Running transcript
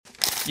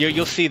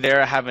You'll see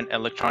there I have an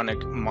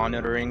electronic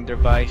monitoring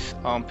device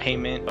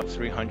payment of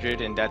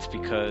 300, and that's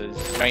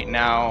because right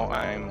now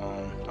I'm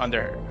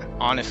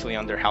honestly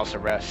under house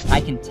arrest. I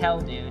can tell,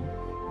 dude,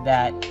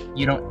 that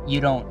you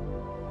don't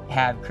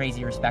have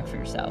crazy respect for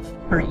yourself.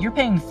 You're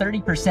paying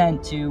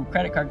 30% to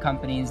credit card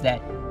companies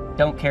that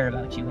don't care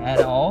about you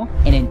at all.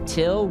 And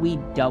until we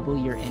double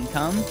your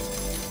income,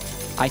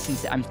 I'm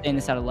saying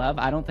this out of love,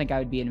 I don't think I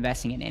would be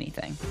investing in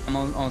anything. I'm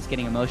almost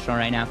getting emotional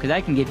right now because I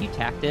can give you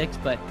tactics,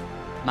 but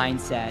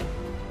mindset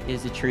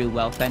is a true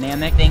wealth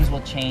dynamic. Things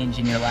will change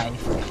in your life.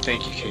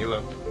 Thank you,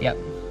 Caleb. Yep.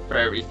 For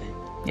everything.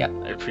 Yep.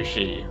 I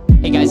appreciate you.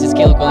 Hey guys, it's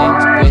Caleb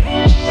Williams with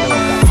It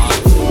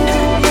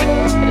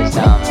is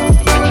interesting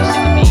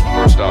to me.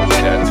 First off,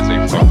 debt is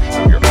a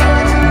function of your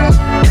assets.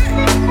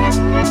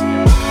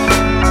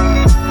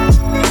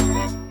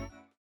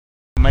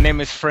 My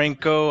name is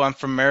Franco. I'm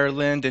from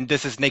Maryland, and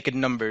this is Naked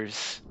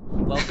Numbers.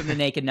 Welcome to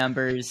Naked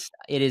Numbers.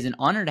 It is an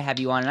honor to have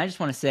you on, and I just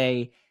want to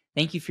say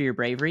thank you for your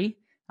bravery.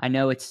 I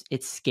know it's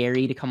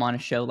scary to come on a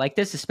show like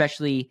this,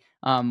 especially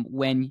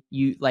when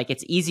you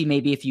it's easy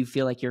maybe if you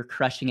feel like you're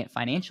crushing it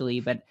financially,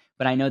 but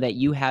I know that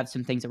you have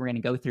some things that we're going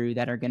to go through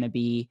that are going to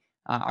be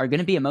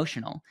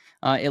emotional.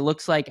 It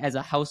looks like as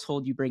a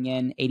household you bring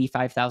in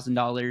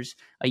 $85,000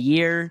 a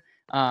year.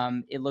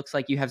 It looks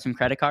like you have some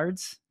credit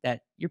cards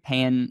that you're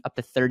paying up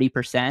to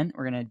 30%.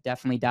 We're going to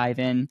definitely dive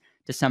in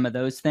to some of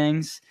those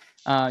things.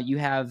 You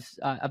have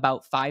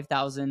about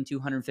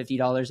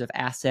 $5,250 of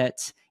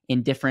assets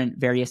in different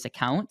various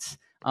accounts.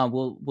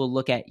 We'll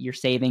look at your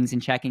savings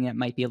and checking. That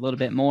might be a little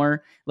bit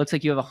more. Looks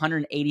like you have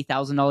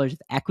 $180,000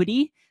 of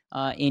equity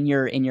in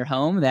your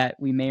home that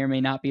we may or may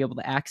not be able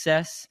to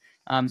access.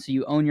 So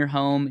you own your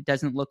home. It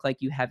doesn't look like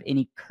you have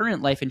any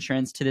current life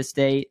insurance to this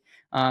date.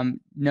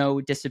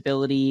 No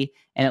disability,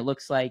 and it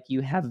looks like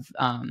you have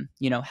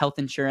health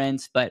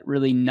insurance, but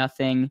really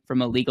nothing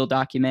from a legal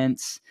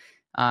documents.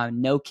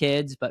 No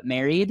kids, but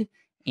married.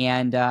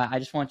 And I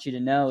just want you to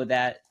know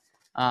that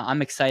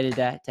I'm excited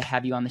to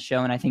have you on the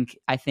show, and I think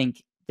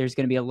there's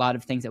going to be a lot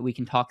of things that we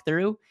can talk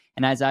through.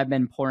 And as I've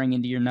been pouring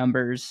into your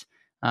numbers,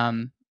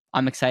 I'm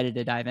excited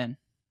to dive in.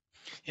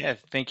 Yeah,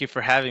 thank you for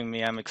having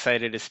me. I'm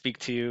excited to speak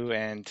to you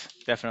and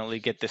definitely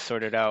get this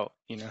sorted out.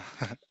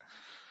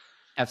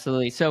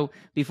 Absolutely. So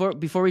before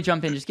we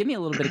jump in, just give me a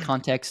little bit of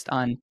context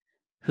on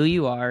who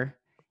you are,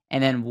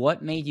 and then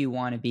what made you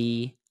want to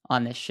be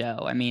on this show.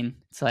 I mean,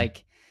 it's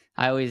like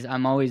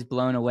I'm always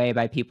blown away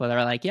by people that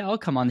are like, yeah, I'll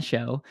come on the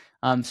show.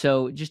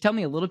 So just tell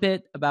me a little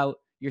bit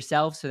about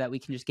yourself so that we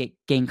can just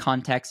gain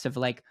context of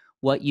like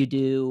what you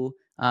do,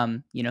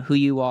 who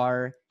you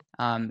are.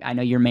 I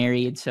know you're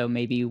married, so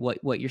maybe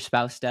what your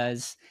spouse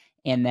does,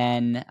 and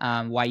then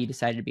why you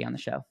decided to be on the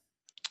show.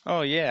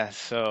 Oh yeah,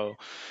 so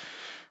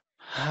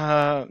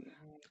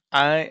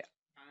I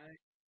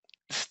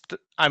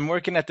I'm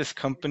working at this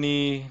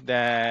company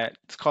that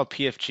it's called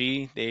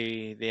PFG.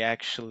 They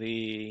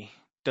actually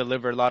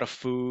deliver a lot of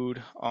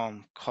food.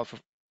 Called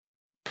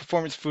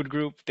Performance Food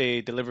Group.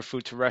 They deliver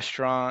food to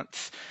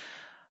restaurants.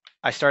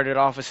 I started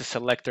off as a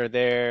selector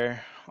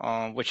there,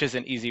 which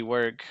isn't easy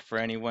work for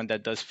anyone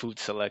that does food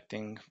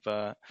selecting.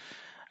 But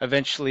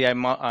eventually,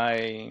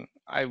 I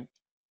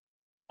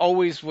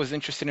always was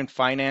interested in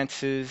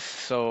finances.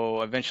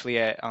 So eventually,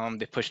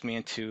 they pushed me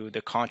into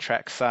the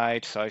contract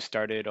side. So I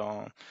started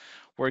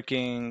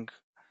working.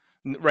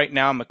 Right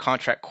now, I'm a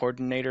contract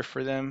coordinator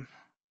for them.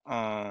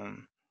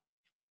 Um,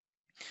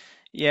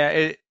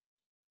 yeah,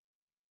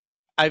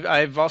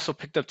 I've also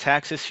picked up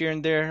taxes here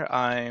and there.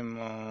 I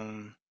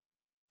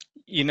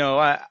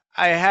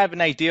have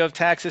an idea of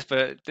taxes,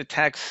 but the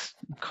tax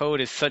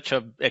code is such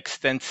a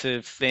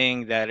extensive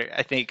thing that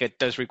I think it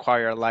does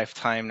require a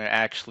lifetime to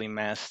actually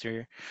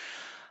master.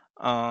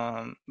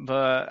 But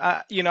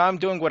I'm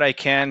doing what I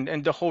can,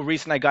 and the whole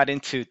reason I got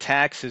into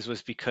taxes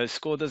was because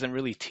school doesn't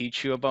really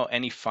teach you about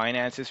any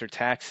finances or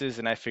taxes,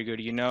 and I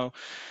figured,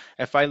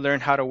 if I learn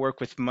how to work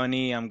with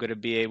money, I'm going to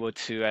be able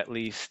to at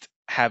least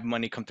have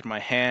money come through my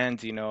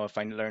hands, if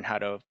I learn how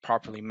to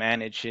properly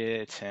manage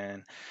it.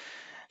 And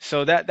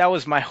so that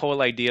was my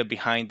whole idea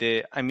behind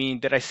it. I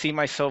mean, did I see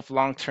myself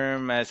long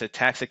term as a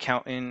tax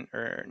accountant,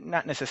 or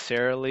not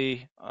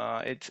necessarily?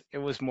 It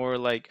was more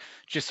like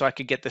just so I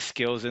could get the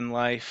skills in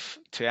life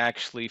to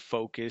actually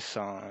focus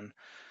on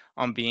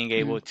being Mm-hmm.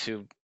 able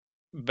to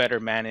better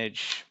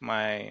manage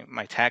my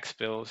tax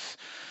bills.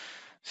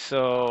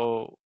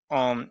 So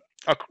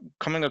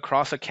coming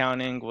across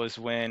accounting was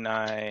when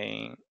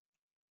I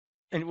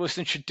and was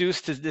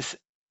introduced to this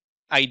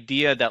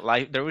idea that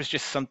there was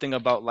just something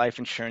about life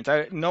insurance.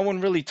 No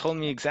one really told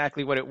me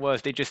exactly what it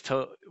was. They just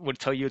would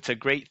tell you it's a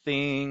great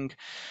thing,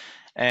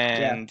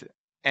 Yeah.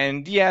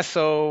 and yeah.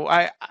 So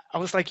I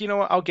was like, you know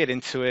what, I'll get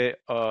into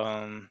it.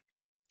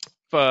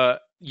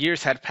 But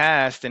years had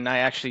passed, and I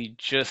actually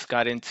just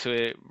got into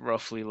it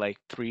roughly like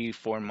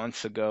 3-4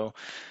 months ago.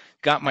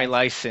 Got my Nice.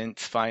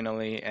 license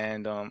finally,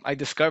 and I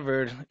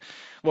discovered,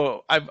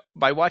 well,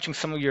 by watching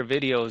some of your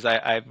videos,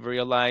 I've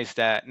realized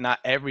that not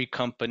every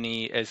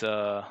company is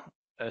a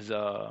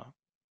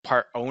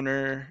part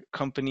owner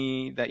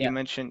company that you Yeah.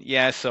 mentioned.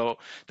 Yeah, so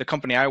the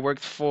company I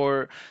worked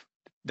for,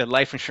 the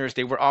life insurance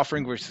they were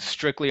offering was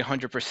strictly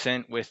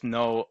 100% with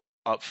no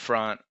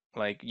upfront.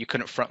 Like you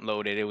couldn't front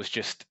load it. It was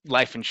just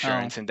life Oh,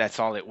 insurance, and that's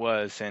all it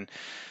was. And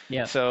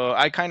yeah. so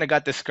I kind of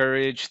got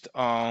discouraged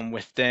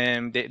with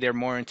them. They're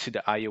more into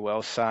the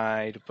IUL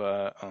side,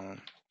 but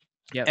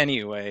Yep.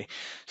 anyway,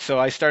 so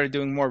I started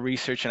doing more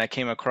research and I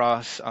came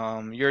across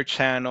your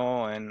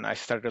channel and I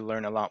started to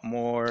learn a lot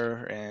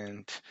more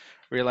and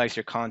realized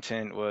your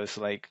content was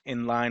like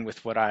in line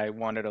with what I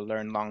wanted to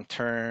learn long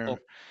term. Cool.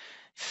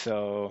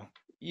 So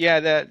yeah,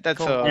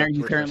 that's Cool. And a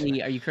brief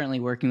resume. are you currently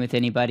working with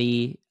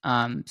anybody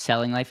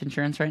selling life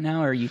insurance right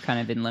now, or are you kind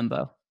of in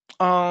limbo?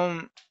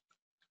 Um,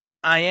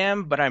 I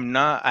am, but I'm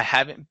not. I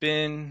haven't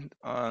been.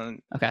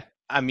 Okay.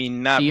 I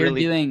mean, So not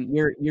really.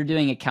 you're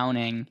doing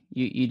accounting.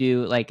 You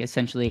do like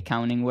essentially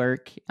accounting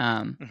work.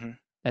 Hmm.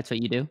 That's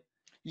what you do.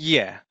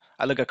 Yeah,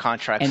 I look at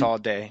contracts And all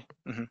day.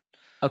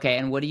 okay,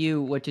 and what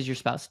does your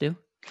spouse do?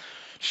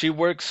 She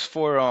works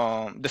for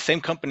the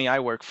same company I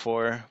work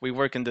for. We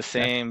work in the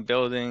Okay. same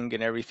building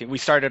and everything. We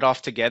started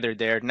off together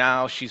there.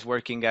 Now she's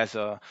working as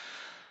a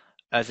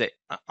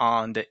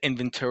on the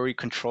inventory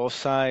control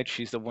side.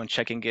 She's the one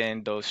checking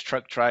in those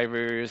truck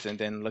drivers and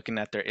then looking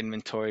at their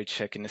inventory,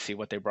 checking to see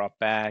what they brought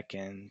back.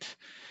 And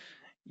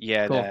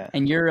yeah, Cool. that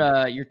And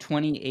you're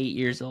 28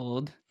 years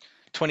old.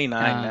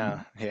 29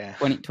 now. Yeah.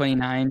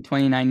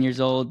 29 years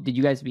old. Did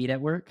you guys meet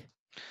at work?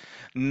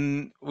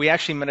 We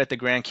actually met at the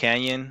Grand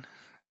Canyon.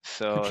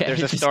 So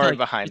there's Okay, a story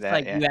behind just that.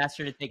 like Yeah. you asked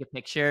her to take a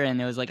picture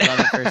and it was like love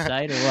at first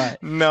sight or what?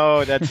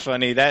 No, that's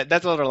funny.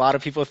 That's what a lot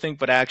of people think,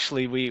 but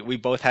actually we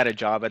both had a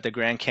job at the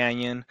Grand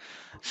Canyon.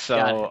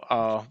 Got So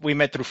it. we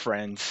met through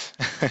friends.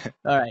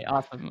 All right,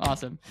 awesome,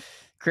 awesome.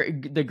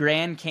 The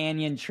Grand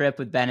Canyon trip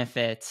with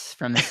benefits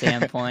from a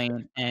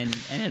standpoint, and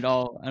it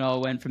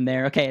all went from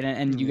there. Okay,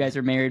 and you Yeah. guys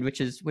are married, which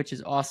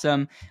is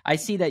awesome. I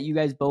see that you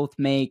guys both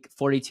make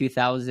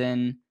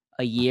 42,000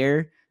 a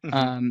year,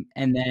 Hmm.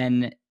 and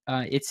then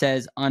it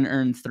says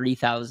unearned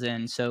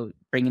 3,000. So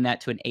bringing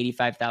that to an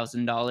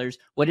 $85,000.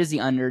 What is the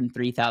unearned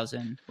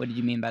 3,000? What did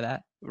you mean by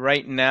that?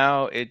 Right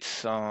now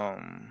it's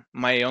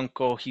my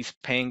uncle, he's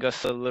paying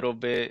us a little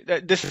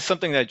bit. This is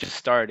something that just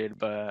started,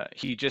 but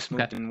he just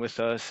Okay. moved in with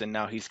us and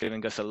now he's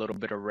giving us a little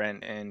bit of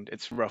rent and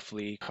it's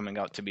roughly coming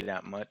out to be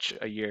that much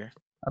a year.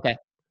 Okay.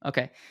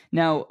 Okay.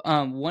 Now,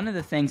 one of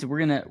the things that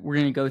we're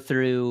gonna go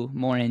through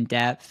more in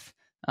depth,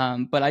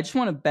 but I just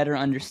want to better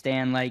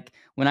understand. Like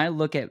when I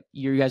look at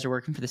you guys are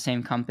working for the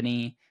same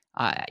company,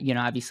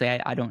 obviously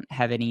I don't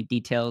have any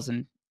details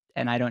and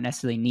I don't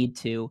necessarily need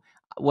to.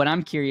 What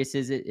I'm curious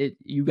is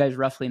you guys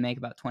roughly make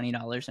about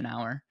 $20 an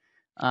hour,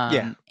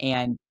 Yeah.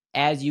 and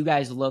as you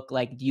guys look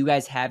like, do you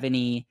guys have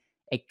any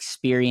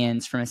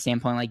experience from a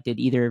standpoint like did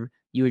either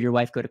you or your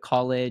wife go to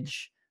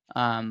college?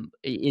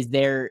 Is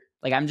there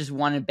like I'm just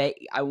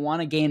I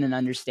want to gain an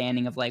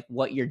understanding of like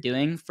what you're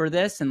doing for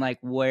this and like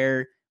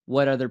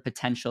what other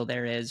potential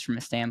there is from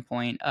a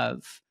standpoint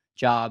of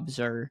jobs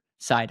or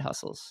side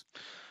hustles.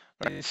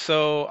 Right.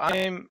 So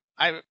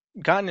I've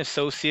gotten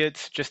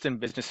associates just in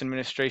business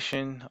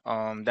administration.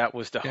 That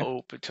was the Okay.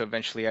 hope to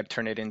eventually I'd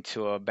turn it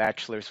into a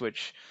bachelor's,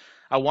 which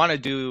I want to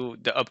do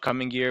the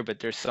upcoming year, but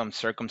there's some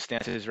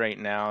circumstances right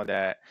now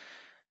that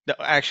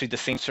actually the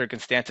same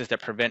circumstances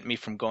that prevent me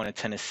from going to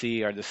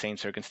Tennessee are the same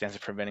circumstances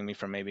preventing me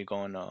from maybe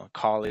going to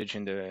college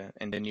in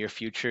the near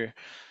future.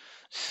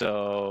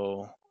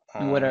 So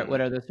And what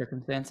are those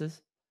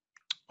circumstances?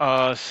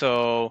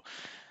 so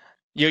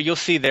you'll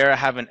see there I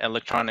have an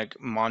electronic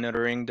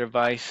monitoring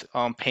device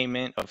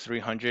payment of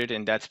 300,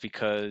 and that's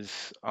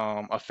because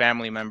a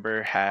family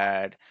member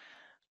had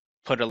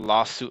put a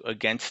lawsuit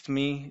against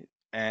me,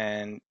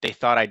 and they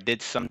thought I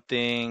did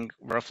something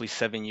roughly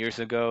 7 years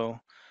ago.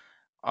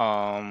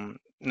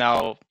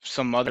 Now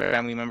some other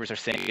family members are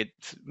saying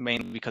it's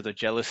mainly because of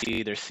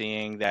jealousy. They're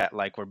seeing that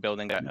like we're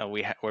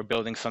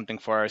building something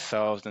for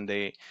ourselves, and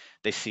they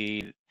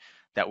see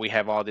that we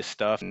have all this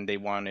stuff, and they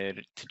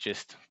wanted to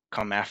just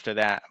come after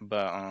that.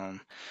 But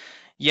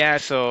yeah,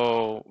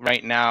 so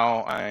right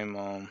now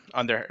I'm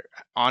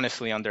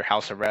honestly under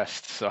house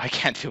arrest, so I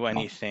can't do Oh,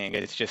 anything.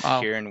 It's just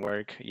wow. here in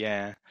work.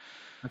 Yeah,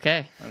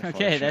 Okay.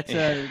 Okay. That's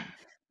unfortunately.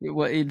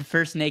 what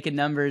first naked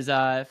numbers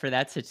for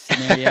that such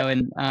scenario.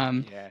 And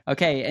Yeah.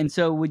 okay. And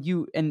so would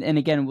you and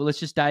again, well, let's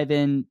just dive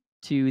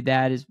into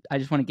that. Is I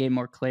just want to gain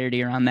more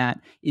clarity around that.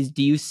 Is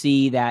do you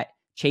see that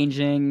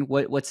changing?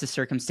 What's the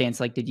circumstance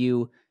like? Did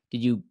you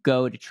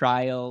go to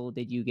trial?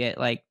 Did you get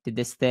like did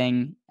this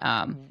thing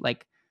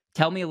like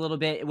tell me a little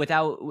bit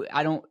without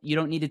I don't you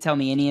don't need to tell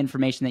me any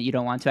information that you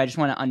don't want to. I just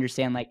want to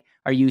understand like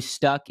are you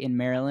stuck in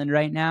Maryland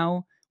right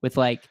now with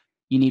like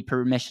you need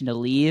permission to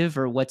leave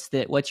or what's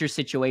your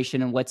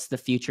situation and what's the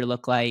future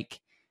look like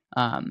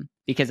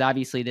because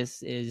obviously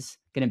this is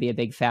going to be a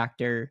big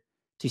factor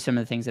to some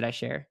of the things that I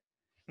share.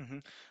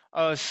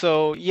 Hmm.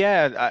 So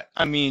yeah,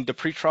 I mean the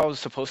pre-trial was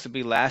supposed to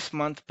be last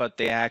month, but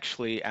they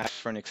actually asked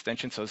for an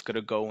extension, so it's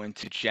gonna go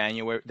into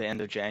January, the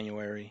end of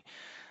January.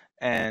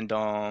 and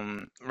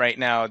right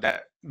now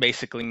that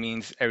basically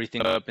means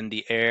everything up in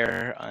the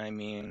air. I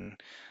mean,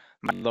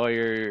 my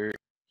lawyer,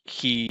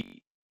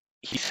 he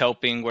he's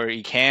helping where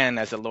he can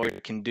as a lawyer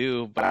can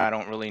do, but I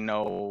don't really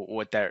know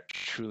what that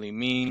truly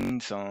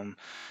means.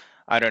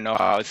 I don't know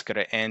how it's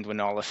gonna end when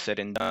all is said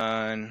and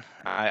done.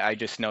 I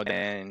just know that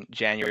in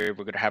January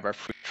we're gonna have our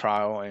free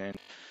trial, and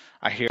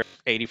I hear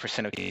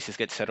 80% of cases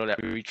get settled at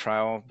free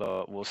trial,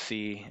 but we'll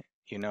see,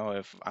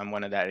 if I'm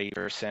one of that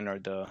 80% or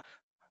the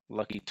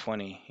lucky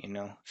 20.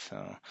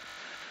 So,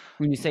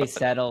 When you say but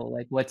settle,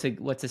 like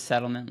what's a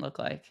settlement look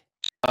like?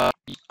 uh,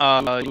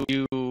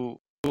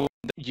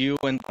 you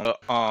and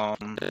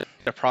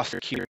the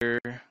prosecutor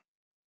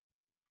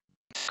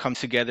come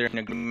together in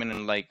agreement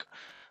and like,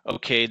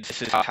 okay,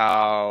 this is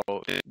how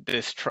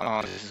this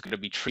is going to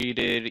be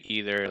treated.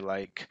 Either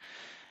like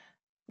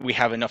we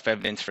have enough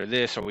evidence for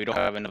this, or we don't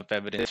have enough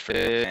evidence for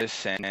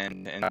this,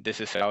 and this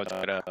is how it's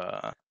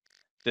gonna.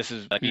 This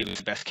is like Hmm.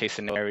 the best case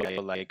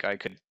scenario. Like I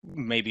could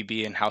maybe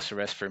be in house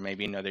arrest for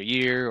maybe another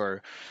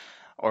year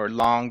or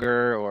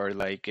longer, or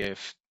like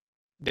if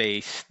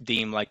they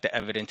deem like the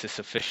evidence is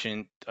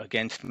sufficient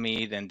against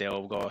me, then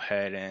they'll go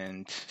ahead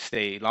and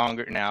stay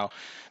longer. Now,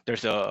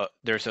 there's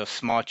a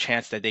small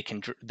chance that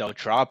they'll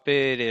drop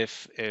it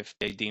if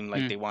they deem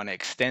like Hmm. they want to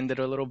extend it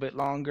a little bit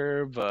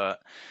longer.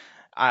 But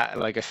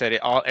like I said,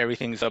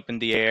 everything's up in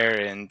the air,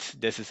 and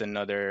this is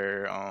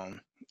another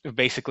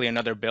basically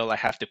another bill I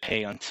have to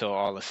pay until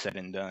all is said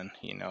and done.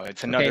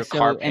 It's Okay, another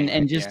car so and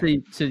payment. just Yeah.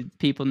 so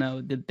people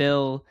know, the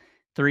bill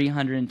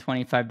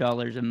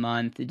 $325 a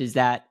month. Is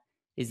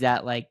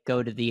that like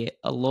go to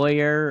a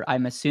lawyer?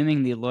 I'm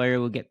assuming the lawyer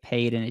will get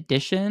paid in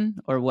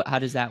addition, or what? How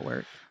does that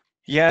work?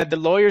 Yeah, the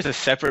lawyer's a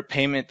separate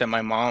payment that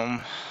my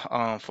mom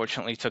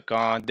unfortunately took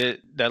on. The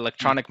Hmm.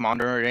 electronic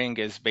monitoring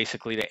is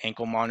basically the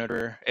ankle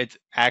monitor. It's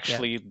Yeah.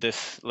 actually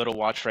this little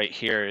watch right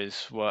here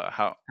is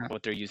Huh.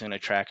 what they're using to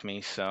track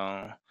me.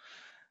 So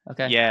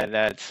Okay. yeah,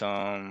 that's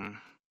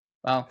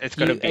Well, it's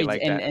do gonna you be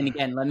like that. and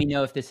again, let me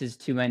know if this is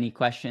too many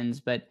questions,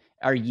 but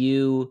are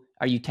you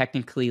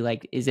technically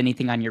like is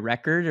anything on your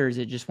record, or is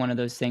it just one of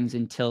those things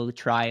until the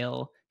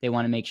trial they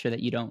want to make sure that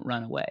you don't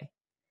run away?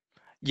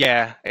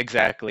 Yeah,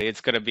 exactly.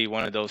 It's gonna be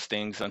one of those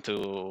things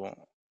until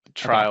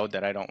Okay. trial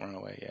that I don't run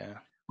away. Yeah.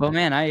 Well,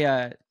 man,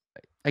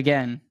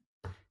 again,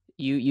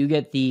 you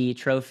get the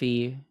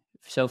trophy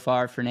so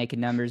far for Naked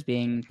Numbers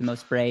being the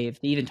most brave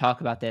to even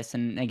talk about this.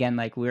 And again,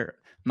 like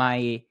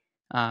my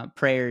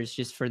prayers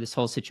just for this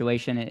whole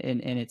situation.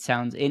 And it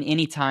sounds in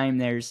any time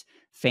there's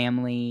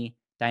family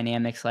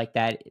dynamics like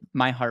that,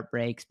 my heart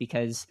breaks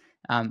because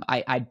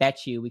I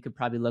bet you we could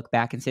probably look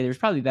back and say there's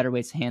probably better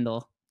ways to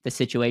handle the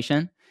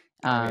situation.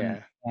 Oh Um,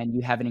 yeah. and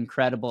you have an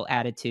incredible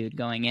attitude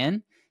going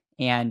in,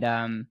 and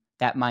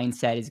that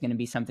mindset is going to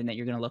be something that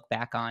you're going to look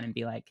back on and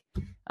be like,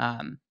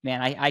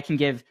 man, I can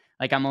give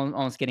like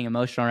almost getting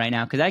emotional right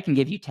now because I can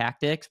give you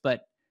tactics,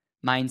 but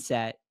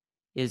mindset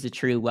is a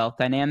true wealth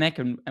dynamic,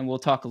 and we'll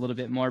talk a little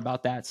bit more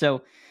about that.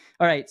 So,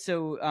 all right,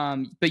 so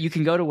but you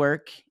can go to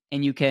work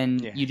and Yeah.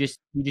 you just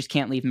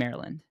can't leave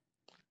Maryland.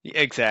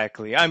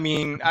 Exactly. I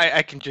mean,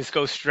 I can just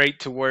go straight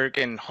to work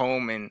and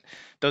home, and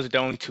those are the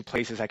only two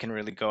places I can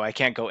really go. I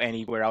can't go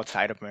anywhere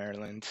outside of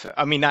Maryland. So,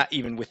 I mean, not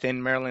even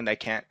within Maryland, I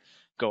can't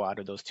go out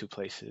of those two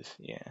places.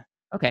 Yeah.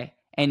 Okay.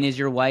 And is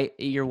your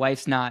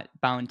wife's not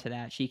bound to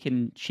that? She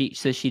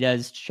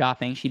does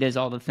shopping, she does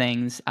all the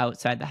things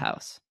outside the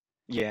house.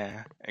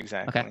 Yeah,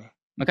 Okay. exactly.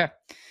 Okay.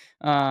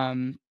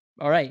 Um,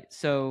 all right.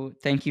 So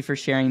thank you for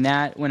sharing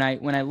that. When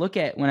I look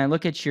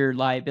at your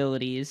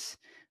liabilities,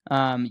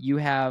 you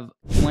have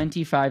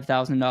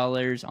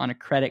 $25,000 on a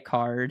credit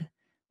card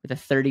with a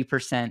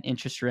 30%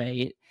 interest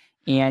rate,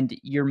 and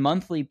your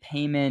monthly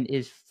payment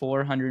is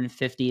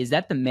 450. Is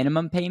that the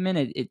minimum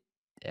payment?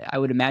 I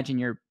would imagine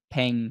you're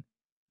paying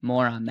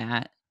more on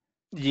that.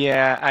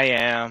 Yeah, I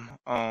am.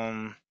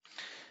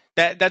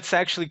 That's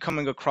actually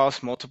coming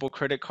across multiple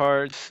credit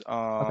cards.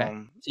 Okay.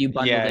 So you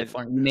bundled Yeah, it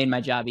for me. You made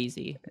my job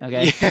easy.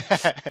 Okay.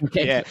 yeah,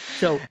 Okay. yeah.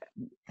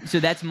 So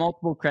that's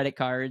multiple credit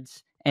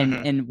cards. And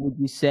Hmm. and would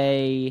you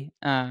say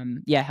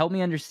yeah, help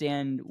me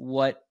understand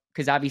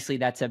because obviously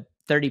that's a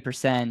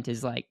 30%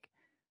 is like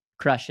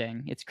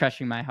crushing. It's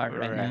crushing my heart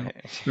right now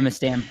Right. from a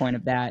standpoint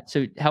of that.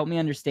 So help me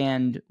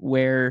understand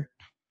where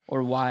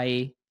or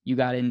why you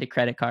got into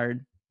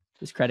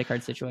this credit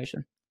card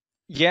situation.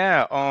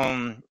 Yeah,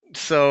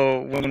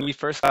 so when we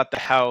first got the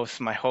house,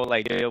 my whole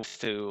idea was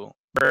to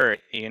burr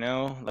it,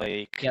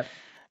 like Yep.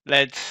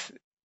 let's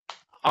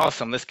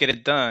awesome, let's get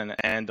it done.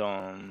 And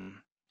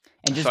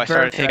And so I just BRRRR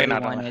started for taking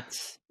out a everyone, lot.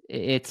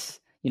 it's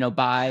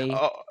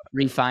buy, Oh,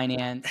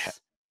 refinance,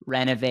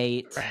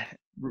 renovate, right,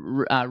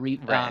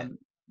 right,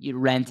 you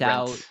rent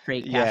out, rent.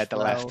 create Yeah, cash the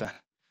last flow. time.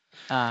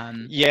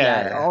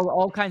 Yeah, Yeah,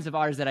 all kinds of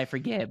R's that I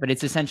forget, but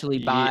it's essentially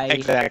yeah, buy,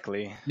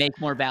 exactly. make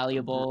more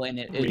R- valuable, and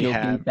you'll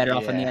be Rehab, better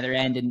off on the yeah. other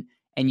end.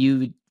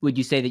 And would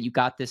you say that you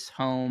got this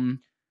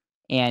home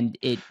and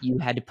you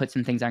had to put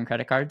some things on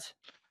credit cards?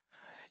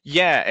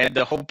 Yeah, and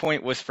the whole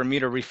point was for me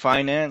to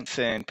refinance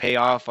and pay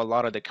off a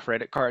lot of the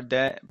credit card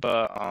debt,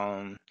 but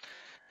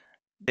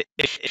the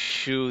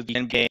issue, the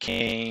end game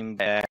came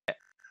that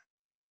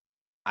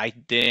I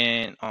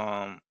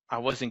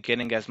wasn't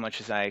getting as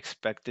much as I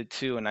expected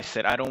to, and I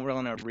said I don't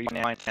really want to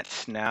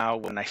refinance now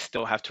when I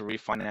still have to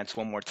refinance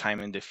one more time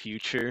in the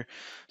future,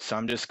 so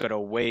I'm just gonna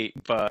wait.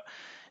 But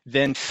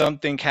then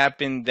something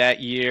happened that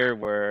year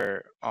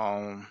where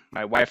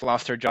my wife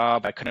lost her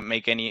job. I couldn't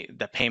make any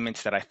the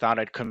payments that I thought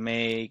I could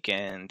make,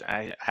 and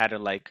I had to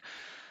like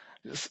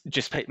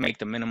just make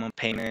the minimum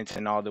payments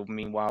and all the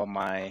meanwhile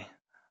my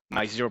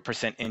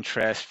 0%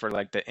 interest for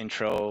like the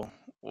intro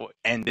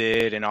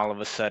ended, and all of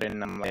a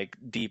sudden I'm like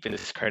deep in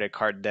this credit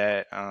card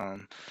debt.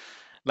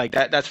 Like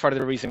that's part of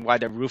the reason why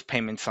the roof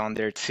payments on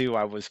there too.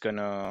 I was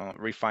gonna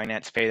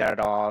refinance, pay that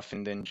off,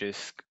 and then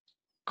just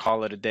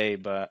call it a day,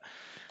 but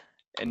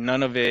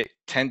none of it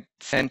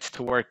tends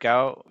to work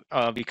out,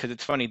 because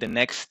it's funny, the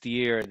next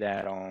year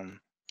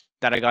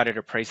that I got it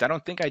appraised, I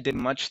don't think I did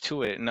much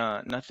to it.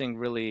 No, nothing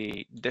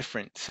really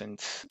different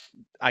since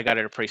I got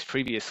it appraised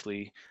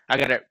previously. I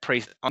got it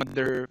appraised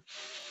under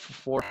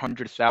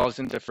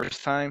 400,000 the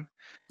first time,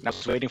 and I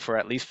was waiting for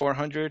at least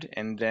 400,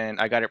 and then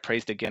I got it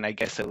appraised again, I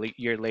guess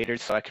year later,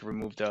 so I could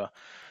remove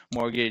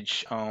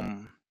mortgage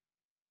um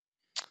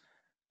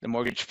the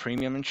mortgage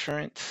premium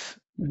insurance.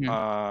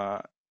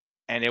 Mhm.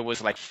 And it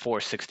was like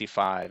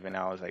 465, and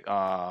I was like,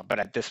 but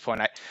at this point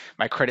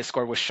my credit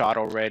score was shot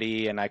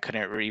already, and I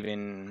couldn't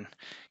even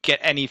get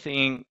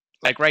anything.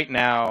 Like right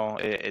now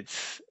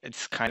it's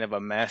kind of a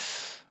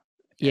mess.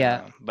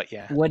 Yeah. But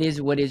yeah. What is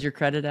your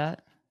credit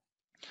at?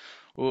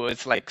 Well,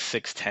 it's like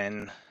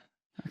 610.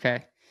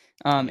 Okay.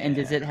 And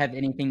does Yeah. it have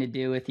anything to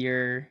do with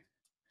your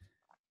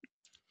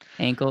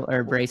ankle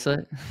or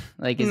bracelet?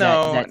 Like, is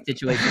No. that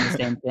situation the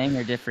same thing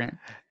or different?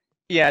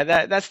 Yeah,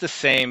 that's the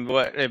same.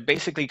 What it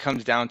basically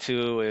comes down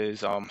to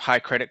is high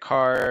credit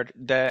card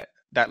debt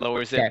that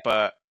lowers Okay. it.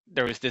 But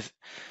there's this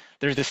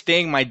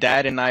thing my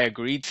dad and I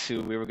agreed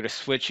to. We were gonna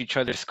switch each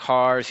other's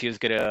cars. He was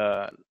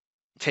gonna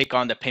take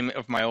on the payment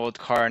of my old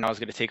car, and I was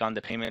gonna take on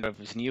the payment of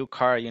his new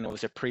car. You know, it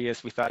was a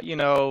Prius. We thought,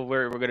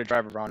 we're gonna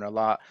drive around a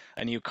lot.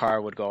 A new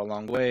car would go a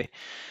long way.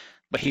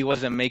 But he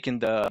wasn't making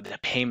the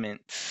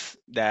payments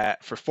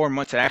that for 4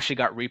 months. It actually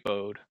got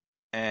repoed,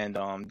 and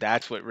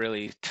that's what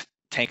really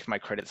tanked my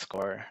credit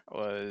score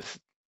was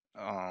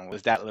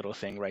that little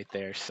thing right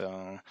there.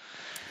 So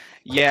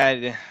yeah.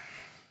 Do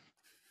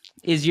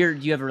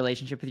you have a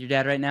relationship with your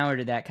dad right now, or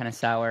did that kind of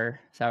sour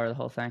the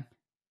whole thing?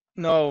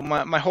 No,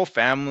 my whole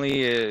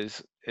family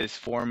is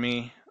for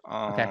me.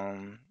 Okay.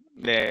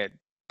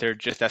 They're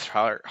just as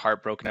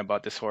heartbroken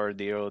about this horror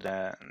deal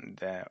that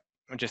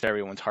just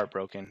everyone's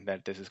heartbroken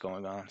that this is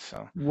going on.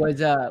 So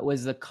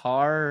Was the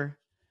car,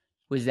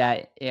 was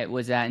that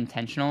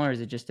intentional, or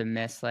is it just a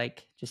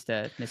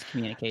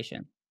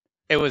miscommunication?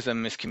 it was a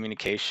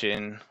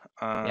miscommunication.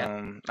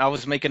 Yeah. I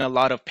was making a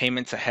lot of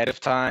payments ahead of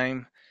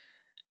time,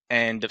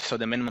 and so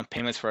the minimum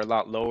payments were a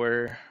lot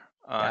lower.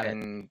 Got it.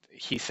 And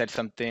he said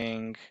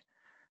something,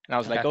 and I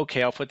was like, Okay.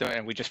 okay, I'll put them,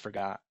 and we just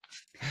forgot.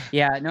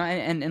 Yeah, no,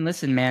 and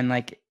listen, man,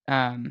 like,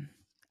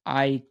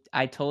 I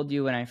told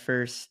you when I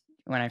first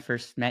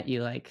met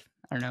you, like,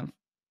 I don't know,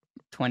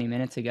 20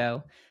 minutes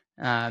ago,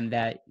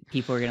 that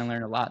people are going to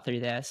learn a lot through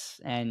this,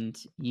 and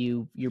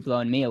you're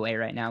blowing me away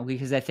right now,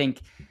 because I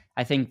think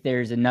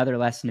there's another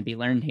lesson to be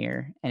learned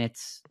here, and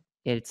it's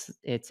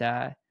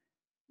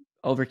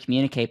over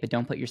communicate, but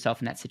don't put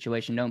yourself in that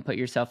situation. Don't put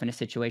yourself in a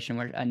situation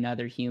where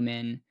another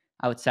human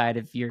outside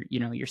of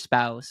your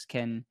spouse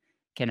can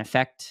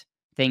affect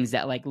things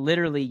that, like,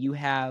 literally you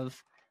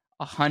have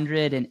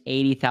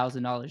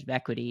 $180,000 of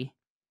equity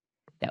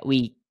that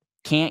we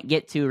can't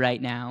get to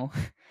right now.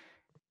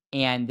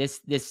 And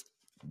this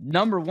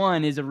number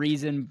one is a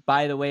reason,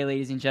 by the way,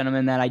 ladies and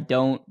gentlemen, that I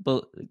don't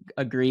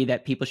agree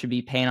that people should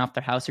be paying off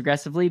their house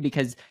aggressively,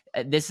 because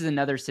this is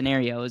another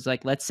scenario. Is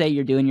like, let's say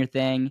you're doing your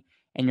thing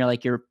and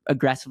you're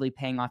aggressively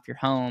paying off your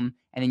home,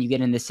 and then you get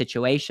in this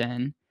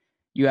situation,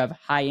 you have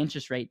high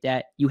interest rate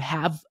debt, you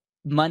have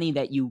money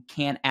that you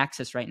can't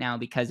access right now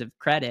because of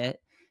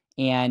credit,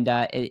 and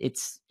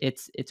it's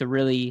a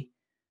really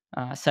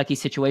sucky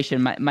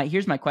situation.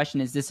 Here's my question: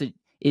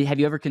 have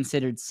you ever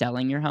considered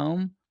selling your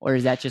home, or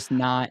is that just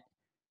not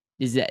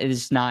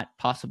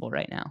possible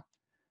right now?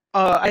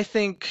 I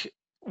think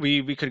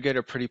we could get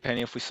a pretty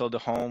penny if we sold the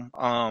home.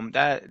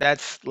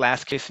 That's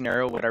last case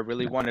scenario. What I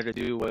really wanted to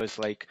do was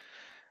like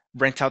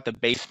rent out the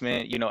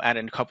basement, add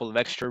in a couple of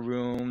extra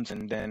rooms,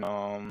 and then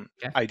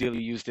Okay. ideally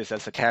use this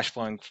as a cash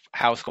flowing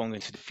house going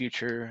into the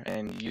future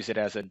and use it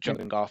as a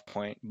jumping off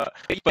point. But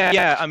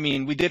yeah, I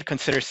mean, we did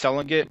consider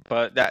selling it,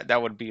 but that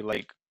would be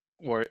like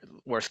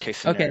worst case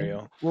scenario.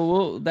 Okay.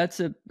 Well,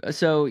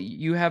 so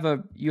you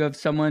have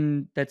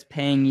someone that's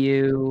paying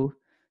you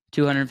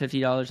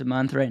 $250 a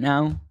month right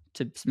now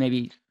to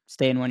maybe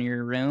stay in one of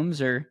your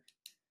rooms, or?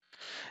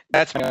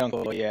 That's my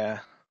uncle, yeah.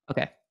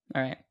 Okay.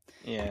 All right.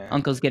 Yeah.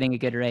 Uncle's getting a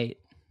good rate.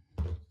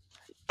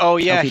 Oh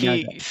yeah, Hope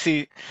he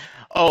knows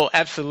Oh,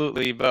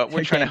 absolutely. But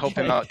we're trying to Okay, help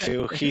him good, out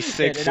too. He's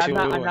good. And 6'2",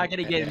 I'm not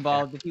gonna get and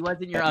involved. If he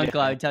wasn't your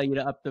uncle, I would tell you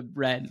to up the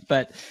rent.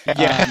 But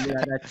yeah.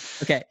 yeah,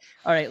 that's okay.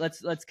 All right,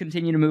 let's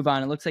continue to move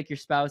on. It looks like your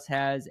spouse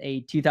has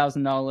a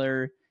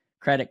 $2,000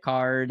 credit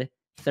card,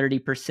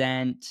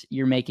 30%.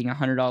 You're making a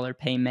 $100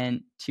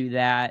 payment to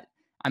that.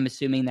 I'm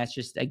assuming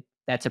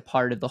that's a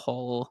part of the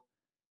whole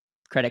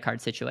credit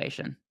card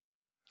situation.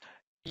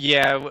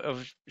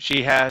 Yeah,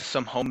 she has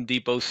some Home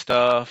Depot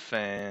stuff,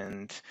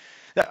 and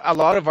a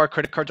lot of our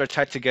credit cards are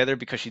tied together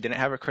because she didn't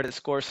have a credit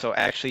score. So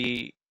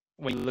actually,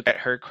 when you look at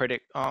her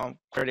credit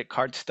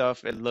card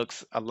stuff, it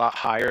looks a lot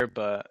higher.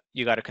 But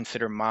you got to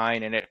consider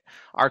mine, and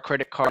our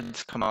credit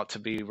cards come out to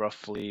be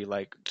roughly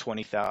like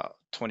 20,000,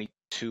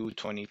 22,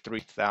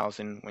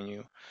 23,000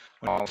 when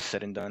all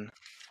said and done.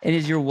 And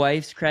is your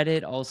wife's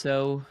credit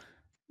also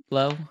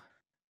low?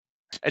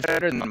 It's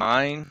better than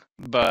mine,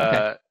 Okay.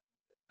 but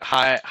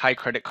high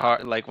credit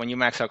card, like when you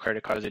max out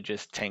credit cards, it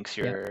just tanks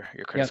Yep. your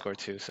credit Yep. score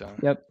too. So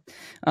Yep.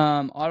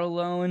 Auto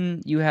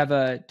loan, you have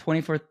a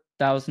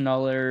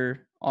 $24,000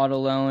 auto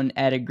loan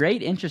at a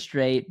great interest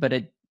rate, but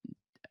a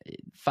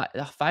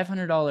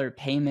 $500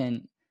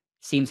 payment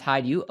seems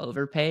high. Do you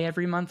overpay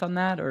every month on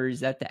that, or is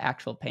that the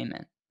actual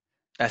payment?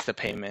 that's the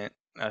payment.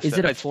 Is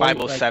it a It's full, like,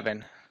 507.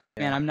 man,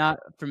 Yeah. I'm not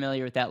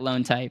familiar with that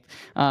loan type,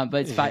 but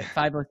it's Yeah.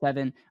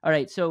 507. All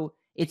right, so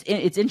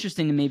it's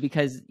interesting to me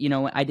because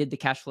I did the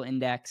cash flow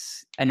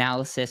index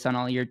analysis on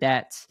all your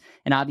debts,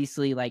 and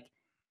obviously, like,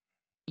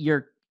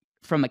 you're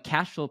from a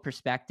cash flow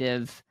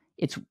perspective,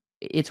 it's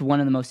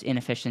one of the most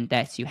inefficient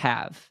debts you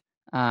have.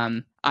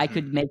 I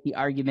could make the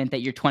argument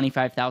that your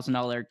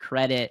 $25,000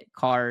 credit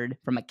card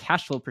from a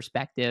cash flow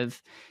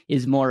perspective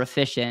is more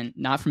efficient,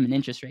 not from an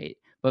interest rate,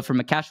 but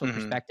from a cash flow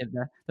perspective.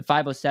 The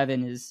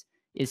 507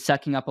 is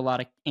sucking up a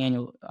lot of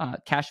annual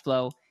cash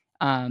flow.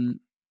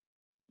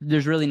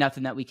 There's really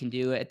nothing that we can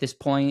do at this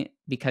point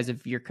because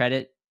of your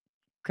credit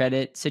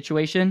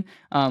situation.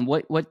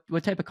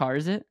 What type of car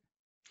is it?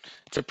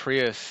 It's a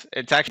Prius.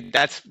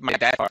 That's my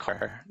dad's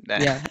car.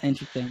 Yeah,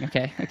 interesting.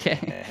 Okay.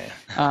 Yeah.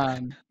 All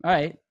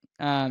right.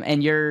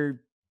 And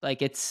you're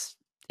like, it's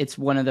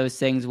one of those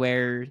things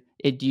where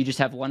do you just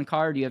have one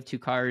car? Or do you have two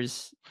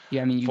cars?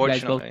 Yeah, I mean, you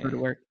guys both go to Fortunately,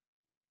 work.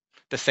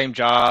 the same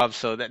job,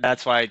 so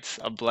that's why it's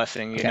a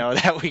blessing, Okay.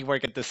 that we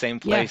work at the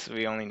same Yeah. place.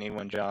 We only need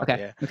one job. Okay.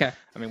 Yeah. Okay.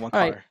 I mean, one All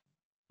right. car.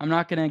 I'm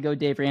not gonna go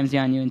Dave Ramsey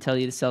on you and tell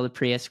you to sell the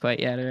Prius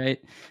quite yet. All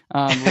right.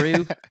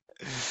 Rue,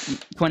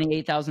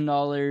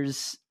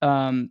 $28,000,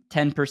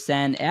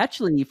 10%.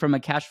 Actually, from a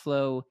cash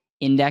flow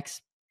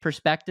index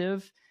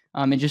perspective,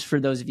 and just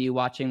for those of you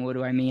watching, what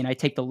do I mean? I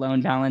take the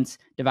loan balance,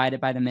 divide it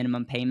by the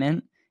minimum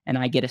payment, and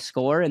I get a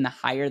score. And the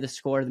higher the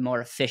score, the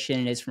more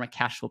efficient it is from a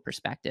cash flow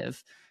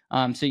perspective.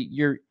 So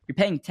you're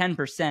paying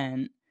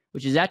 10%,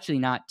 which is actually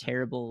not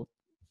terrible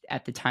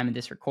at the time of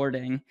this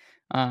recording.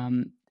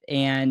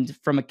 And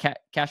from a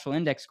cash flow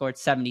index score,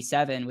 it's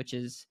 77, which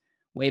is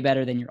way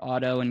better than your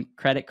auto and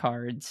credit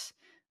cards.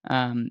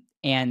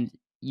 And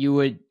you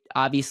would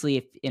obviously,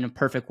 if in a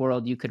perfect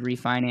world, you could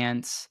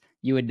refinance,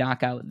 you would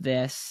knock out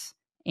this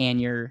and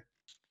your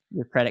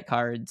credit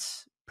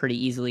cards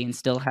pretty easily and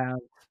still have,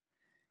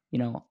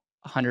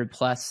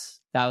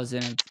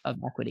 100,000+ of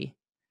equity.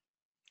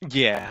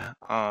 Yeah.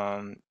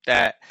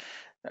 That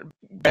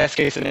best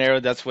case scenario,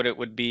 that's what it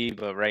would be,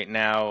 but right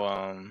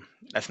now,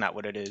 that's not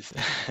what it is.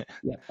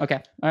 Yeah. Okay.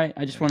 All right.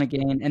 I just want to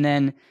gain. And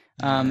then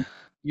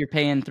you're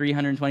paying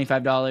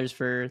 $325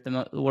 for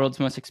the world's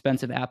most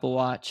expensive Apple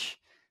Watch.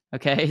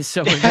 Okay.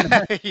 So we're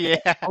gonna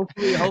Yeah.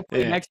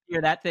 hopefully Yeah. next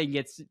year that thing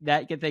gets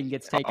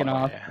taken Oh,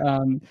 off. yeah.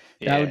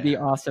 That would be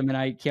Yeah. awesome. And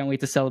I can't wait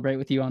to celebrate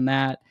with you on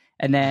that.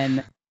 And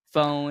then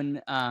phone,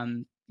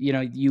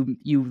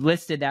 you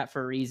listed that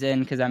for a reason,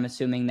 because I'm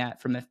assuming that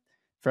from a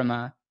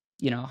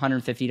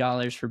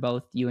 $150 for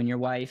both you and your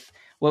wife.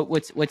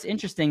 What's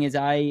interesting is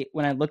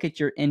when I look at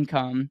your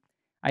income,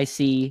 I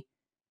see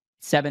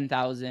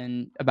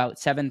about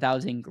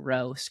 7,000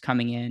 gross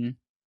coming in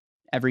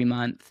every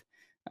month.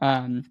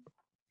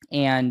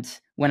 And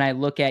when I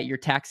look at your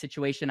tax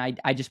situation,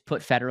 I just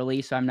put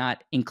federally, so I'm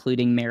not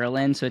including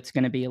Maryland, so it's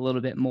going to be a little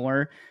bit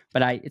more,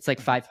 but it's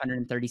like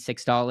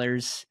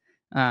 $536,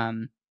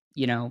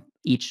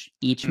 each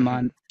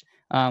month.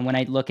 When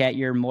I look at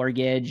your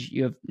mortgage,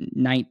 you have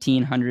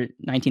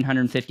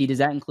 $1,950. Does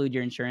that include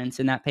your insurance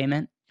in that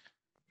payment?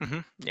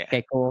 Yeah.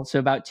 Okay, cool. So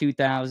about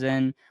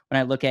 $2,000. When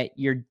I look at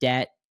your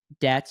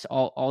debts,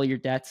 all your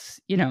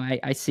debts,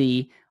 I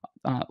see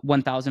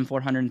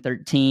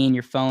 1,413.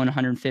 Your phone,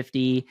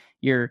 $150.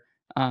 Your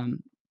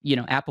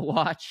Apple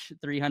Watch,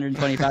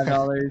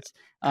 $325.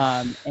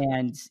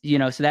 And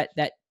so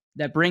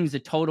that brings a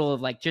total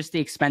of, like, just the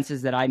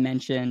expenses that I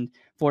mentioned,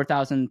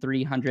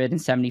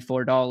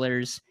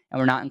 $4,374, and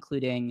we're not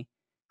including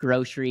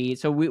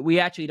groceries. So we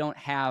actually don't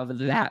have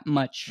that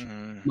much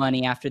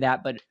money after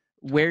that. But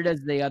where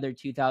does the other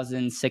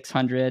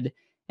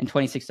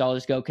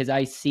 $2,626 go? Because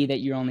I see that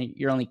you're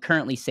only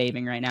currently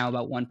saving right now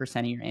about 1%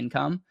 of your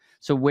income.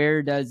 So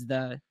where does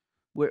the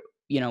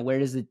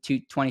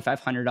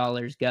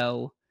 $2,500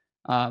 go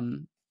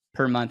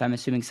per month? I'm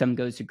assuming some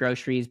goes to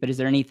groceries, but is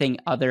there anything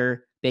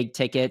other big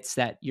tickets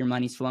that your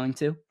money's flowing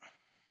to?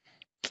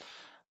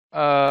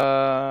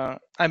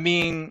 I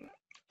mean,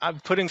 I'm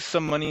putting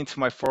some money into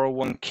my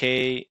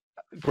 401k.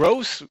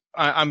 Gross,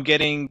 I'm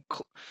getting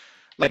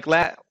like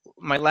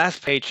my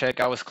last paycheck,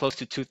 I was close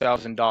to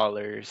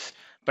 $2,000,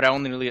 but I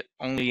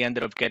only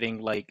ended up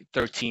getting like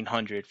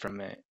 1,300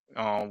 from it.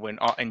 When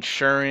all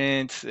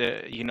insurance,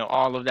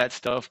 all of that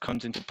stuff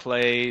comes into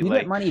play, You get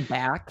like, money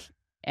back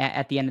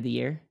at the end of the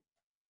year?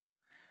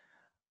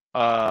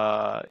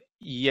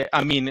 yeah,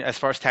 I mean, as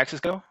far as taxes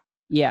go,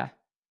 Yeah.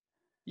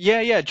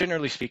 yeah,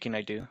 generally speaking,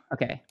 I do.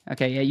 Okay.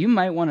 Yeah, you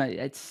might want to.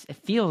 It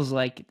feels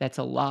like that's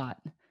a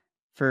lot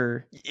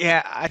for.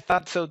 Yeah, I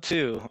thought so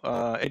too.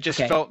 It just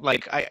Okay. felt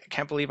like I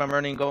can't believe I'm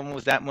earning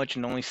almost that much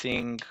and only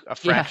seeing a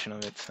fraction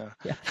of it. So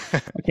Yeah.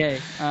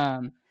 Okay.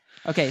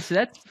 Okay. So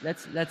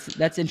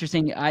that's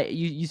interesting.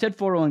 You said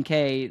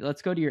 401k.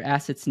 Let's go to your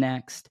assets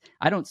next.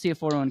 I don't see a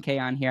 401k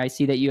on here. I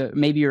see that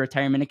maybe your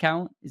retirement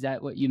account. Is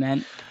that what you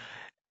meant?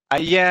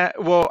 Yeah,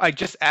 well, I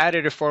just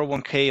added a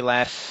 401k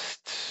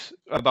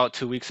about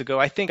 2 weeks ago.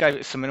 I think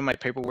I submitted my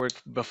paperwork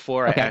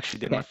before I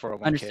actually did my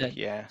 401k. Understood.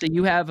 Yeah. So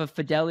you have a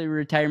Fidelity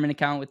retirement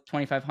account with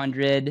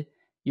 2,500.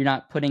 You're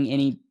not putting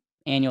any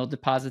annual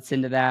deposits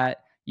into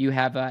that. You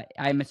have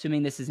I'm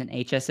assuming this is an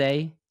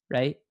HSA,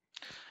 right?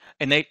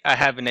 And I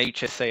have an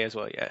HSA as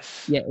well,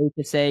 yes. Yeah,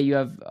 HSA. You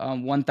have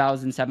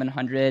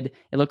 1,700.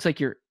 It looks like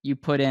you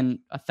put in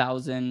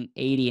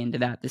 1,080 into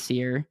that this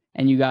year,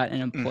 and you got an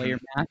employer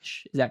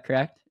match. Is that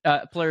correct?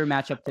 Employer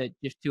match up to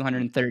just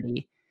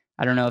 230.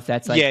 I don't know if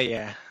that's like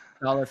yeah,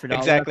 dollar for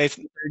dollar. exactly.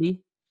 230.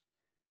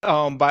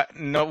 But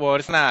no, well,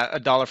 it's not a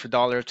dollar for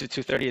dollar to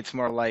 230. It's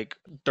more like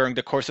during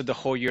the course of the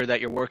whole year that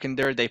you're working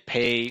there, they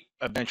pay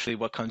eventually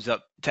what comes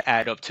up to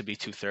add up to be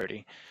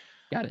 230.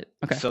 Got it.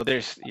 Okay. So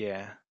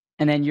yeah.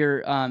 And then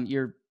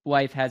your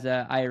wife has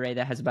a IRA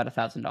that has about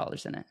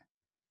 $1,000 in it.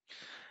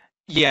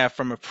 Yeah,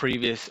 from a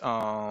previous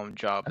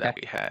job that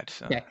we had.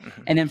 So. Okay.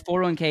 And then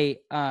 401k,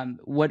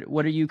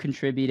 what are you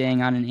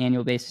contributing on an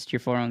annual basis to your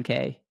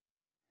 401k?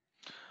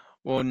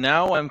 Well,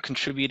 now I'm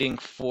contributing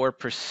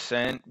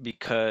 4%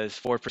 because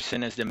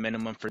 4% is the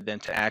minimum for them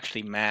to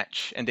actually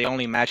match, and they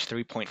only match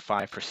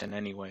 3.5%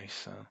 anyway.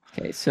 So.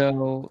 Okay,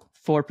 so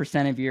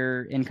 4% of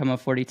your income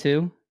of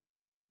 42?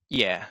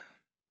 Yeah.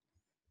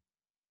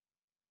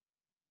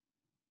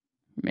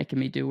 You're making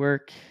me do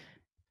work.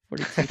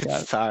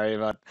 42,000. Sorry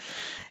about.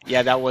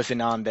 Yeah, that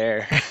wasn't on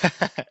there.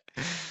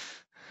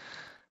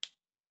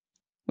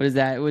 What is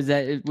that?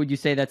 Would you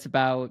say that's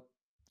about?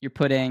 You're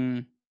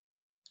putting.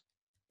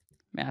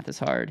 Math is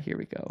hard. Here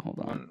we go. Hold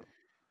on.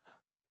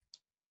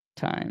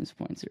 Times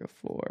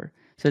 0.04.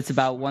 So it's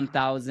about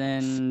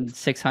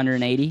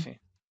 1,680.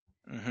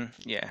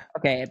 Yeah.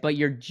 Okay, but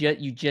you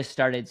just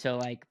started, so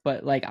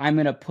but I'm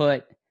gonna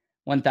put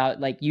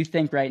 1,000. Like, you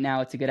think right now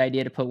it's a good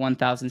idea to put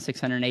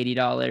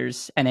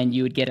 $1,680, and then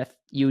you would get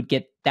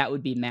that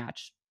would be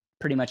matched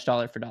pretty much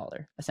dollar for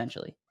dollar,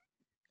 essentially.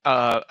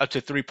 Up to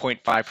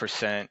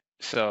 3.5%.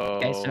 So.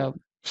 Okay, so.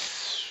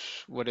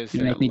 What is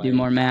you make me do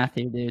more math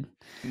here, dude.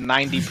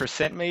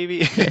 90%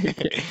 maybe.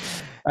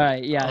 All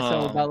right, yeah.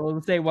 So about,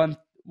 let's say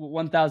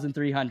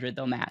 1,300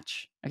 they'll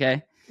match.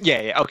 Okay.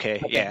 Yeah.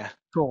 Okay. Yeah.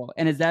 Cool.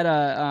 And is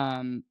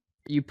that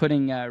you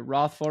putting a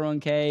Roth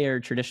 401k or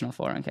traditional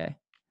 401k?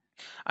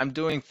 I'm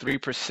doing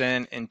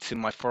 3% into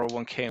my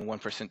 401k and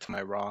 1% to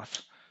my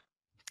Roth.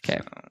 Okay.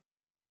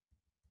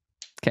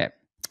 Okay.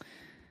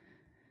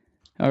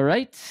 All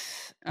right.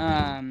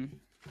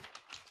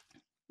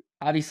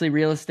 Obviously,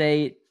 real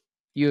estate.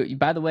 You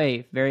by the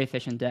way, very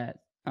efficient debt.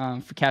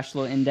 For cash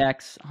flow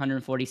index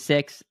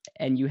 146,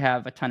 and you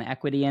have a ton of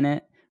equity in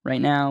it right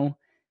now,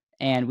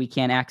 and we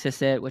can't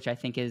access it, which I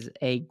think is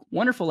a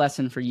wonderful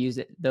lesson for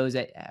those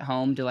at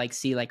home to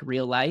see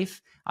real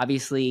life.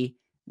 Obviously,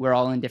 we're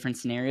all in different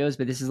scenarios,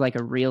 but this is a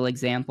real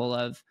example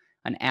of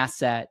an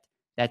asset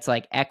that's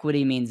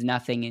equity means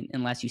nothing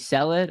unless you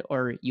sell it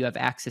or you have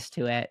access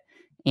to it.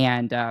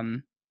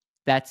 And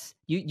that's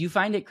you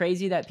find it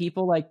crazy that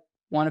people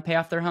want to pay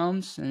off their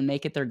homes and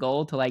make it their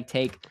goal to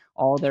take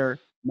all their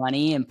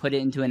money and put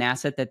it into an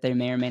asset that they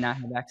may or may not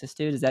have access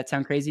to. Does that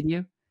sound crazy to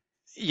you?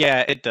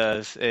 Yeah, it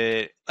does.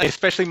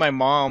 Especially my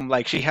mom,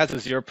 she has a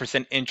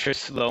 0%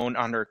 interest loan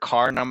on her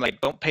car, and I'm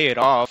like, don't pay it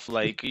off.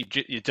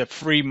 It's a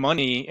free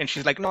money. And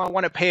she's like, no, I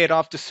want to pay it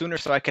off the sooner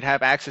so I could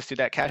have access to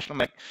that cash. And I'm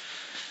like,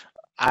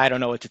 I don't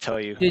know what to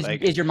tell you.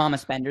 Is your mom a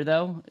spender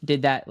though?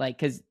 Did that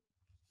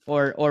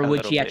or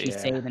would she actually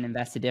save and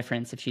invest the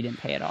difference if she didn't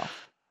pay it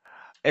off?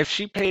 If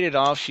she paid it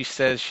off, she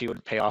says she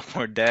would pay off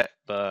more debt.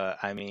 But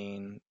I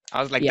mean,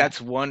 I was like,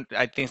 that's one.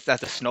 I think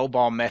that's a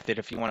snowball method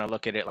if you want to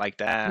look at it like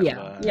that. Yeah,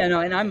 but, no,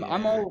 and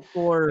I'm all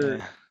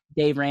for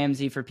Dave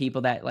Ramsey for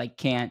people that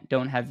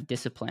don't have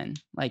discipline.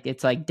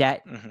 It's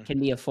debt can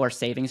be a forced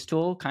savings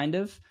tool, kind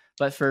of.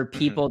 But for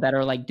people that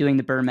are doing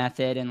the Burr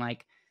method and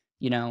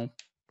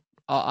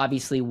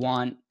obviously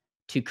want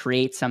to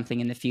create something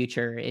in the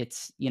future,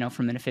 it's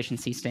from an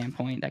efficiency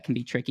standpoint that can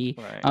be tricky.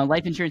 Right.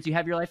 Life insurance. Do you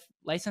have your life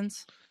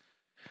license?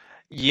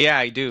 Yeah,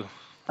 I do.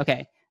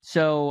 Okay.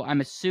 So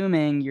I'm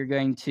assuming you're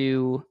going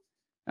to,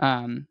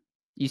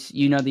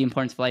 you know the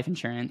importance of life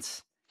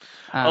insurance.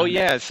 Oh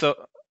yeah,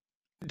 so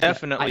Yeah,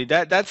 definitely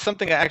that's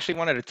something I actually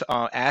wanted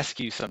to ask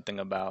you something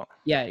about.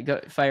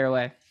 go fire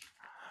away.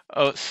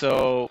 Oh,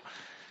 so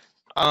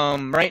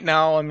right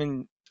now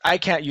I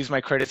can't use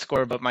my credit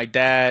score, but my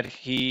dad,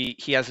 he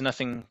has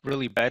nothing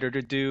really better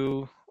to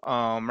do.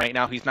 Right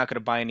now he's not going to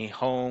buy any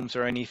homes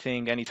or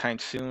anything anytime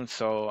soon.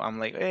 So I'm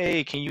like,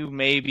 hey, can you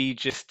maybe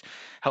just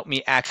help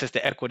me access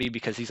the equity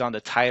because he's on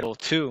the title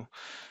too?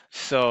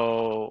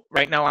 So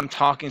right now I'm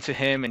talking to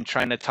him and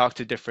trying to talk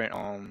to different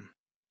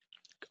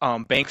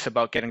banks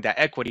about getting that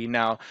equity.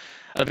 Now,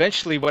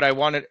 eventually, what I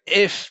wanted,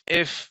 if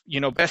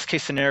best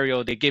case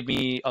scenario, they give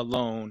me a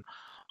loan.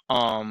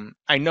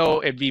 I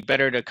know it'd be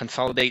better to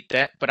consolidate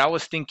debt, but I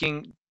was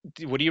thinking,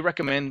 would you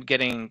recommend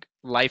getting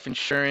life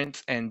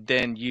insurance and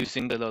then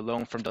using the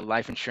loan from the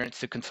life insurance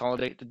to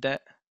consolidate the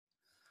debt?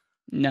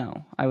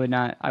 No, I would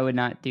not. I would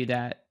not do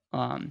that.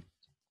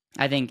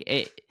 I think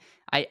it.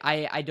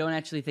 I don't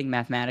actually think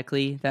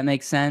mathematically that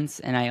makes sense,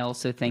 and I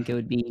also think it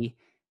would be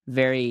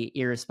very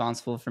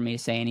irresponsible for me to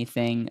say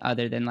anything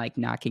other than like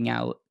knocking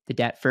out the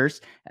debt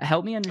first.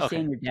 Help me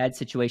Okay. understand your dad's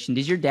situation.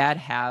 Does your dad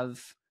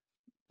have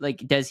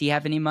does he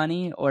have any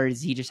money, or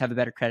does he just have a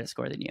better credit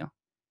score than you?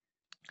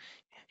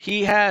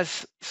 He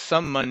has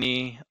some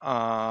money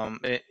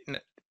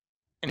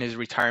in his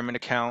retirement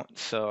account,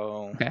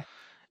 so Okay.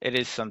 it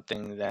is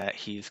something that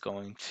he's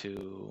going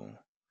to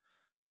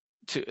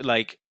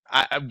like.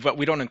 But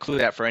we don't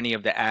include that for any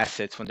of the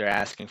assets when they're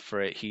asking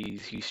for it.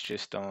 He's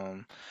just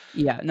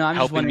Yeah, no, I'm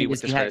just helping me wondering, with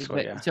does this he credit have? score.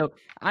 Yeah. So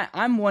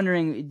I'm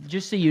wondering,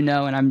 just so you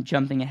know, and I'm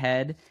jumping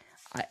ahead.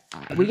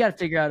 We Mhm. got to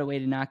figure out a way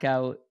to knock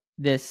out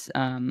this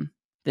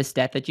this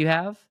debt that you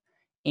have,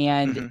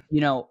 and Mhm.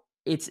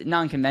 it's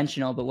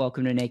non-conventional, but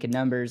welcome to Naked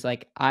Numbers.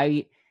 Like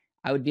I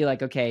would be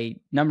like,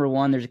 okay, number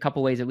one, there's a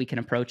couple ways that we can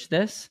approach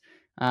this,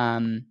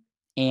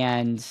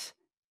 and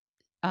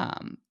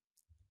um,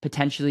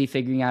 potentially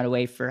figuring out a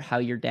way for how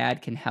your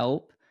dad can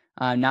help.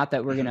 Not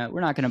that Mhm.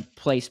 we're not gonna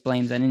place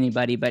blames on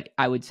anybody, but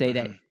I would say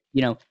that Mhm.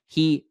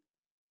 he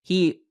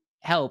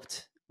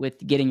helped with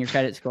getting your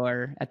credit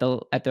score at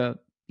the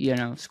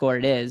score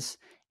it is,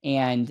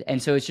 and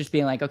so it's just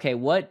being like, okay,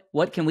 what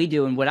can we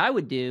do? And what I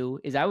would do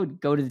is I would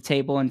go to the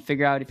table and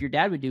figure out if your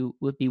dad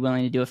would be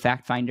willing to do a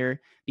fact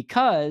finder,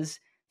 because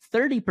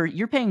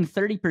you're paying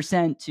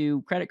 30%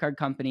 to credit card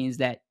companies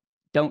that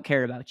don't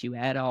care about you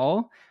at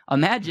all.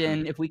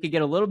 Imagine Mhm. if we could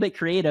get a little bit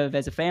creative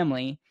as a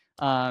family.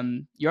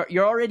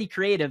 You're already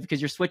creative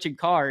because you're switching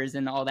cars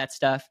and all that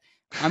stuff.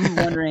 I'm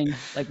wondering,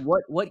 like,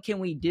 what can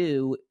we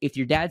do if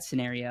your dad's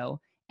scenario?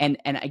 And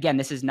again,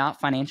 this is not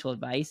financial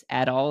advice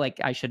at all.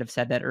 Like I should have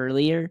said that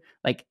earlier.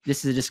 Like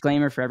this is a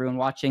disclaimer for everyone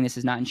watching. This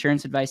is not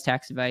insurance advice,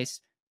 tax advice,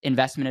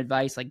 investment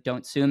advice. Like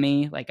don't sue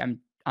me. Like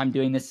I'm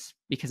doing this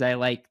because I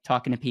like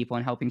talking to people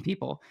and helping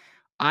people.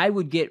 I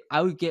would get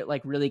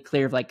like really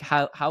clear of like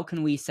how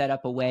can we set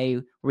up a way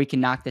where we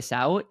can knock this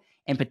out,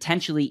 and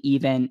potentially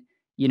even,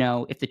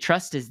 if the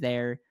trust is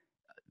there,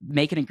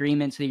 make an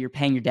agreement so that you're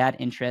paying your dad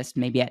interest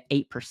maybe at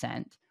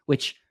 8%,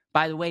 which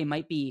by the way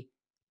might be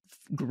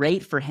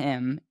great for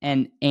him,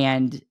 and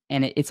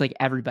it's like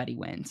everybody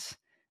wins.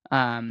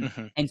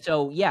 Mhm. And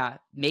so yeah,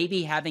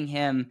 maybe having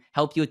him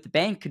help you at the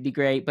bank could be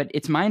great, but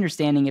it's my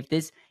understanding if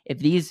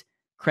these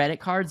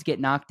credit cards get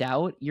knocked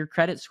out, your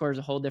credit score is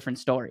a whole different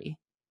story.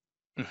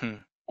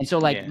 Mhm. And so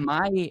like Yeah.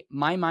 my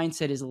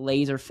mindset is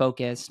laser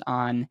focused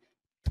on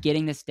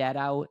getting this debt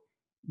out,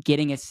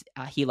 getting a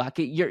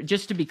HELOC. You're,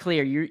 just to be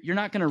clear, you're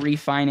not going to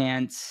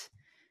refinance.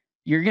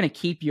 You're going to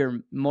keep your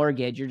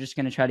mortgage. You're just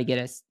going to try to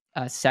get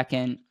a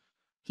second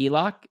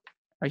HELOC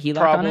or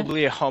HELOC on it.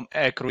 Probably a home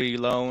equity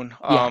loan.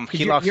 Yeah,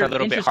 because HELOCs are your a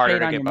little bit interest harder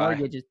rate to on get your by.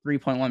 mortgage is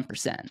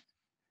 3.1%,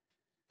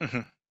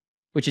 Mhm.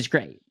 which is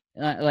great.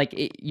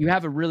 You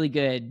have a really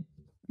good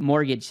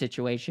mortgage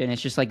situation.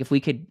 It's just like if we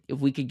could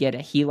get a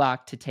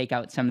HELOC to take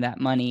out some of that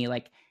money,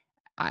 like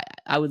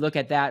I would look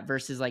at that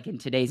versus like in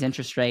today's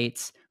interest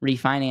rates,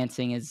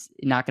 refinancing is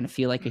not going to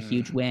feel like a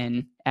huge Mhm.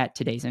 win at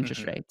today's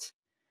interest Mhm. rates.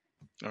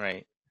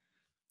 Right.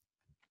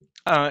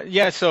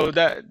 Yeah, so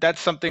that's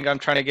something I'm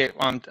trying to get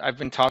on. I've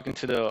been talking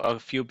to a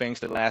few banks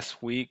the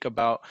last week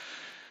about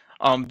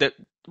that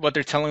what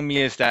they're telling me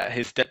is that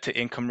his debt to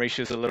income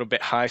ratio is a little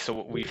bit high, so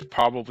what we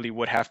probably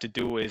would have to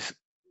do is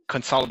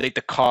consolidate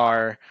the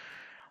car,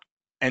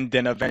 and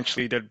then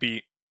eventually there'd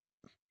be,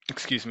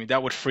 excuse me,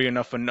 that would free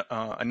enough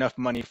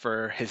money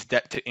for his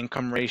debt to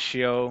income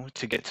ratio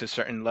to get to a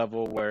certain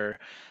level where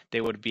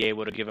they would be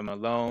able to give him a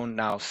loan.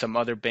 Now, some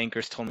other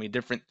bankers told me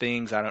different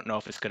things. I don't know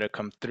if it's going to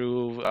come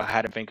through. I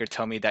had a banker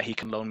tell me that he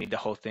can loan me the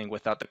whole thing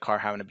without the car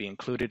having to be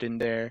included in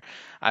there.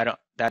 I don't,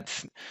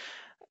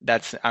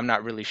 I'm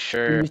not really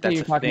sure When you if say that's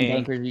you're a talking to thing.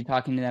 bankers, are you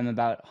talking to them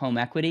about home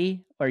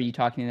equity, or are you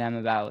talking to them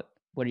about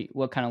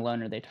what kind of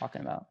loan are they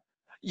talking about?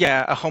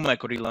 Yeah, a home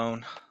equity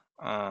loan.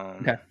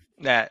 Okay.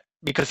 That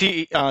because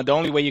the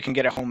only way you can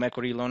get a home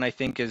equity loan, I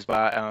think, is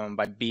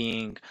by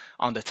being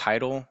on the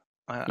title.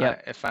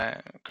 Yep.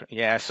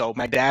 Yeah. So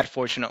my dad,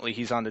 fortunately,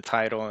 he's on the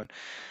title,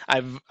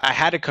 and I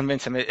had to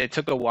convince him. It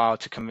took a while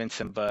to convince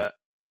him, but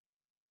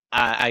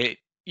I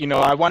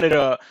wanted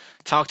to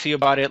talk to you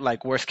about it,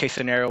 like worst case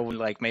scenario,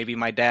 like maybe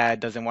my dad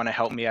doesn't want to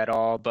help me at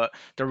all. But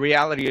the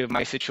reality of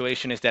my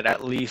situation is that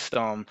at least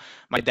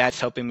my dad's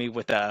helping me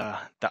with the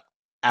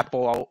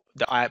Apple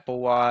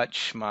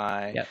Watch.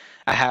 Yep.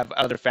 I have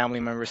other family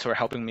members who are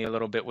helping me a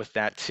little bit with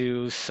that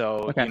too.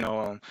 So, Okay.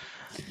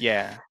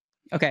 yeah.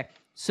 Okay.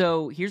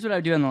 So here's what I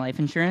would do on the life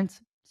insurance.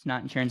 It's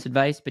not insurance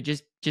advice, but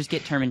just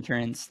get term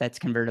insurance that's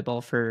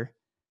convertible for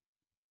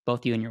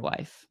both you and your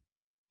wife.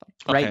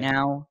 Right Okay.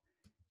 now,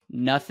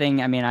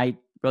 nothing. I mean, I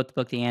wrote the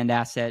book The And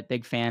Asset,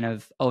 big fan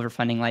of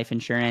overfunding life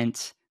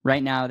insurance.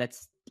 Right now,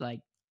 that's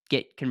like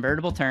get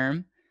convertible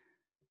term.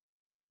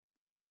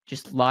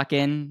 Just lock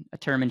in a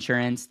term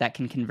insurance that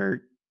can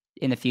convert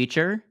in the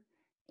future.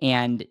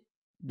 And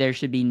there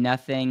should be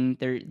nothing,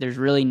 there's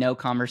really no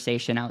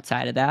conversation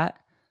outside of that.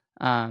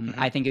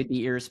 I think it would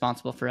be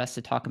irresponsible for us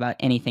to talk about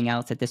anything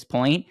else at this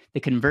point. The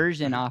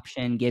conversion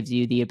option gives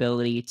you the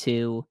ability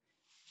to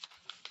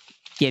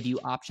give you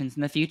options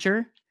in the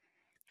future.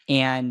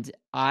 And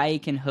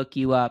I can hook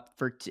you up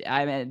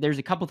there's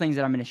a couple things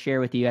that I'm going to share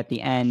with you at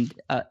the end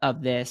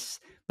of this,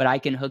 but I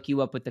can hook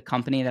you up with the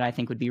company that I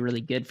think would be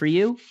really good for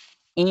you.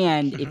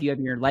 And if you have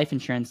your life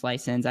insurance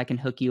license, I can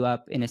hook you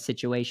up in a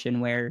situation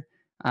where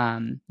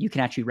you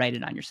can actually write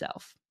it on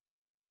yourself.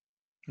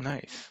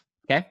 Nice.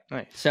 Okay.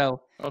 Nice.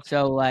 So Okay.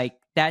 so like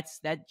that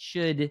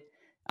should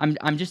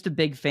I'm just a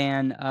big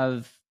fan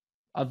of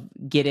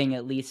getting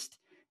at least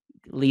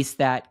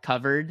that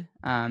covered,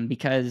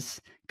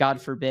 because God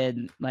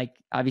forbid, like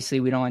obviously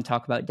we don't want to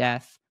talk about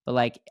death, but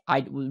like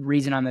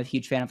reason I'm a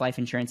huge fan of life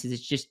insurance is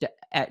it's just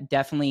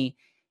definitely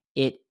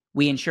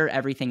we insure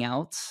everything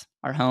else,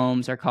 our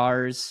homes, our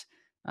cars,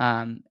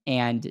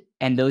 and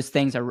those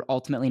things are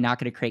ultimately not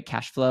going to create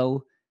cash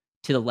flow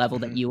to the level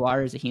that you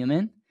are as a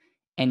human.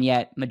 And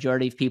yet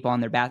majority of people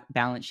on their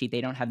balance sheet,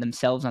 they don't have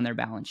themselves on their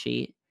balance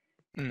sheet.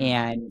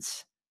 And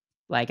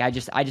like I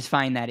just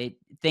find that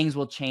things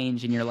will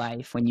change in your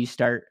life when you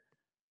start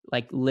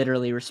like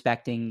literally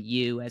respecting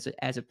you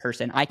as a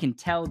person. I can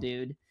tell,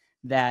 dude,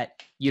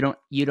 that you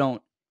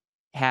don't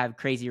have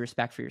crazy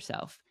respect for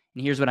yourself.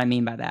 And here's what I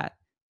mean by that.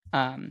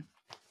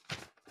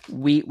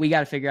 We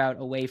got to figure out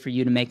a way for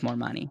you to make more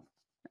money.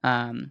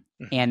 And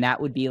that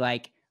would be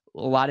like, a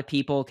lot of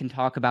people can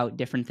talk about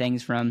different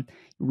things from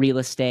real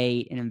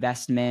estate and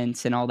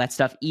investments and all that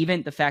stuff.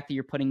 Even the fact that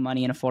you're putting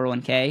money in a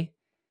 401k,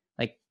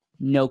 like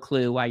no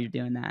clue why you're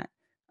doing that.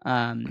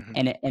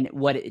 And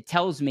what it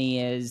tells me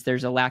is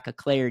there's a lack of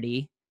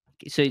clarity.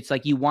 So it's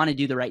like you want to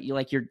do the right,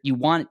 you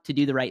want to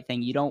do the right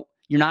thing. You're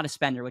not a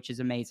spender, which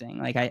is amazing.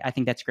 Like I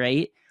think that's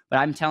great. But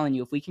I'm telling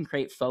you, if we can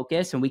create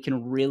focus and we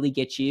can really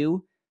get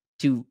you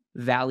to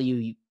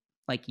value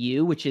like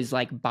you, which is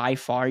like by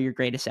far your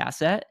greatest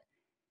asset,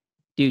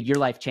 dude, your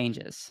life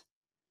changes.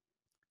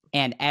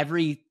 And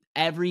every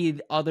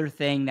other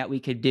thing that we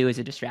could do is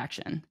a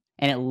distraction.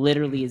 And it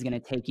literally is going to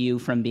take you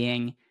from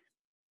being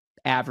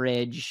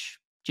average,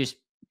 just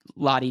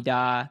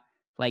la-di-da,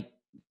 like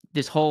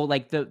this whole,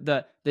 like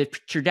the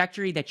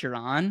trajectory that you're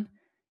on,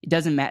 it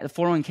doesn't matter. The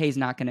 401k is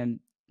not going to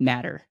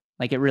matter.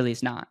 Like it really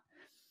is not.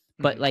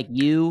 But like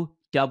you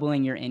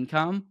doubling your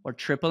income or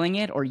tripling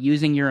it or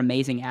using your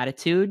amazing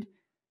attitude,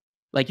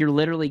 like you're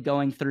literally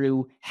going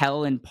through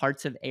hell in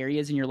parts of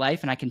areas in your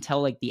life. And I can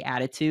tell like the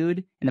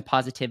attitude and the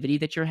positivity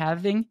that you're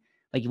having,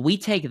 like we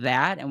take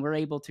that and we're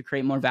able to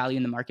create more value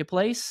in the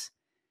marketplace.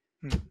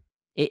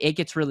 It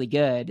gets really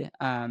good.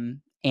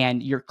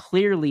 And you're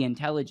clearly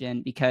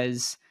intelligent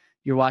because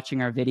you're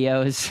watching our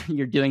videos,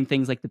 you're doing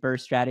things like the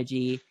burst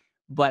strategy,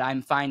 but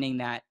I'm finding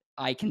that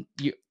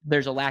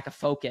there's a lack of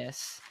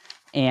focus.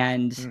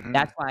 And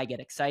that's why I get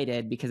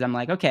excited, because I'm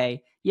like,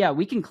 okay, yeah,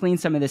 we can clean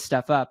some of this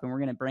stuff up and we're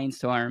going to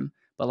brainstorm.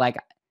 But like,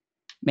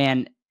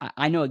 man,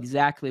 I know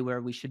exactly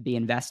where we should be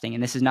investing.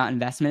 And this is not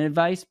investment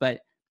advice,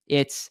 but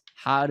it's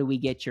how do we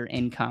get your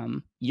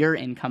income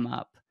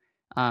up?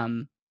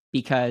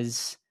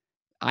 Because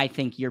I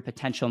think your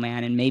potential,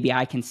 man, and maybe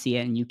I can see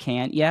it and you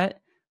can't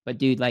yet, but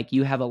dude, like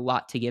you have a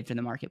lot to give to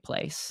the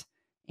marketplace.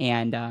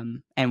 And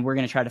we're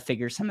going to try to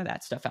figure some of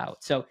that stuff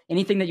out. So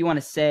anything that you want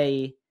to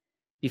say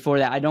before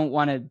that? I don't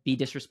want to be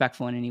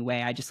disrespectful in any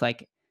way. I just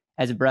like,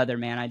 as a brother,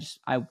 man,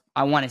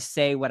 I want to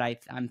say what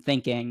I'm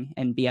thinking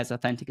and be as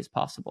authentic as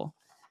possible.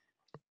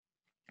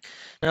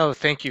 No,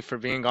 thank you for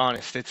being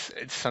honest.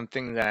 It's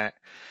something that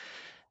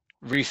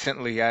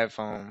recently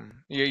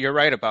you're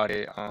right about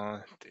it.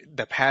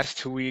 The past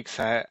 2 weeks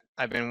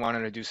I've been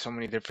wanting to do so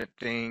many different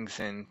things,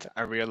 and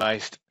I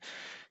realized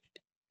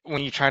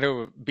when you try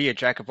to be a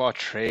jack of all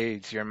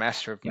trades, you're a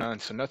master of none.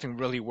 So nothing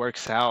really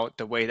works out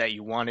the way that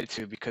you want it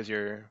to, because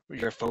your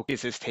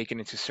focus is taken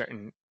into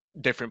certain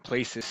different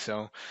places.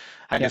 So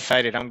I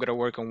decided I'm gonna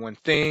work on one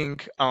thing.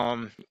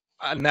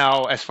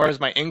 Now, as far as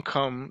my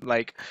income,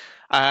 like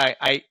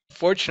I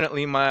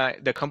fortunately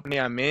the company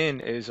I'm in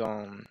is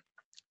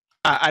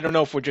I don't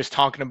know if we're just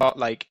talking about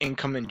like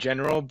income in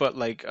general, but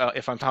like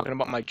if I'm talking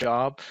about my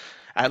job,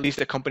 at least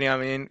the company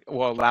I'm in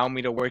will allow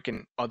me to work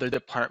in other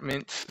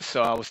departments.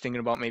 So I was thinking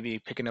about maybe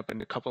picking up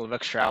in a couple of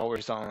extra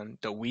hours on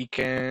the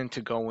weekend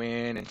to go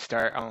in and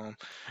start.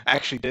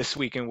 Actually, this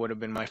weekend would have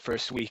been my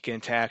first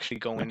weekend to actually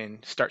go in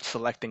and start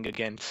selecting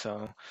again.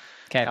 So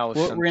Okay, that was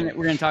we're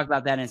gonna talk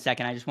about that in a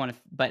second. I just want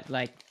to, but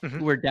like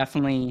Mhm.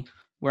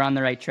 we're on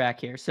the right track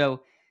here.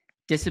 So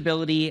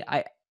disability,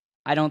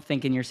 I don't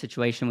think in your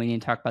situation we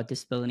need to talk about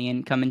disability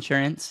income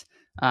insurance.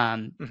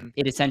 Mhm.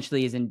 It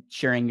essentially is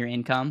insuring your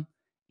income,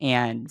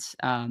 and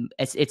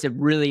it's a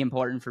really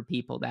important for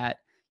people that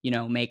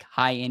make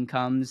high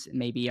incomes,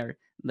 maybe are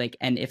like,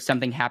 and if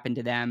something happened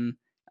to them,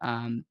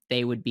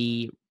 they would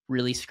be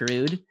really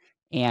screwed.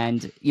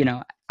 And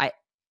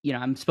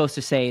I'm supposed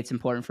to say it's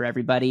important for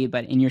everybody,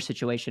 but in your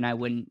situation, I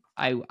wouldn't.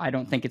 I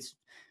don't think it's.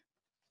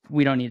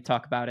 We don't need to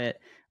talk about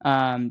it.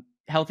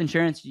 Health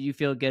insurance. Do you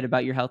feel good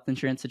about your health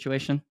insurance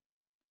situation?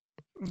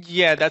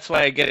 Yeah, that's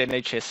why I get an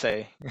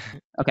HSA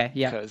Okay.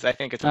 Yeah. because I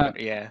think it's Uh,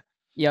 yeah.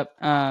 yep.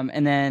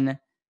 And then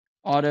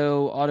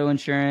auto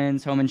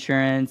insurance, home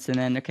insurance, and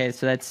then okay,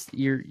 so that's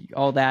your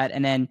all that,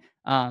 and then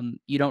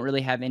you don't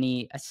really have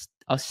a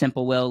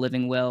simple will,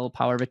 living will,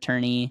 power of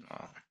attorney.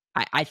 Oh,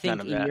 I none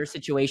think of in that. your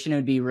situation, it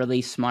would be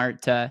really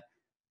smart to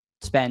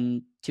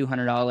spend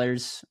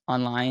 $200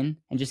 online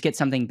and just get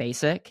something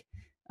basic,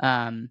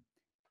 um,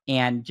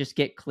 and just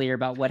get clear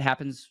about what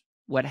happens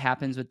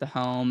with the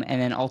home, and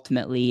then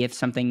ultimately, if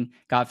something,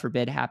 God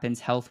forbid,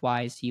 happens health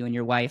wise to you and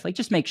your wife, like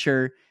just make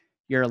sure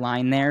you're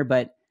aligned there.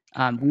 But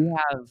we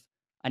have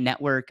a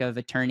network of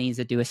attorneys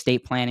that do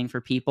estate planning for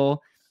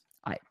people.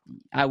 I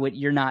I would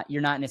you're not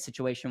in a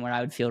situation where I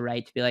would feel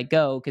right to be like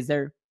go, because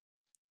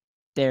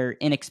they're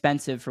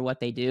inexpensive for what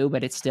they do,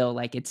 but it's still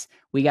like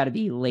we got to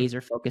be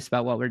laser focused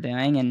about what we're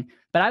doing. And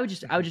but I would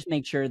just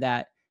make sure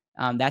that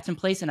that's in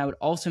place, and I would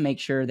also make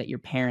sure that your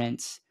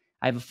parents.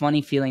 I have a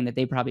funny feeling that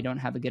they probably don't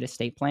have a good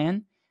estate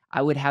plan.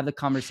 I would have the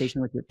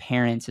conversation with your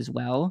parents as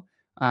well,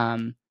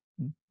 um,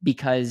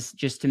 because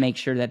just to make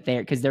sure that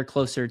they're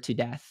closer to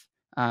death,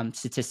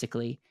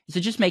 statistically.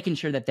 So just making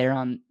sure that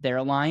they're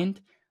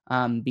aligned,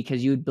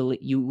 because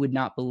you would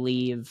not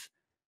believe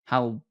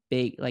how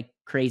big, like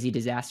crazy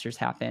disasters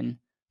happen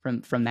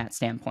from that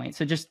standpoint.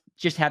 So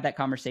just have that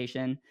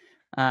conversation.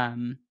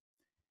 Um,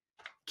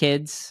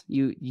 Kids,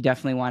 you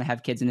definitely want to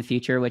have kids in the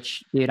future,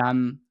 which, dude,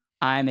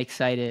 I'm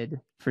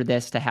excited for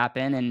this to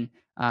happen.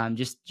 And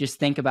just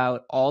think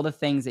about all the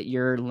things that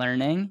you're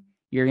learning,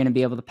 you're going to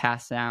be able to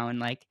pass down.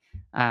 Like,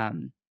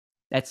 um,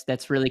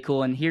 that's really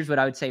cool. And here's what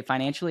I would say: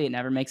 financially, it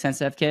never makes sense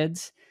to have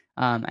kids.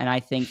 And I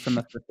think from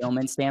a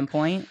fulfillment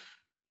standpoint,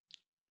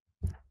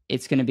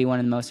 it's going to be one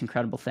of the most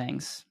incredible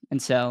things.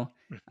 And so,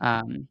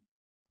 um,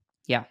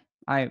 yeah,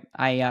 I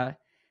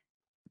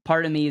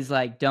part of me is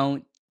like,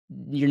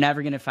 you're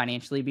never going to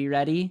financially be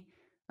ready.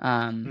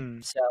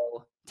 Mm.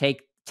 So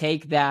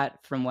take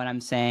that from what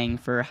I'm saying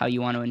for how you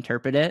want to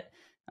interpret it.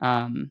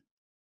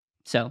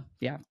 So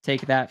yeah,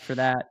 take that for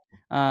that.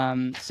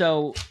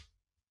 So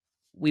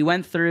we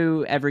went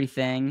through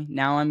everything.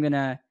 Now I'm going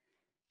to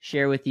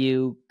share with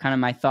you kind of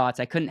my thoughts.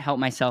 I couldn't help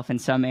myself in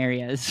some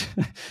areas.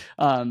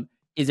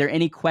 Is there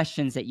any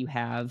questions that you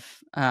have?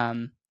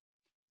 And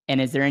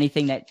is there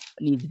anything that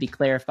needs to be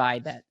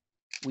clarified that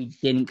we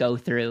didn't go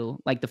through?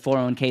 Like the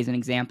 401k is an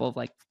example of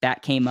like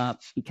that came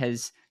up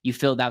because you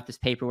filled out this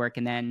paperwork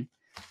and then,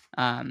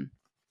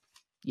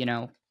 you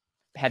know,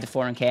 had the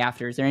 401k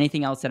after. Is there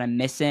anything else that I'm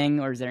missing,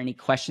 or is there any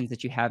questions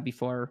that you have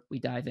before we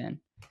dive in?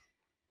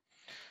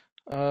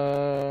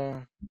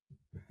 No,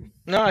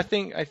 I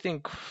think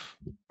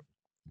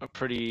I'm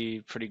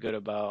pretty good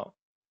about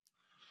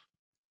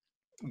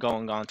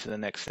going on to the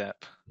next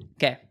step.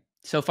 Okay.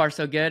 So far,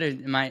 so good.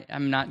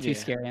 I'm not too Yeah.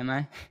 scary, am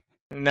I?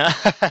 No.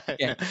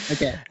 Okay.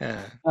 Okay.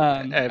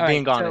 All right,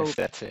 being honest,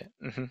 that's it.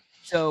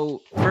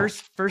 So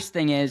first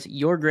thing is,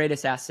 your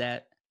greatest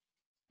asset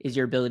is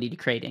your ability to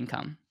create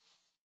income.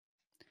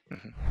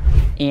 Mhm.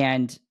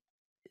 And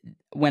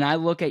when I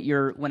look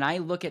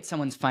at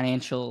someone's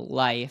financial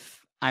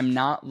life, I'm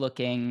not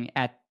looking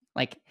at,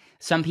 like,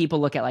 some people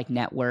look at like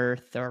net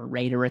worth or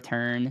rate of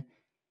return.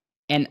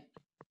 And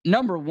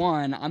number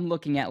one, I'm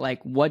looking at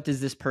like, what does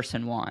this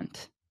person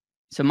want?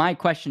 So my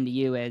question to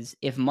you is,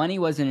 if money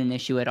wasn't an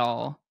issue at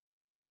all,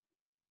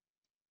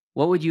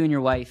 what would you and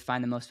your wife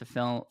find the most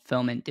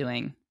fulfillment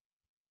doing?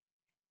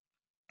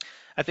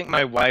 I think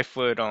my wife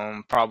would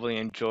probably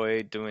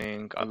enjoy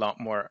doing a lot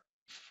more,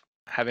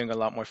 having a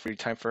lot more free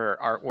time for her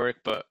artwork.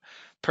 But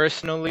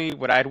personally,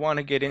 what I'd want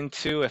to get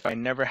into if I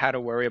never had to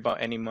worry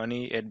about any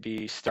money, it'd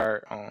be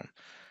start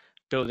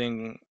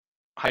building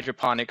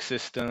hydroponic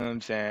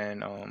systems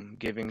and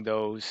giving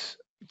those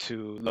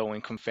to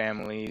low-income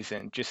families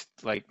and just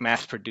like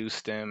mass produce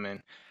them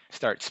and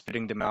start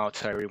spitting them out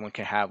so everyone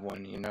can have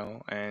one,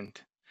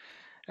 and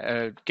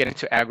get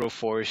into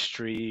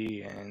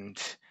agroforestry,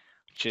 and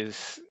which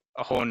is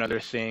a whole another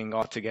thing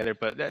altogether.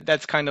 But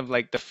that's kind of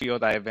like the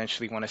field I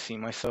eventually want to see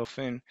myself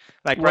in.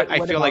 Like, right, I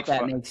What feel about like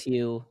that makes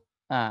you?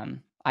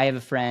 I have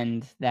a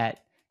friend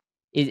that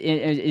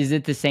is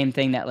it the same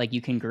thing, that like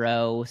you can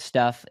grow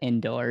stuff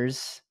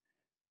indoors?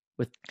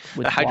 with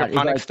The water,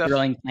 hydroponic like stuff.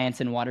 growing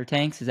plants in water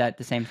tanks? Is that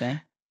the same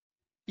thing?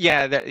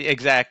 Yeah,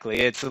 exactly.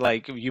 It's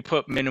like you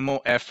put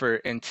minimal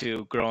effort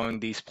into growing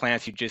these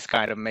plants. You just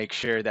kind of make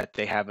sure that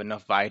they have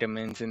enough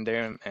vitamins in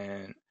there,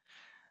 and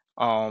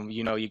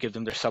you give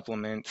them their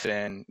supplements,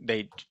 and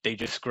they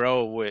just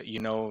grow with, you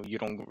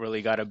don't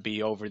really gotta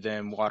be over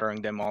them,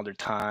 watering them all the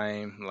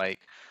time, like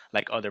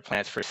other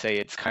plants per se.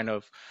 It's kind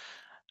of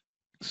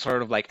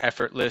sort of like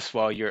effortless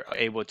while you're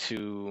able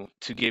to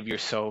give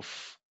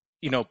yourself,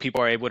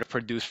 people are able to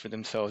produce for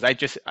themselves.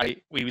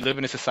 We live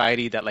in a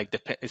society that like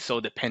is so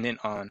dependent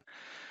on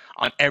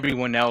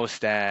everyone else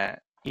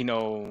that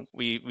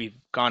we've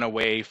gone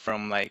away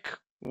from like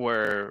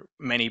where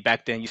many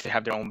back then used to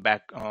have their own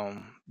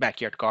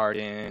backyard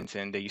gardens,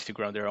 and they used to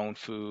grow their own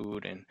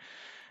food. And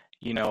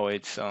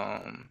it's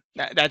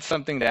that's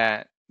something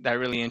that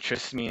really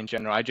interests me in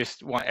general. I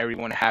just want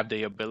everyone to have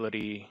the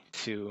ability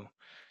to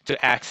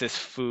access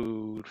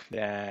food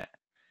that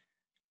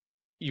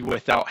you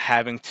without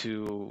having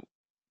to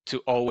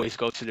always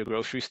go to the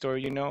grocery store,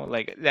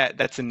 like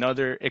that's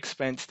another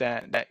expense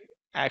that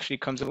actually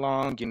comes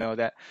along,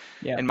 that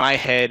Yeah. in my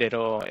head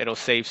it'll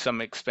save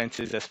some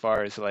expenses as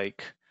far as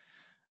like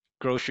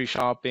grocery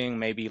shopping,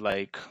 maybe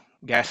like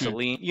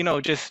gasoline,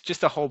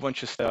 just a whole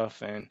bunch of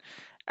stuff. And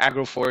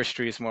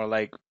agroforestry is more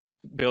like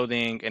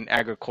building an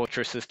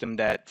agriculture system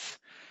that's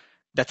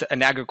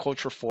an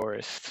agriculture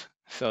forest.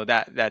 So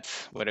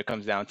that's what it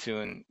comes down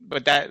to. And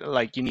but that,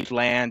 like, you need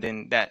land,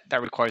 and that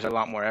requires a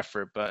lot more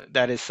effort. But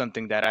that is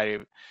something that I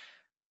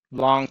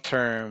long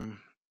term,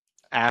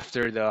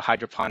 after the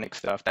hydroponic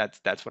stuff,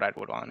 that's what I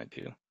would want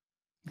to do.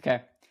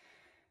 Okay.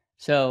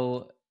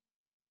 So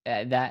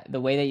that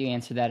the way that you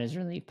answer that is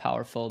really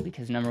powerful,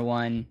 because number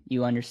one,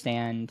 you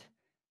understand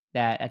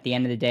that at the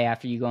end of the day,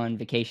 after you go on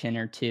vacation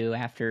or two,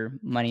 after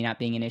money not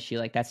being an issue,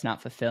 like that's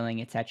not fulfilling.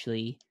 It's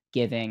actually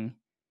giving.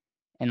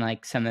 And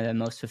like some of the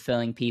most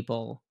fulfilling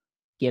people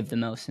give the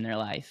most in their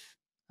life,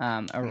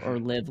 or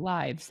live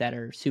lives that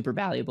are super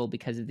valuable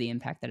because of the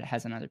impact that it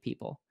has on other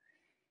people.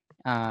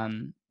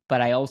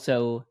 But I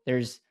also,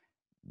 there's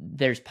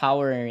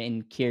power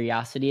in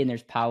curiosity, and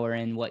there's power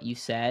in what you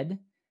said,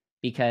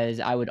 because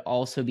I would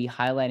also be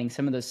highlighting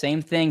some of those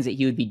same things that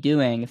he would be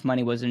doing if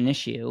money wasn't an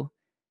issue,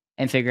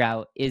 and figure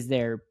out, is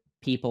there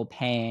people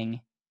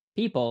paying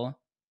people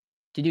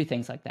to do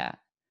things like that?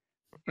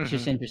 It's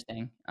just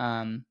interesting.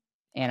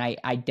 And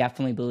I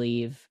definitely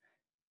believe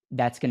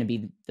that's going to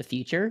be the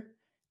future.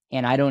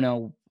 And I don't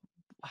know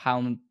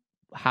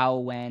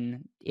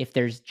when, if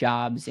there's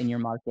jobs in your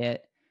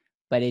market,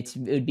 but it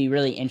would be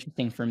really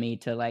interesting for me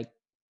to like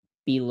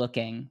be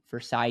looking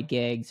for side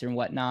gigs or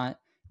whatnot.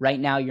 Right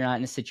now, you're not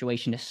in a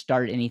situation to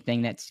start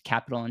anything that's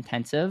capital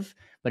intensive,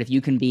 but if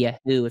you can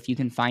if you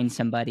can find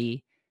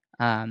somebody,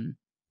 that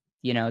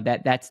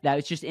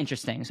was just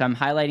interesting. So I'm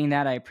highlighting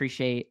that. I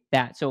appreciate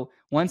that. So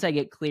once I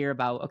get clear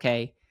about,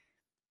 okay,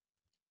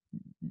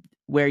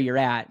 where you're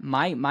at,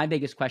 my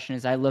biggest question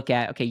is, I look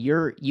at, okay,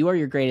 you are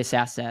your greatest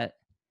asset,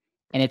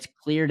 and it's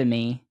clear to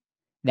me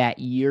that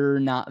you're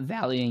not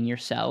valuing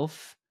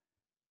yourself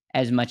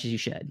as much as you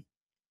should.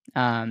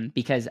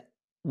 Because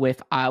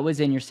if I was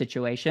in your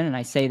situation, and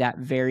I say that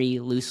very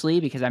loosely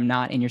because I'm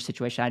not in your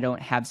situation, I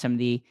don't have some of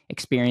the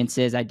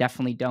experiences, I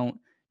definitely don't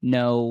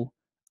know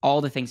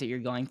all the things that you're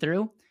going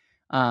through,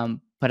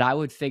 but I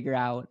would figure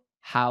out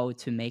how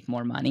to make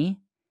more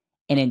money.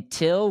 And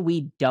until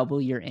we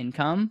double your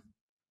income,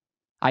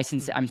 I'm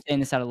saying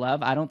this out of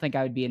love, I don't think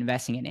I would be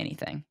investing in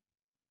anything.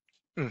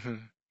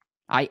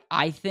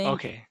 I think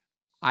Okay.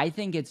 I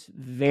think it's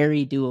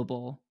very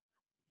doable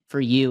for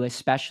you,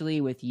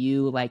 especially with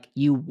you, like,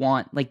 you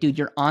want, like, dude,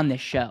 you're on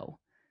this show.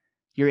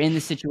 You're in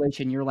the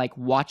situation, you're like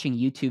watching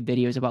YouTube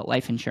videos about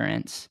life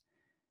insurance.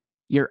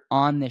 You're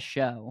on this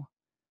show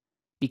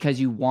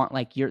because you want,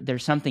 like,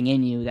 there's something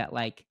in you that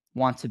like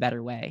wants a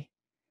better way.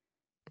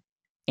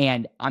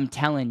 And I'm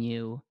telling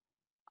you,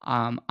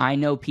 I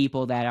know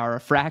people that are a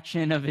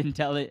fraction of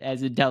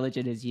as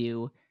intelligent as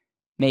you,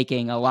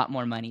 making a lot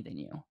more money than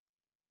you.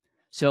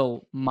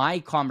 So my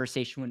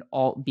conversation would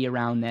all be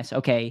around this.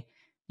 Okay,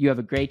 you have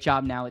a great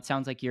job now. It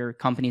sounds like your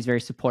company is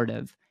very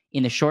supportive.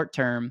 In the short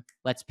term,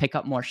 let's pick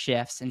up more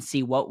shifts and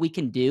see what we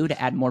can do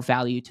to add more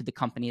value to the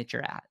company that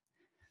you're at.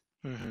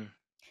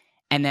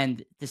 And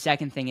then the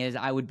second thing is,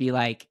 I would be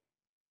like,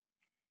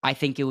 I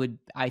think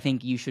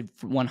you should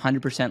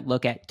 100%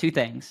 look at two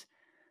things.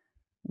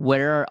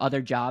 Where are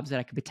other jobs that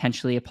I could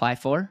potentially apply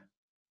for?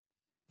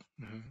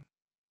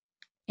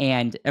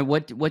 And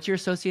what's your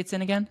associates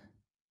in again?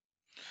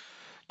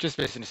 Just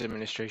business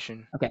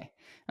administration. Okay.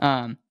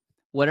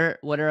 What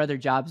are other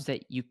jobs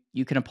that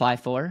you can apply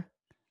for?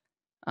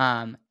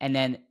 And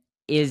then,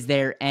 is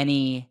there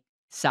any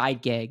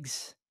side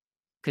gigs?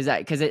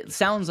 Because it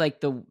sounds like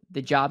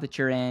the job that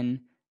you're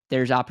in,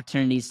 there's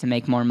opportunities to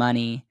make more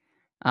money,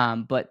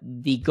 but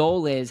the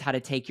goal is how to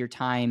take your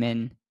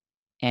time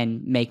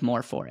and make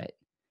more for it.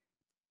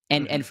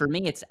 And for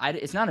me,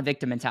 it's not a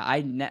victim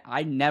mentality.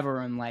 I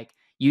never am like,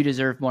 you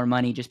deserve more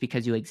money just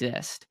because you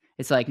exist.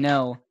 It's like,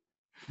 no,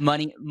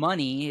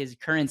 money is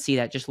currency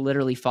that just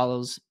literally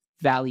follows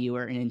value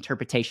or an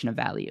interpretation of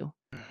value.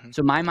 Mhm.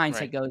 So my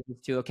mindset Right. goes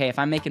to, okay, if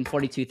I'm making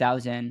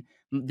 42,000,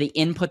 the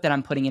input that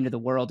I'm putting into the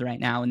world right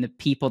now and the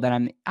people that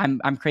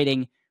I'm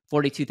creating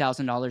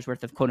 $42,000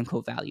 worth of quote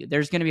unquote value.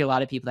 There's going to be a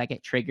lot of people that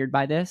get triggered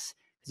by this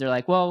because they're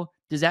like, well,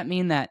 does that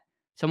mean that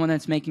someone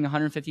that's making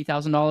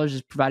 $150,000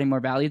 is providing more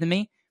value than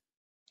me?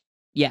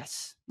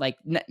 Yes. Like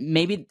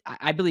maybe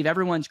I believe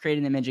everyone's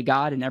created an image of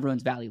God and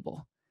everyone's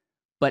valuable.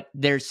 But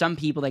there's some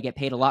people that get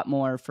paid a lot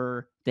more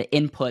for the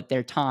input,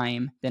 their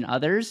time, than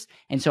others.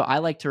 And so I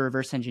like to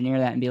reverse engineer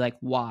that and be like,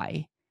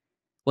 why?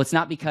 Well, it's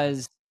not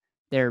because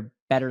they're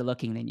better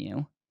looking than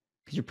you,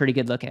 because you're pretty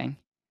good looking.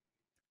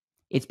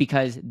 It's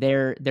because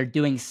they're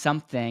doing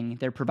something,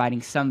 they're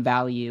providing some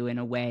value in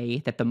a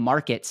way that the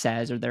market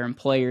says or their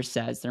employer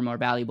says they're more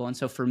valuable. And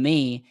so for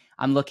me,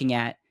 I'm looking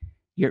at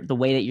the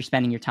way that you're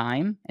spending your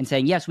time and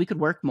saying, yes, we could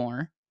work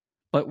more,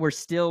 but we're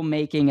still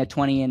making a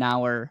 20 an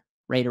hour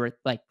rate, or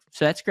like,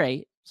 so that's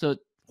great. So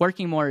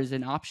working more is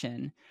an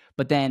option,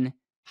 but then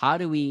how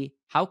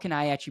can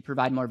I actually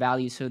provide more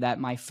value so that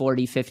my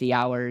 40, 50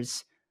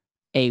 hours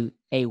a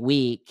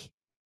week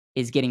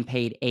is getting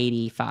paid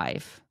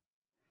 85?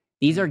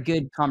 These are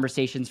good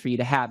conversations for you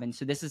to have. And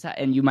so this is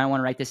and you might want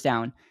to write this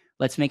down.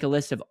 Let's make a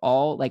list of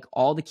all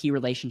the key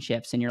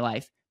relationships in your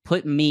life.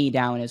 Put me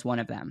down as one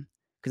of them,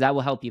 because I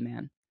will help you,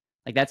 man.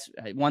 Like that's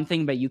one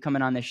thing about you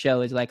coming on this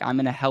show is like, I'm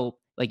going to help,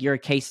 like you're a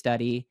case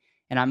study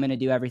and I'm going to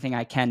do everything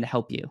I can to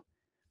help you.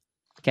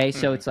 Okay.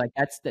 So it's like,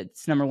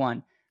 that's number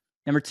one.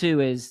 Number two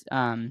is,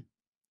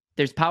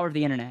 there's power of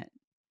the internet.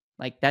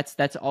 Like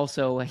that's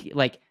also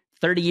like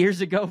 30 years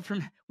ago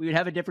we would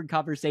have a different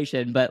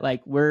conversation, but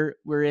like we're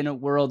in a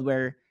world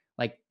where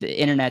like the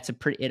internet's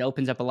it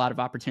opens up a lot of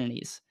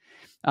opportunities.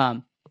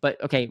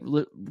 But okay,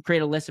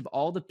 create a list of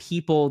all the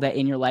people that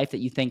in your life that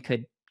you think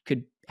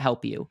could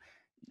help you.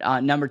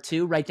 Number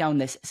two, write down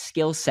this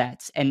skill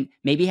sets, and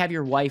maybe have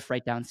your wife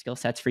write down skill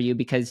sets for you,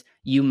 because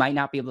you might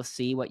not be able to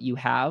see what you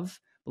have,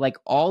 like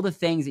all the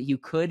things that you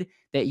could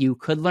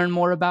learn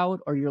more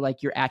about, or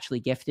you're actually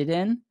gifted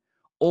in,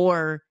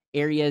 or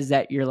areas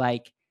that you're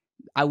like,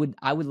 I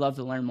would love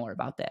to learn more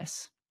about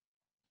this.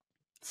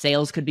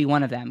 Sales could be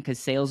one of them, because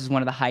sales is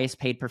one of the highest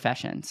paid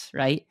professions,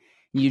 right?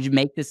 You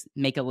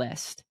make a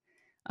list.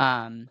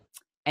 And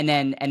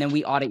then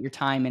we audit your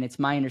time. And it's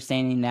my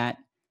understanding that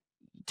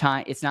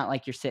time, it's not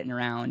like you're sitting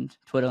around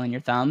twiddling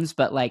your thumbs,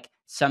 but like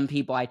some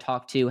people I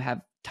talk to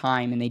have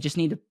time and they just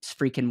need to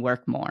freaking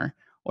work more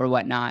or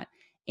whatnot.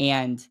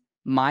 And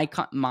my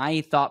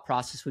thought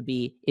process would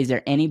be, is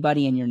there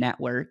anybody in your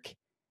network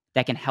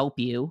that can help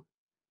you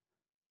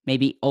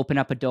maybe open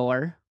up a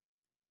door,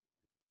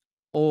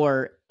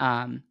 or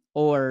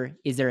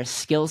is there a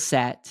skill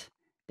set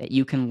that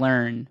you can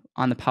learn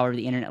on the power of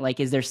the internet?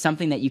 Like, is there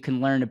something that you can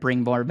learn to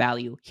bring more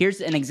value?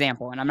 Here's an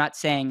example. And I'm not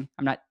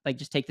like,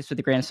 just take this with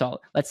a grain of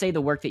salt. Let's say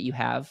the work that you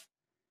have,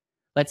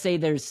 let's say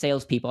there's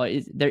salespeople.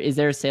 Is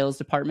there a sales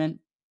department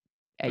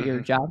at your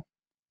job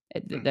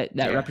that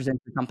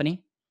represents the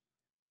company?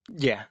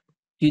 Yeah.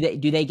 Do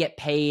they get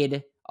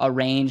paid a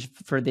range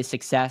for the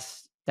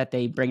success that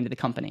they bring to the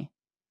company?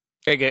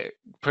 They get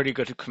pretty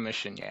good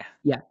commission. Yeah.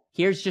 Yeah.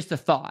 Here's just a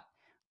thought.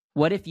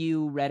 What if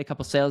you read a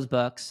couple sales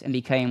books and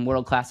became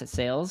world-class at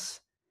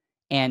sales,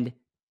 and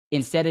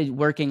instead of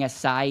working a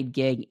side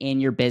gig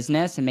in your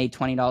business and made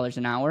 $20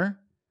 an hour,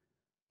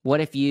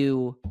 what if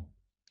you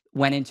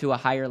went into a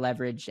higher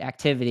leverage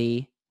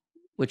activity,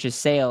 which is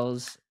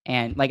sales?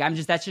 And like,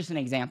 that's just an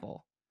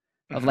example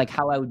of like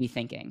how I would be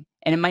thinking.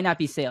 And it might not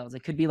be sales.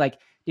 It could be like,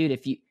 dude,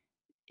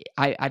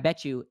 I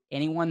bet you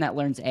anyone that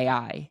learns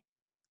AI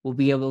will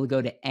be able to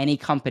go to any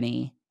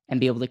company and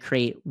be able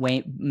to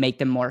make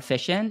them more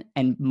efficient,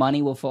 and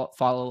money will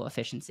follow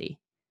efficiency.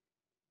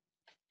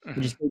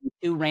 Just give you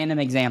two random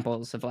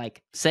examples of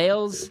like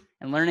sales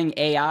and learning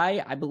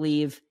AI. I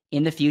believe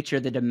in the future,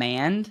 the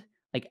demand,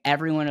 like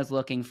everyone is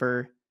looking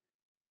for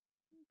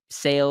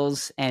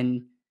sales,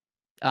 and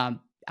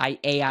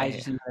AI is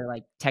just another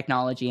like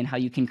technology and how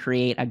you can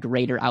create a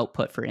greater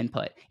output for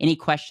input. Any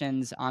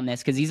questions on this?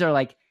 Because these are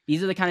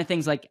the kind of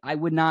things like I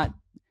would not.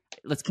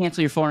 Let's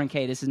cancel your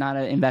 401k. This is not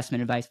an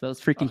investment advice, but let's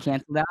freaking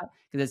cancel that,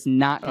 because it's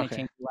not going to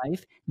change your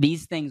life.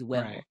 These things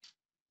will. Right.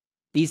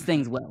 These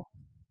things will.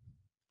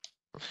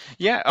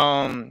 Yeah.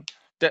 I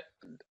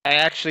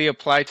actually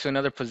applied to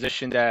another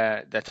position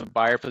that's a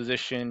buyer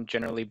position.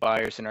 Generally,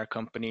 buyers in our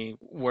company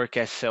work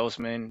as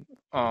salesmen,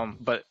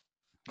 but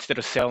instead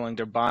of selling,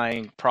 they're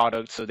buying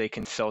products so they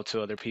can sell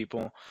to other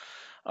people.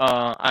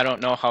 I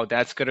don't know how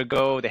that's gonna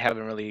go. They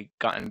haven't really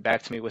gotten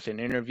back to me with an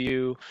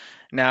interview.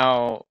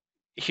 Now,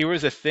 here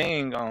was the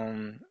thing.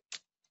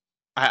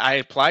 I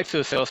applied to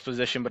a sales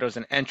position, but it was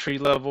an entry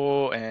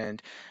level,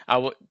 and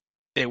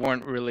they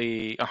weren't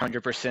really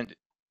 100%.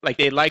 Like,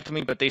 they liked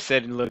me, but they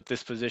said, look,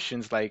 this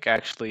position's like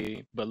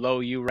actually below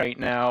you right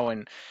now.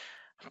 And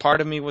part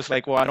of me was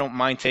like, well, I don't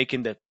mind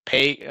taking the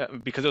pay,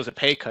 because it was a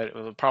pay cut. It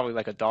was probably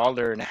like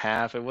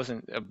 $1.50. It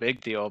wasn't a big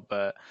deal,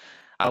 but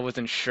I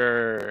wasn't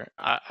sure.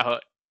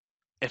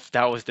 if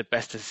that was the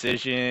best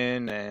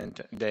decision,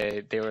 and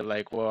they were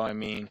like, well, I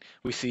mean,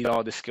 we see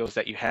all the skills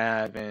that you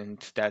have, and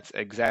that's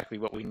exactly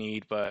what we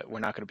need, but we're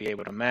not going to be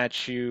able to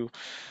match you.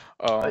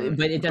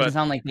 But it doesn't But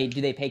sound like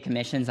they pay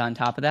commissions on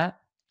top of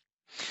that?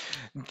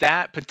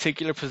 that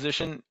particular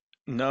position,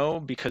 no,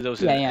 because it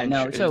was Yeah, an yeah,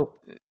 no. entry. So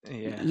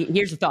Yeah.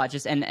 here's the thought,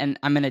 just and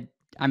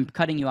I'm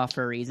cutting you off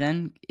for a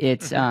reason.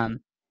 It's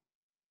Mhm.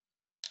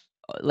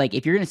 like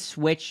if you're gonna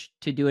switch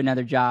to do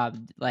another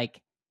job,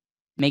 like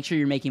make sure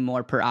you're making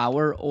more per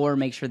hour or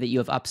make sure that you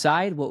have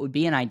upside. What would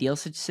be an ideal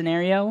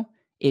scenario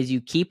is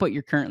you keep what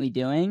you're currently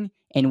doing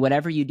and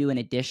whatever you do in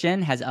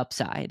addition has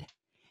upside.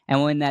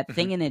 And when that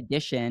thing Mhm. in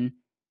addition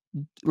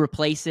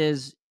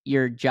replaces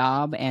your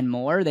job and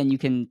more, then you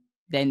can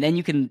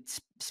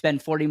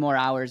spend 40 more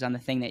hours on the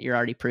thing that you're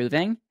already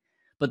proving.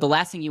 But the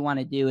last thing you want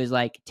to do is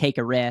like take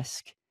a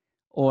risk,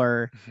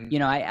 or Mhm. you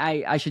know,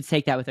 I should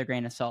take that with a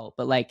grain of salt.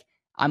 But like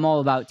I'm all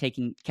about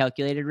taking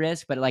calculated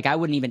risk, but like I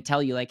wouldn't even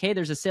tell you like, hey,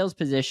 there's a sales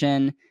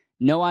position,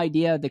 no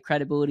idea the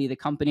credibility of the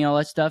company, all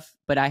that stuff,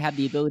 but I have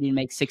the ability to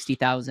make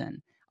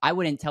 60,000. I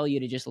wouldn't tell you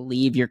to just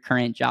leave your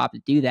current job to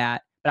do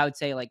that, but I would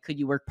say like, could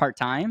you work part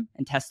time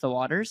and test the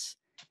waters?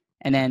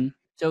 And then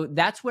so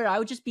that's where I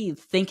would just be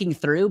thinking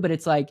through. But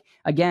it's like,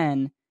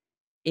 again,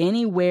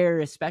 anywhere,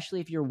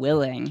 especially if you're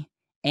willing,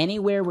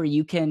 anywhere where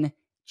you can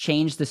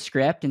change the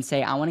script and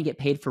say, I want to get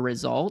paid for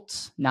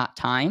results, not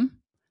time.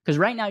 Because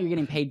right now you're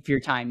getting Mhm. paid for your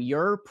time.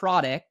 Your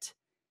product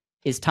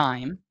is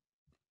time,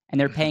 and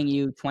they're Mhm. paying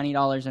you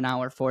 $20 an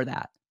hour for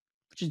that,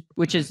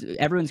 which Mhm. is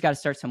everyone's got to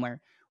start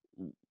somewhere.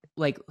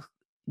 Like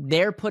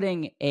they're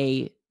putting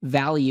a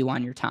value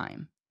on your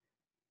time.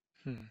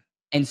 Mhm.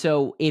 And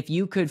so if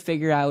you could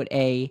figure out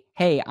hey,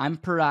 I'm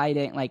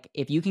providing, like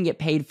if you can get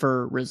paid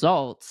for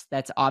results,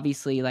 that's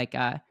obviously like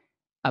a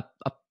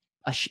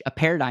a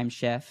paradigm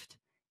shift,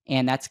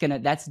 and that's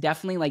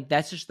definitely like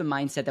that's just the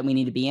mindset that we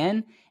need to be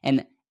in.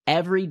 And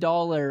every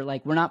dollar,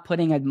 like we're not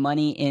putting a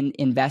money in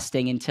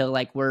investing until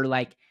like we're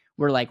like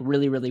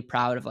really really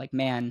proud of like,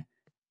 man,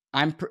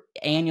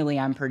 annually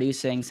I'm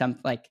producing some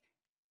like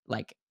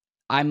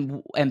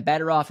am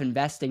better off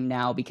investing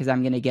now because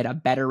I'm going to get a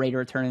better rate of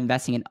return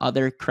investing in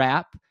other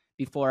crap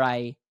before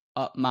I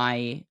up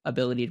my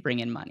ability to bring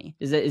in money.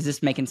 Is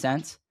this making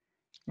sense?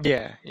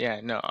 Yeah,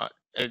 yeah, no,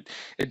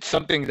 it's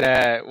something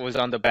that was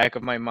on the back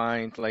of my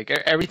mind. Like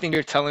everything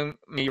you're telling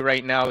me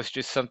right now is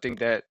just something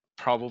that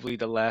probably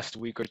the last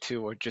week or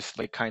two are just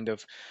like kind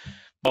of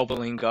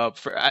bubbling up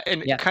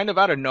and Yeah, kind of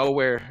out of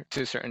nowhere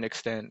to a certain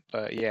extent.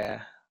 But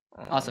yeah,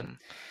 awesome. um,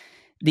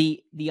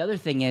 The other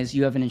thing is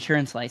you have an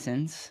insurance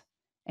license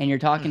and you're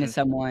talking to mhm,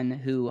 someone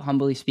who,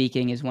 humbly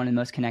speaking, is one of the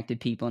most connected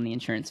people in the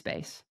insurance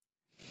space.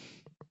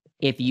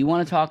 If you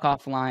want to talk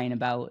offline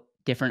about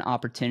different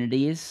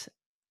opportunities,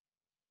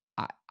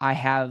 I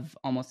have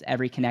almost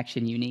every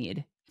connection you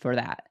need for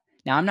that.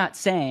 Now, I'm not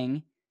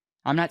saying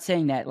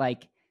that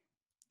like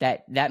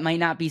that might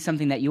not be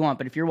something that you want,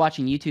 but if you're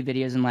watching YouTube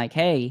videos and like,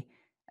 hey,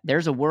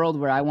 there's a world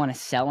where I want to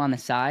sell on the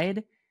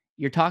side,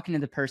 you're talking to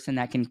the person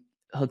that can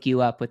hook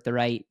you up with the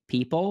right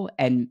people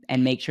and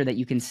make sure that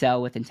you can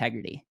sell with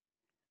integrity.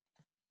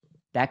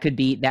 That could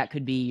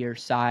be your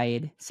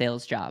side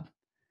sales job.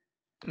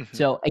 mhm.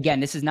 So again,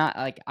 this is not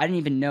like I didn't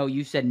even know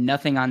you said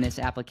nothing on this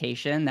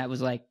application that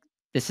was like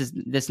this is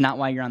not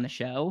why you're on the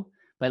show.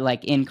 But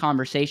like in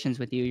conversations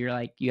with you, you're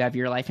like you have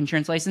your life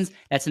insurance license.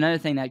 That's another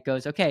thing that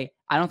goes, okay,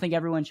 I don't think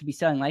everyone should be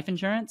selling life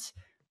insurance,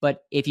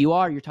 but if you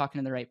are, you're talking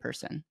to the right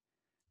person.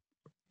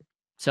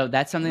 So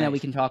that's something that we Nice.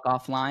 can talk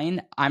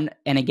offline. And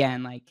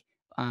again, like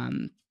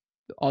um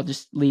I'll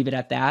just leave it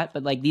at that.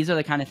 But like these are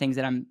the kind of things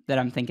that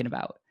I'm thinking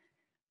about.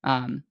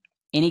 Um,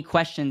 any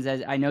questions?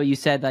 As I know you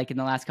said, like in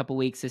the last couple of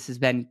weeks, this has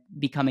been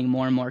becoming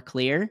more and more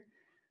clear.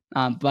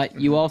 But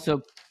you Mhm.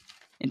 also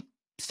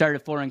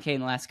started 401k in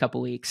the last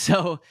couple of weeks,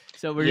 so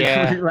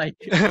Yeah. we're like,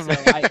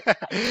 so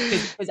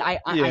because I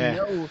Yeah.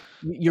 know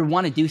you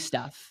want to do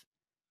stuff.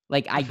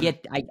 Like Mhm.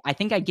 I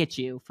think I get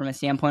you from a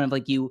standpoint of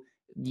like you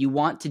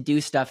want to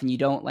do stuff and you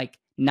don't like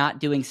not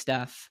doing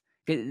stuff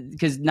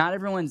because not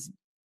everyone's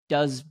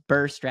does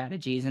burst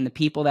strategies, and the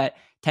people that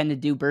tend to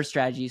do burst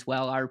strategies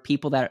well are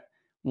people that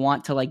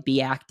want to like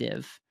be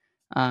active.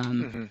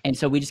 Mhm. And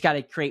so we just got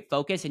to create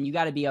focus, and you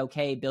got to be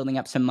okay building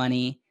up some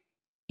money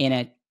in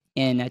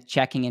a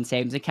checking and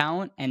savings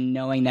account and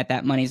knowing that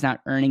that money is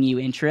not earning you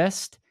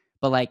interest,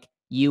 but like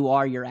you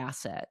are your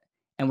asset,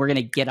 and we're going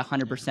to get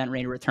 100%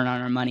 rate of return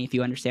on our money, if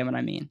you understand what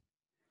I mean.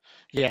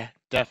 Yeah,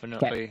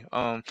 Okay. definitely.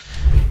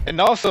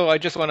 And also I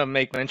just want to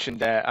make mention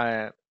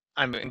that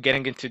I'm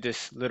getting into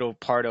this little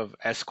part of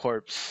S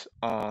Corps,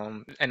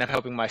 and I'm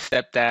helping my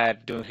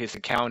stepdad doing his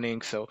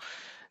accounting. So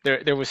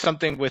there was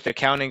something with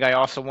accounting I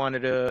also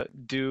wanted to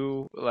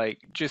do, like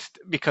just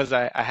because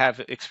I have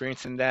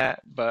experience in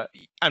that, but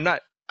I'm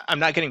not I'm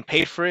not getting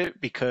paid for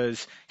it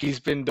because he's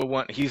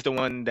the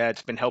one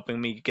that's been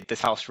helping me get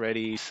this house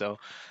ready. So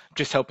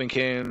just helping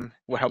him,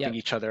 we're helping Yep.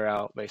 each other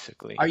out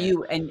basically. Are Yeah.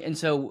 you and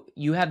so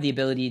you have the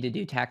ability to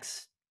do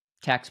tax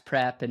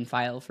prep and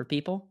file for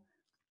people?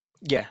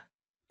 Yeah.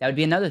 that would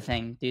be another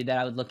thing, dude, that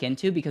I would look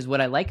into, because what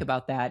I like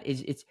about that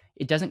is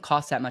it doesn't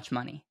cost that much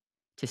money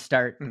to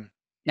start.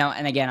 Now,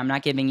 and again, I'm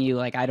not giving you,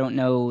 like, I don't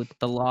know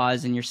the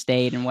laws in your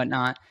state and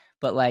whatnot,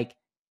 but like,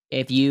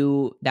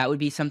 that would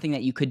be something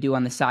that you could do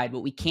on the side.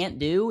 What we can't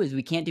do is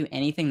we can't do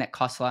anything that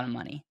costs a lot of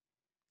money.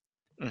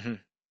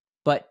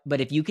 But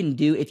if you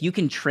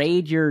can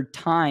trade your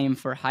time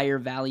for higher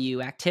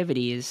value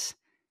activities,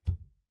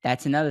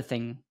 that's another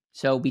thing.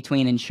 So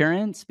between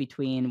insurance,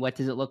 between what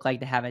does it look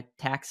like to have a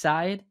tax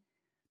side,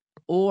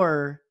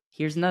 or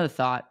here's another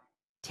thought,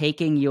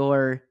 taking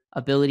your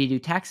ability to do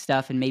tax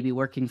stuff and maybe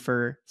working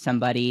for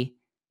somebody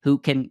who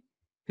can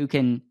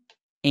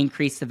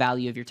increase the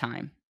value of your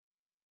time.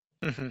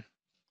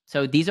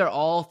 So these are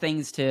all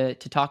things to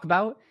talk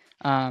about.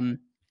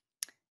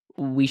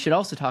 We should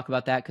also talk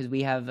about that because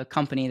we have a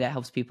company that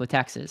helps people with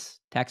taxes,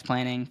 tax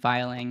planning,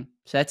 filing.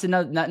 So that's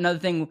another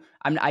thing.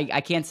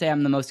 I can't say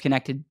I'm the most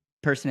connected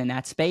person in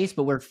that space,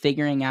 but we're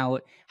figuring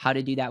out how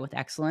to do that with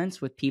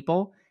excellence with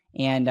people.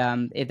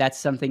 And if that's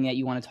something that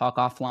you want to talk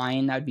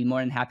offline, I'd be more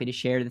than happy to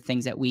share the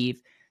things that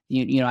we've,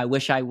 I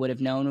wish I would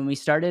have known when we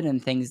started,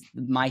 and things,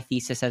 my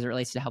thesis as it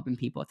relates to helping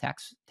people with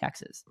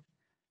taxes.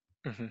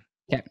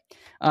 Okay.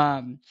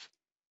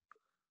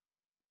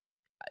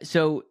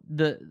 So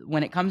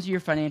when it comes to your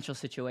financial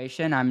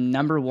situation, I'm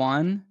number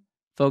one,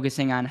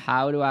 focusing on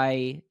how do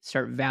I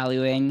start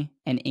valuing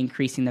and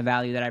increasing the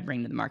value that I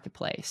bring to the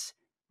marketplace,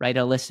 right?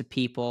 A list of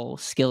people,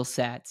 skill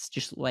sets,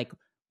 just like,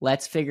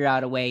 let's figure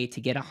out a way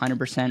to get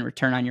 100%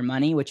 return on your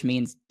money, which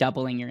means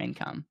doubling your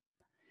income.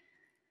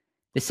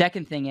 The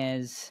second thing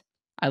is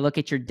I look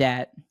at your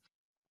debt,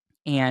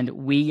 and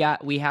we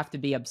have to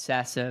be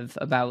obsessive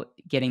about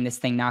getting this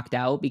thing knocked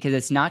out, because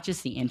it's not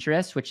just the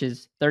interest, which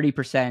is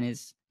 30%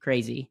 is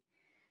crazy,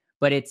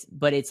 but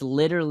it's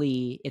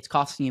literally, it's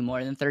costing you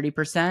more than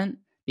 30%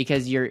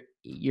 because you're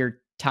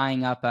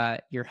tying up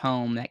your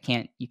home that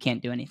you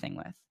can't do anything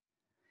with.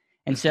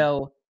 And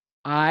so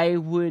I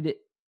would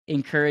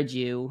encourage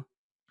you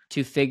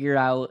to figure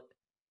out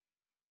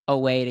a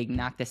way to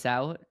knock this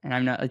out.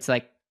 And it's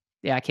like,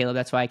 yeah, Caleb,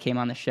 that's why I came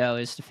on the show,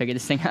 is to figure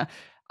this thing out.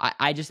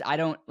 I don't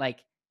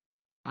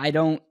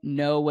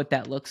know what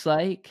that looks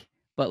like,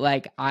 but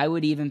like, I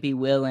would even be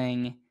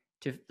willing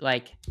to,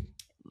 like,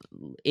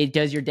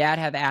 does your dad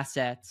have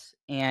assets?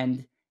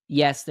 And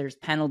yes, there's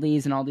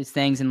penalties and all these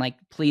things. And like,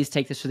 please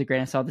take this with a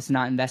grain of salt. This is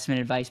not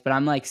investment advice, but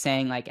I'm like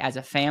saying, like, as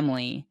a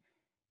family,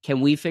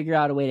 can we figure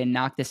out a way to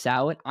knock this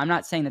out? I'm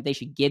not saying that they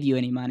should give you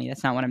any money.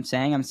 That's not what I'm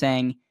saying. I'm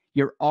saying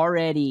you're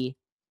already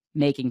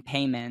making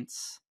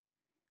payments.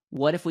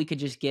 What if we could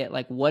just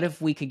what if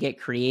we could get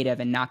creative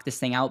and knock this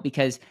thing out?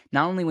 Because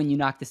not only when you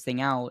knock this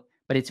thing out,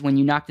 but it's when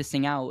you knock this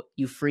thing out,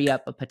 you free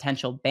up a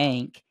potential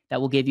bank that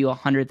will give you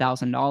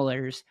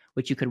 $100,000,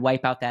 which you could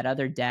wipe out that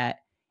other debt,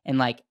 and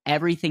like,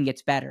 everything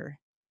gets better.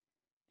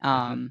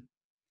 And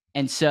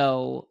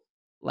so,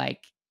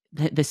 like,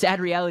 the sad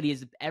reality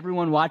is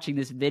everyone watching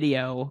this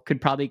video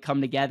could probably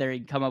come together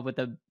and come up with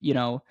a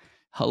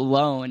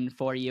loan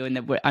for you.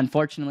 And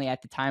unfortunately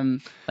at the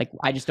time, like,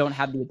 I just don't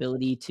have the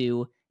ability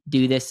to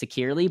do this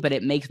securely, but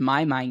it makes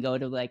my mind go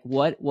to like,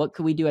 what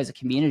could we do as a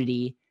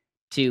community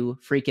to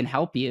freaking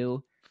help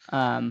you?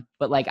 But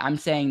like, I'm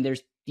saying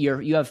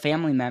you have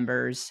family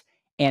members,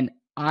 and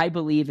I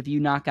believe if you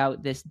knock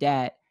out this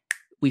debt,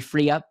 we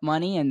free up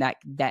money, and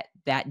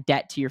that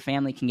debt to your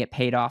family can get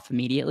paid off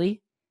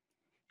immediately.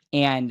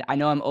 And I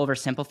know I'm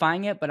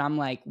oversimplifying it, but I'm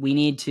like, we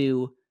need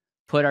to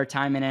put our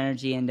time and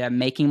energy into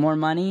making more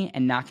money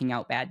and knocking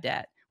out bad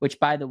debt, which,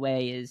 by the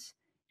way, is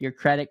your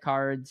credit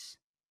cards,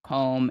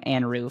 home,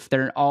 and roof.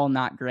 They're all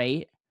not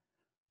great.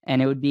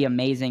 And it would be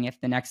amazing if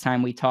the next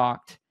time we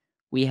talked,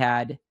 we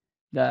had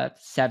the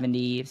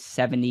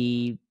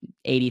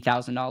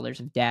 $80,000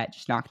 of debt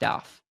just knocked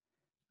off.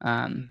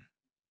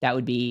 That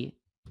would be,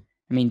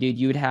 I mean, dude,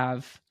 you would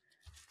have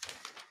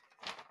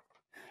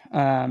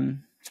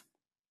almost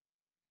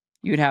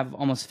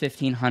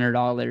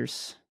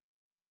 $1,500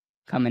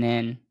 coming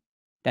in.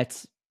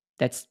 That's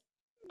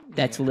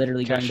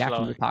literally going back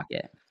into your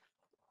pocket.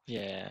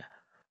 Yeah.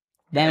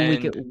 Then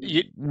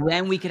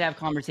we could have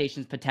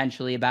conversations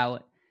potentially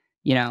about,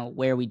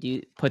 where we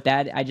do put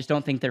that. I just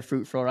don't think they're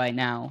fruitful right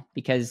now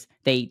because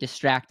they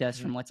distract us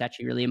from what's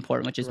actually really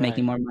important, which is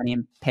making more money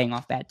and paying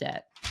off bad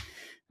debt.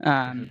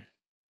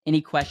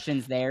 Any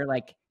questions there?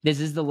 Like, this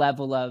is the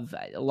level of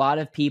a lot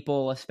of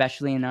people,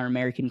 especially in our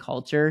American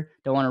culture,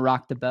 don't want to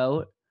rock the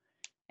boat.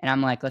 And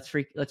I'm like,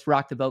 let's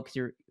rock the boat,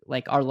 because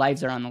our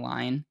lives are on the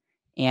line.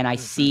 And I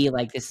see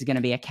like this is going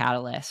to be a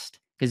catalyst,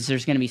 because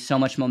there's going to be so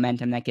much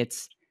momentum that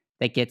gets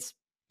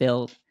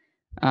built.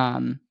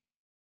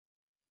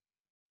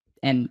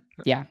 And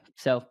yeah,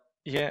 so.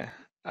 Yeah.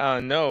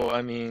 No,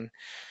 I mean,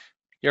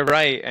 you're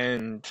right.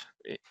 And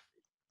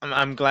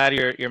I'm glad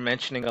you're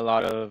mentioning a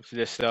lot of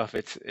this stuff.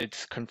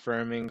 It's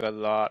confirming a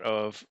lot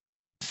of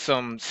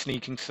some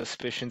sneaking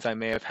suspicions I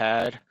may have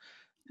had.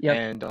 Yep.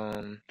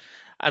 And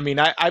I mean,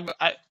 I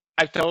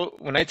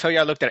felt, when I tell you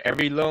I looked at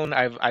every loan,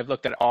 I've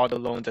looked at all the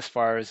loans as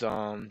far as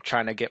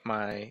trying to get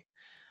my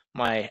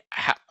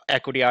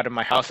equity out of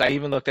my house. I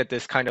even looked at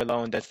this kind of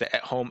loan that's the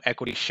home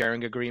equity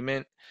sharing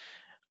agreement,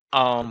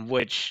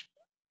 which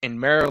in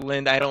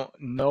Maryland, I don't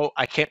know.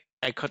 I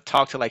could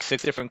talk to like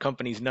six different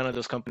companies. None of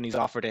those companies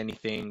offered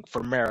anything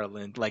for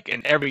Maryland. Like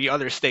in every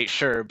other state,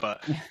 sure,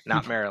 but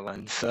not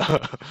Maryland. So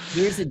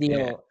Here's the yeah.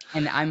 deal,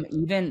 and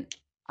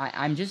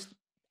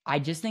I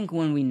just think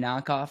when we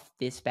knock off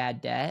this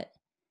bad debt,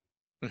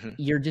 Hmm.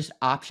 your just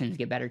options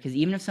get better. Because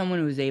even if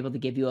someone was able to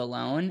give you a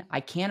loan,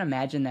 I can't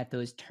imagine that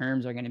those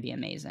terms are going to be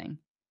amazing.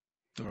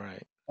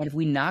 Right. And if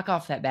we knock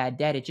off that bad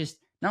debt, it just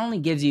not only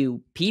gives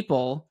you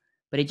people,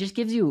 but it just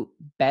gives you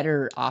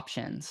better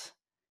options.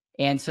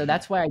 And so Hmm.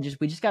 that's why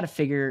we just got to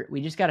figure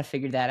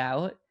that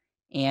out.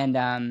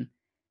 And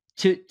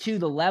to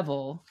the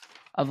level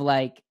of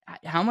like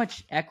how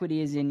much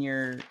equity is in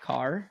your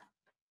car?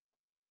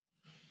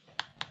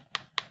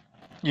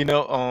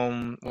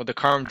 Well, the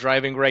car I'm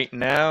driving right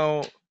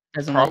now,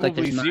 Doesn't look like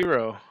probably there's much.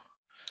 zero.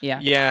 Yeah.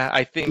 Yeah,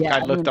 I think Yeah, I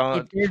I looked mean,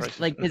 if on there's prices.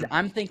 like, because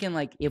I'm thinking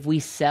like if we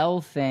sell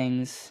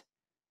things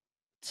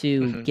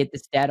to Hmm. get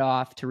this debt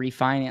off to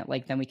refinance,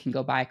 like then we can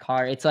go buy a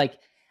car. It's like,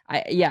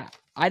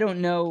 I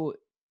don't know.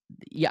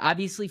 Yeah,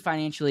 obviously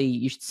financially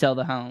you should sell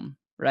the home,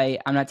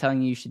 right? I'm not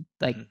telling you should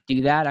like Hmm.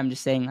 do that. I'm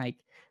just saying like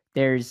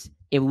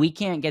if we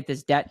can't get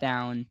this debt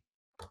down,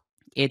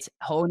 it's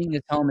holding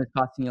this home is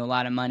costing you a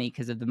lot of money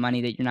because of the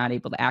money that you're not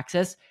able to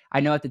access. I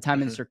know at the time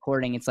of Hmm. this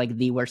recording, it's like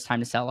the worst time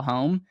to sell a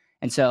home.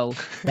 And so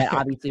that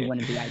obviously Yeah.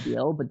 wouldn't be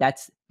ideal, but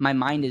my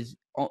mind is,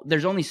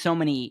 there's only so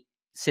many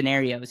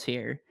scenarios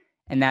here.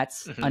 And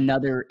that's Hmm.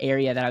 another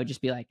area that I would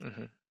just be like,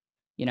 Hmm.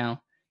 you know,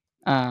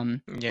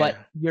 but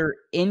Yeah.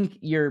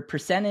 your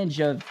percentage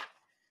of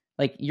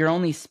like, you're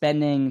only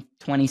spending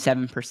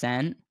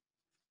 27%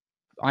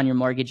 on your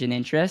mortgage and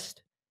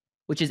interest,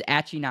 which is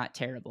actually not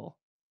terrible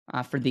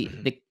for the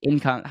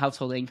Hmm.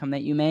 household income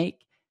that you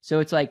make. So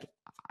it's like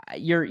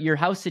your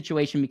house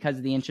situation, because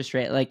of the interest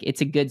rate, like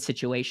it's a good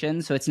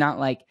situation. So it's not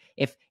like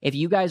if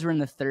you guys were in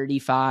the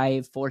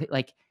 35, 40,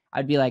 like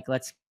I'd be like,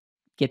 let's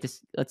get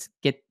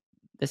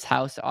this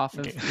house off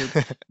of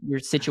your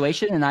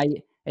situation.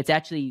 And it's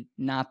actually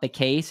not the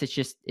case. It's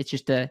just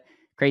a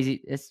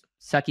it's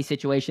sucky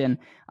situation.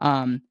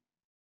 Um,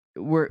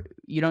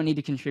 you don't need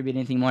to contribute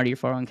anything more to your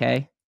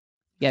 401k.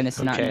 Again, this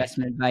is not Okay.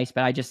 investment advice,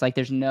 but I just like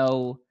there's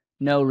no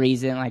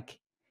reason, like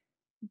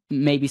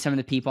maybe some of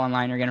the people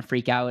online are gonna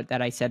freak out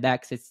that I said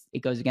that because it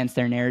goes against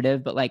their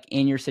narrative. But like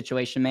in your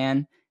situation,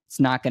 man, it's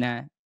not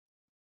gonna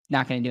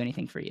do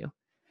anything for you.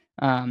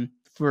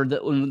 For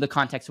in the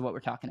context of what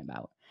we're talking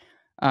about.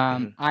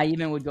 Hmm. I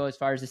even would go as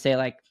far as to say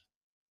like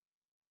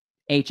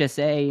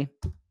HSA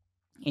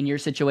in your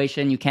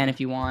situation, you can if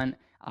you want.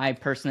 I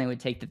personally would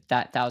take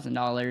that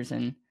 $1,000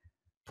 and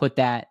put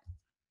that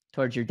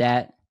towards your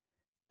debt.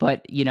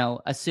 But,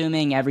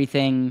 assuming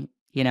everything,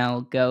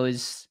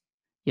 goes,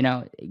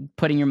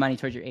 putting your money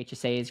towards your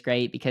HSA is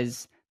great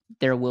because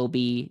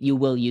you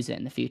will use it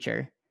in the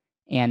future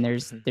and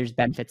Hmm. there's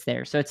benefits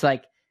there. So it's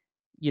like,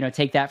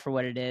 take that for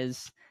what it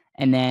is.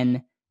 And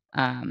then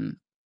um,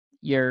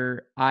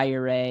 your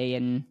IRA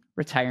and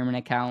retirement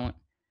account,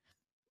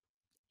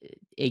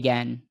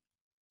 again,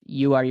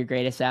 you are your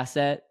greatest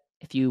asset.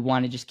 If you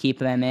want to just keep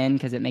them in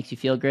because it makes you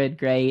feel good,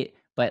 great.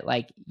 But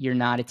like, you're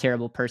not a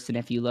terrible person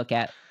if you look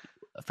at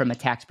from a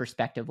tax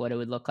perspective what it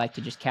would look like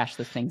to just cash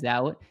those things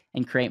out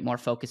and create more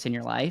focus in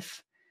your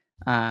life,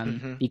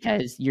 Hmm.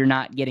 because you're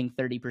not getting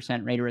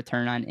 30% rate of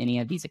return on any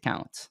of these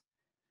accounts.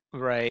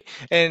 Right.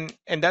 And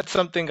that's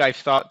something I've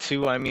thought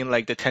too. I mean,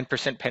 like the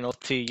 10%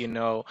 penalty,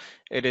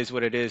 it is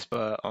what it is,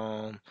 but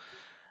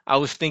I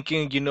was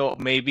thinking,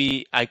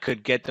 maybe I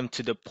could get them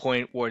to the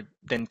point where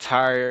the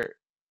entire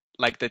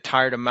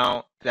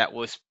amount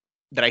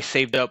that I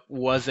saved up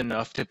was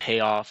enough to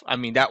pay off. I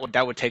mean, that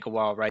would take a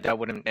while, right? That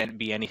wouldn't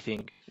be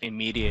anything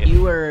immediate.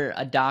 You were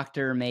a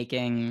doctor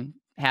making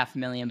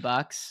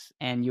 $500,000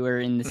 and you were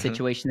in the Hmm.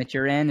 situation that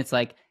you're in, it's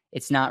like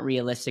it's not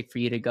realistic for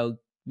you to go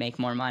make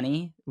more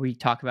money. We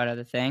talk about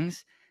other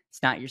things.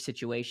 It's not your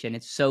situation.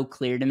 It's so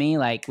clear to me,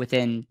 like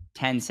within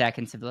 10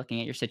 seconds of looking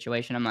at your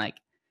situation, I'm like,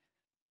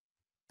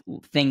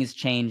 things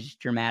change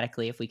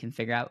dramatically if we can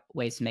figure out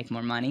ways to make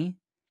more money.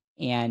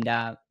 And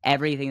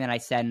everything that I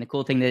said, and the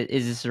cool thing that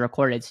is this is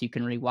recorded, so you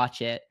can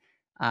rewatch it.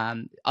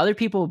 Other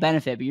people will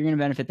benefit, but you're going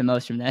to benefit the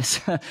most from this.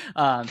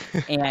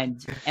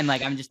 And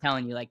like I'm just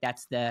telling you, like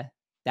that's the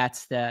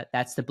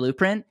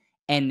blueprint.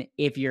 And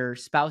if your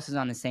spouse is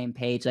on the same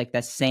page, like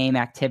the same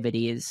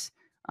activities,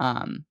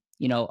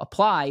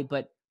 apply.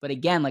 But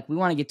again, like we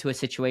want to get to a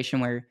situation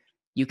where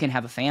you can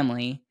have a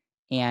family,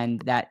 and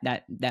that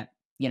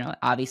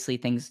obviously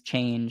things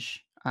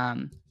change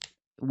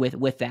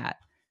with that.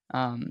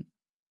 Um,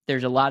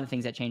 there's a lot of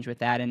things that change with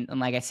that, and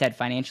like I said,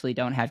 financially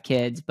don't have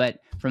kids, but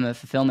from a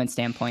fulfillment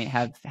standpoint,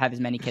 have as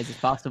many kids as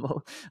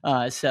possible.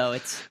 So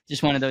it's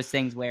just one of those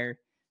things where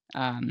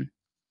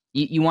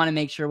you want to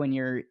make sure when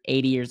you're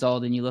 80 years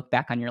old and you look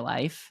back on your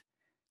life,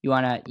 you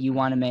want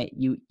to make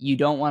you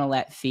don't want to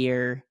let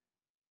fear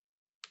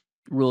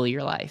rule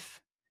your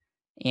life.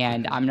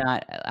 And Hmm.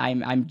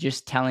 I'm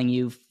just telling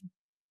you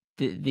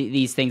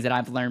these things that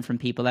I've learned from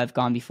people that have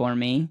gone before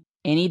me.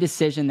 Any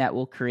decision that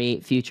will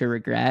create future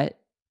regret,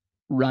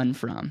 run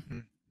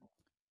from.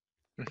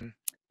 Mm-hmm.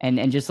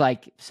 And just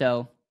like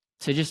so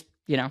just,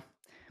 you know,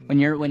 when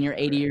you're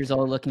 80 years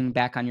old looking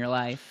back on your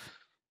life,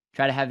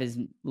 try to have as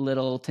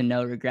little to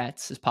no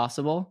regrets as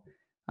possible.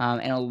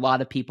 And a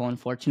lot of people,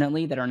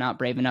 unfortunately, that are not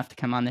brave enough to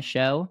come on the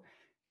show,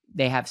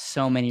 they have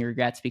so many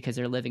regrets because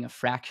they're living a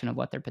fraction of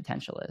what their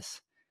potential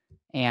is.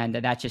 And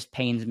that just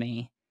pains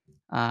me.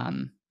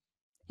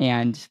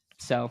 And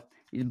so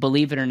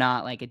believe it or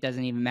not, like, it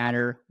doesn't even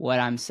matter what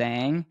I'm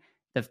saying.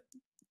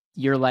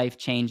 Your life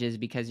changes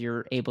because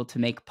you're able to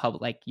make public,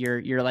 like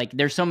you're like,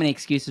 there's so many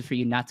excuses for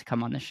you not to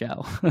come on the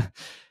show.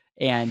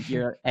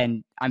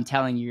 and I'm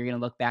telling you, you're going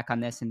to look back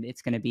on this and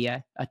it's going to be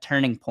a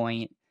turning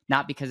point,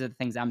 not because of the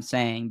things I'm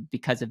saying,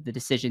 because of the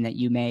decision that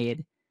you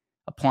made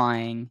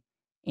applying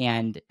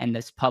and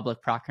this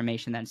public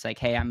proclamation that it's like,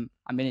 hey, I'm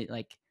going to,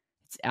 like,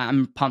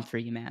 I'm pumped for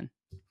you, man.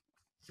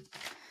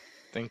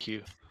 Thank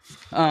you.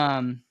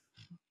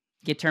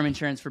 Get term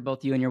insurance for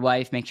both you and your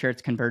wife. Make sure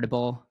it's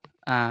convertible.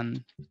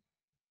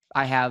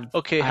 I have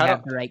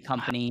the right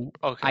company.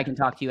 Okay. I can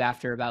talk to you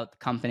after about the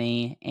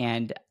company,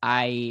 and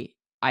I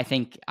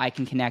think I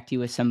can connect you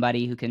with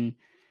somebody who can,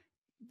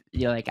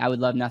 you know, like, I would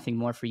love nothing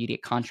more for you to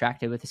get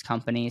contracted with this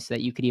company so that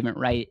you could even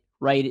write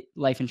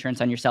life insurance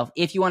on yourself.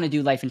 If you want to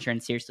do life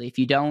insurance seriously, if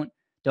you don't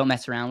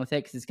mess around with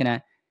it, because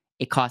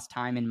it costs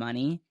time and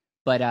money,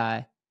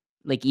 but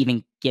like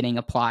even getting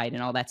applied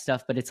and all that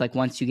stuff. But it's like,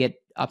 once you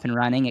get up and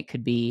running, it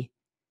could be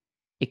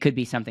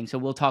something. So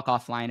we'll talk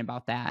offline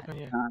about that. Oh,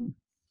 yeah.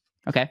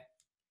 Okay.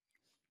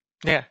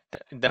 Yeah,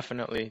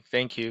 definitely.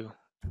 Thank you.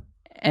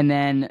 And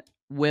then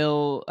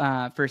we'll,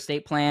 for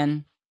estate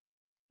plan,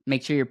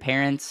 make sure your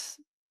parents,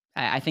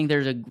 I think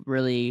there's a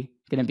really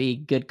going to be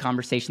good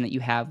conversation that you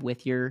have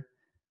with your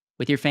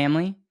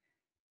family.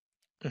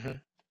 Mm-hmm.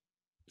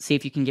 See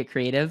if you can get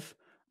creative,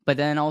 but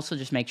then also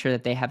just make sure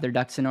that they have their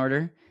ducks in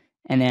order.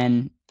 And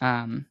then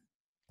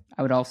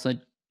I would also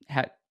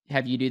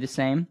have you do the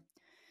same.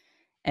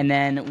 And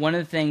then one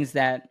of the things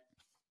that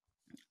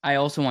I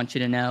also want you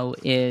to know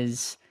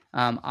is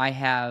I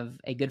have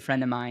a good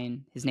friend of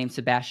mine. His name's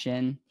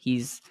Sebastian.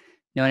 He's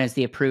known as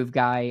the Approved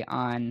Guy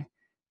on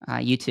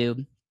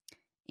YouTube,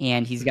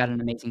 and he's got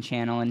an amazing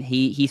channel. And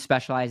he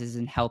specializes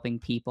in helping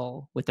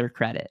people with their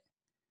credit.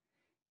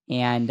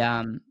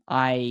 And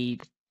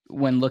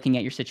when looking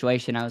at your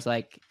situation, I was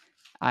like,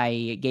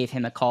 I gave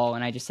him a call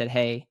and I just said,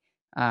 hey,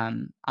 I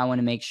want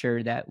to make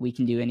sure that we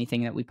can do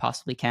anything that we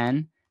possibly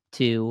can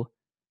to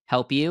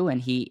help you.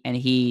 And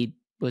he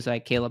was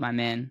like, Caleb, I'm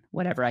in,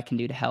 whatever I can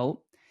do to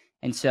help.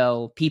 And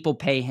so people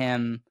pay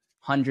him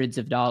hundreds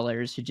of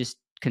dollars to just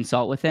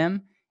consult with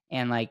him.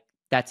 And like,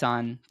 that's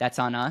on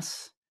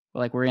us.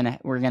 Like, we're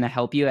going to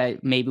help you.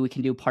 Maybe we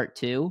can do part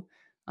 2.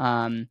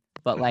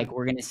 But like,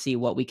 we're going to see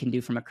what we can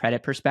do from a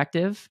credit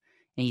perspective.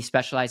 And he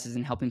specializes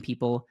in helping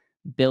people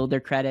build their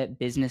credit,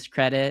 business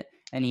credit.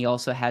 And he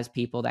also has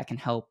people that can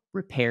help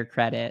repair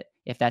credit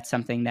if that's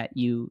something that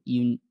you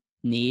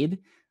need.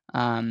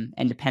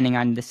 And depending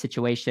on the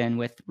situation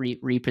with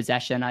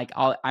repossession, like,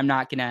 I'm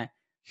not going to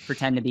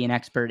pretend to be an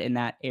expert in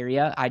that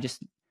area.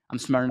 I'm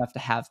smart enough to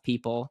have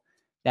people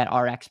that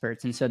are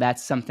experts. And so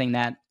that's something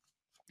that,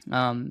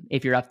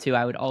 if you're up to,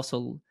 I would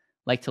also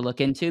like to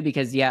look into,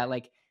 because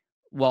it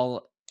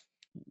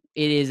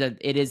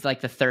is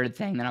like the third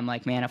thing that I'm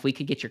like, man, if we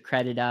could get your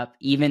credit up,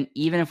 even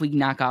if we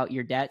knock out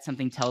your debt,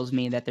 something tells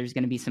me that there's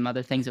going to be some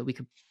other things that we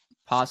could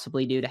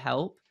possibly do to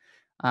help.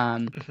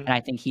 And I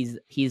think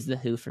he's the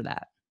who for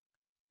that.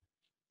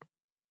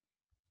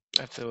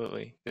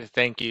 Absolutely.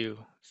 Thank you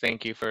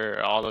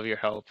for all of your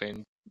help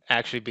and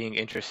actually being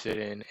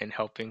interested in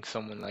helping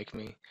someone like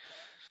me.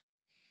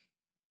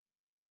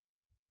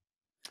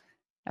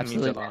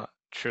 Absolutely. It means a lot,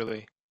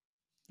 truly.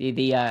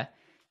 The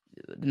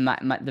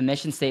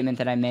mission statement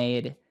that I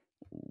made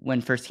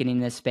when first getting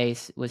in this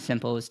space was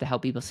simple: was to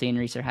help people see and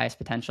reach their highest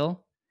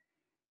potential.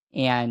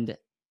 And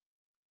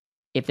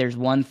if there's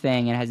one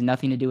thing, it has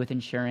nothing to do with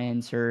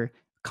insurance or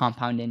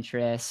compound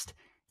interest.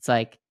 It's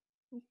like,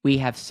 we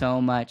have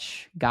so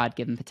much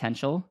God-given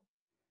potential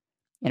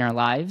in our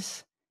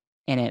lives,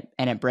 and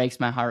it breaks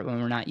my heart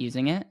when we're not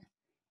using it.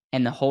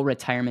 And the whole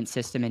retirement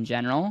system in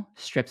general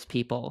strips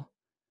people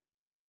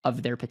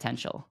of their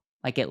potential.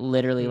 Like, it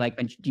literally, like,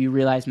 do you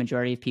realize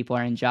majority of people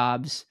are in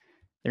jobs?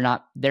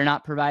 They're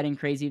not providing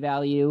crazy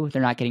value.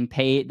 They're not getting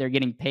paid. They're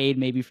getting paid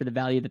maybe for the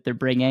value that they're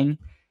bringing.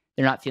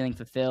 They're not feeling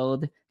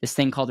fulfilled. This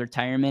thing called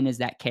retirement is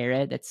that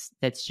carrot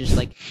that's just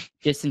like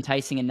just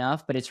enticing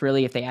enough, but it's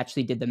really, if they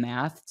actually did the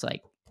math, it's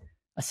like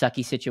a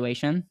sucky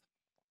situation.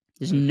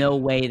 There's no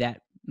way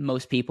that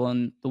most people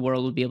in the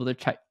world would be able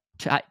to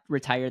try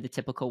retire the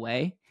typical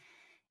way.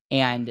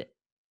 And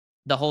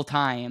the whole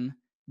time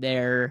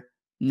they're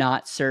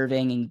not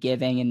serving and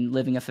giving and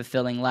living a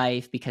fulfilling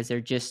life because they're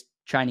just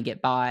trying to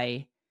get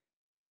by,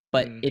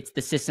 but it's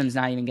the system's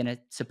not even going to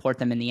support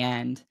them in the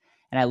end.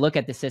 And I look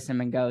at the system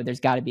and go,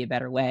 there's got to be a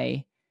better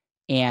way.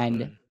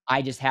 And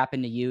I just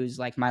happen to use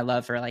like my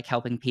love for like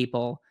helping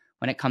people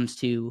when it comes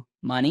to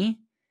money.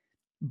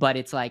 but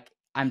it's like,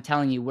 I'm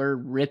telling you, we're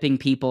ripping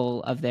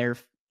people of their,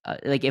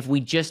 like, if we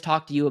just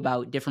talk to you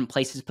about different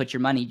places to put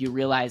your money, you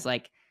realize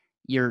like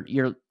you're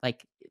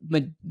like,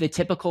 but the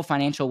typical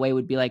financial way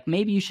would be like,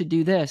 maybe you should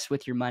do this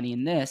with your money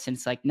and this. And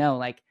it's like, no,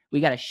 like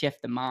we got to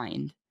shift the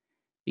mind,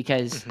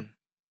 because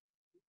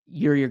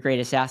you're your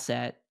greatest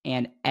asset,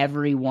 and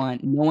no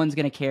one's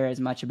going to care as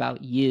much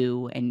about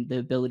you and the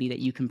ability that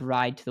you can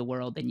provide to the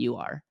world than you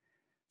are.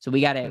 So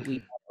we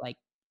like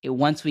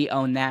once we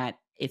own that,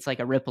 it's like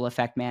a ripple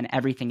effect, man.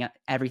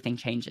 Everything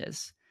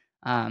changes.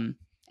 And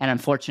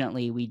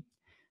unfortunately,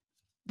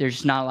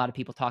 there's not a lot of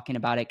people talking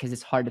about it because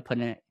it's hard to put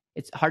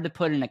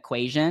an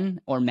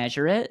equation or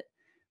measure it,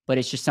 but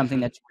it's just something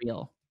that's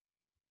real.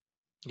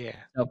 Yeah.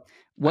 So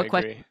what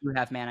questions do you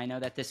have, man? I know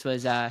that this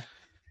was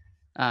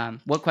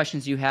what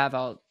questions do you have?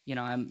 I'm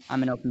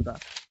an open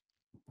book.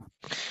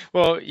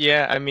 Well,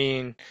 yeah, I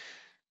mean,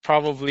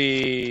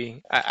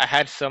 probably I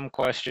had some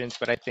questions,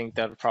 but I think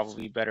that would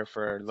probably be better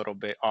for a little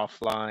bit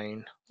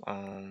offline.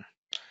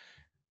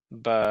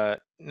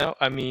 But no,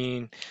 I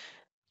mean,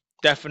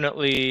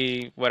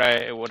 definitely what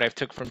I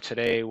took from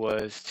today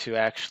was to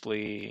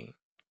actually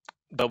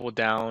double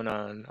down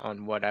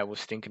on what I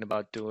was thinking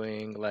about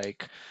doing,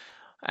 like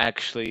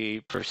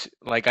actually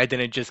like I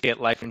didn't just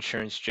get life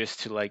insurance just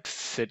to like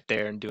sit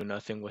there and do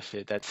nothing with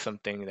it. That's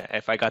something that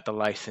if I got the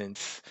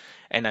license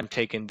and I'm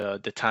taking the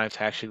time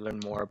to actually learn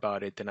more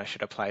about it, then I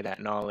should apply that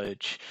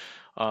knowledge.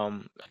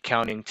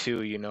 Accounting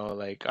too,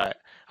 like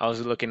I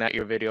was looking at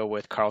your video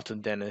with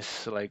Carlton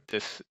Dennis like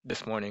this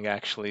morning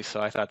actually, so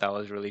I thought that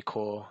was really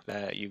cool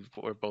that you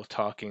were both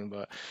talking,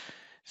 but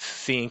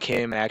seeing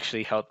Kim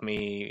actually helped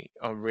me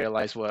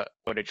realize what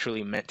it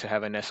truly meant to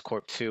have an S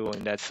corp too,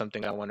 and that's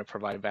something I want to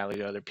provide value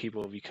to other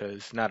people,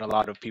 because not a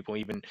lot of people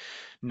even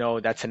know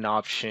that's an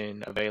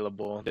option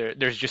available.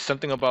 There's just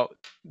something about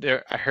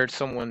there. I heard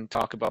someone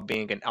talk about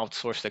being an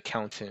outsourced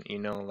accountant.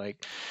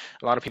 Like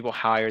a lot of people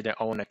hire their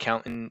own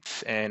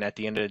accountants, and at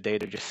the end of the day,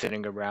 they're just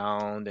sitting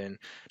around and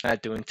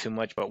not doing too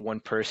much. But one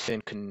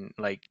person can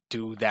like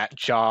do that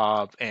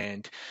job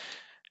and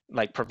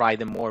like provide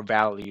them more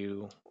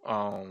value.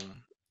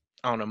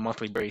 On a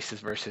monthly basis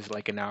versus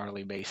like an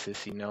hourly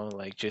basis,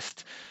 like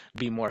just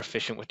be more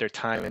efficient with their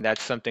time. And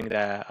that's something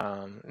that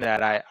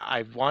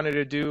I wanted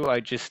to do. I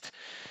just,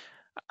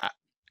 I,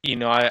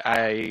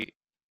 I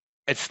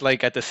it's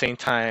like at the same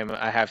time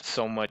I have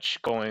so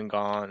much going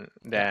on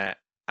that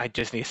I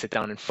just need to sit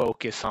down and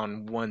focus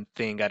on one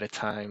thing at a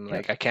time. Yep.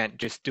 Like I can't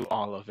just do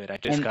all of it. I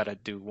just gotta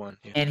do one.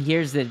 And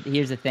here's the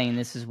thing.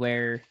 This is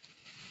where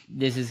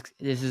this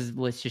is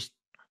what's just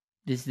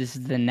this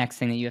is the next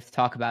thing that you have to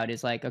talk about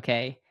is like,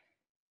 okay,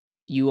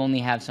 you only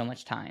have so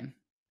much time.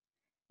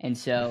 And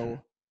so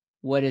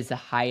what is the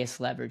highest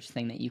leverage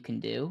thing that you can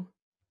do?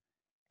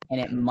 And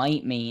it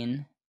might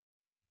mean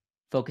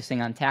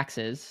focusing on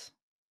taxes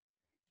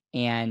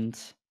and,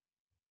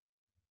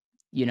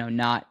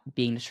 not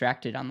being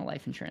distracted on the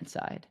life insurance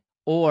side,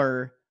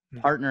 or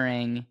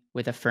partnering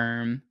with a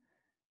firm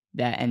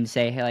and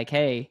say,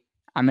 hey,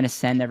 I'm going to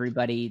send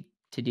everybody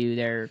to do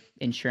their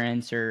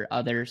insurance or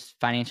other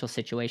financial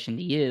situation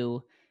to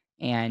you.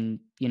 And,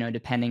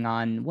 depending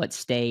on what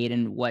state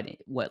and what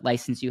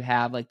license you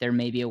have, like there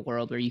may be a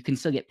world where you can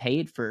still get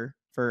paid for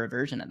a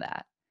version of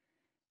that.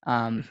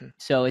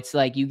 So it's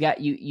like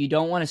you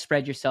don't want to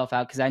spread yourself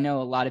out, because I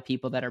know a lot of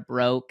people that are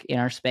broke in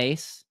our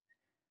space.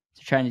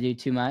 They're trying to do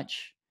too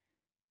much.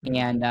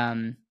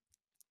 And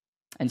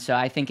so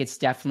I think it's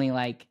definitely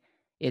like,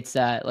 it's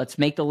let's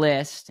make the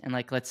list and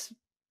like, let's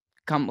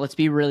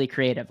be really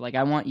creative. Like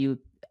I want you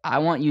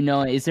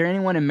is there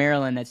anyone in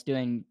Maryland that's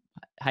doing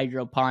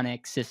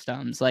hydroponic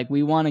systems? Like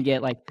we want to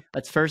get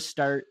let's first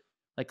start,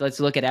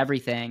 let's look at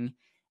everything,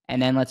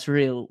 and then let's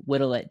really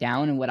whittle it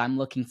down. And what I'm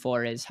looking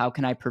for is, how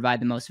can I provide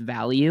the most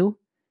value?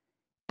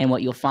 And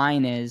what you'll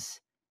find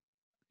is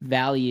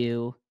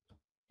value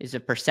is a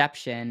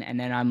perception, and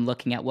then I'm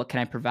looking at what can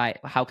I provide,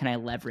 how can I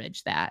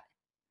leverage that?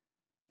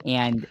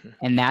 And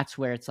that's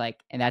where it's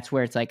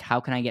like,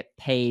 how can I get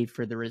paid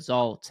for the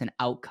results and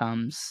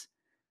outcomes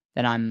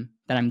that I'm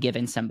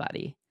giving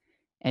somebody?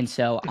 And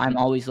so I'm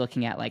always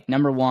looking at, like,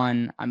 number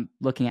one, I'm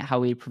looking at how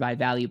we provide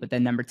value, but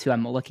then number two,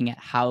 I'm looking at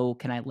how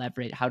can I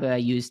leverage, how do I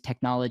use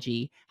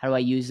technology? How do I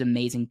use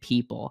amazing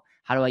people?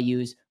 How do I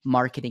use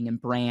marketing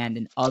and brand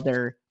and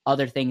other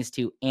things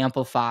to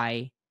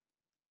amplify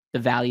the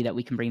value that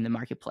we can bring to the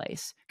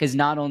marketplace? Because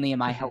not only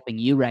am I helping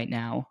you right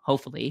now,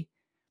 hopefully,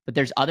 but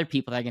there's other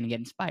people that are going to get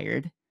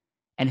inspired,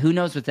 and who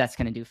knows what that's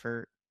going to do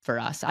for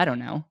us. I don't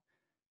know.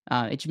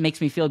 It just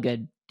makes me feel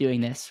good doing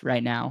this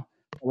right now.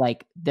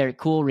 Like, their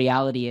cool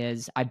reality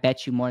is, I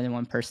bet you more than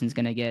one person's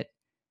going to get,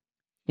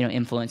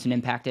 influenced and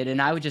impacted.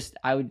 And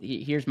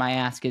here's my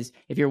ask is,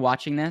 if you're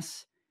watching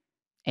this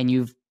and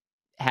you've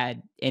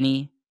had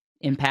any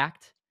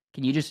impact,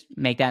 can you just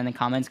make that in the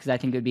comments? Because I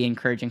think it would be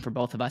encouraging for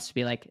both of us to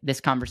be like,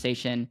 this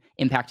conversation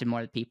impacted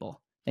more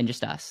people than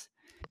just us.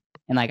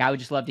 And like, I would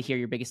just love to hear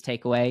your biggest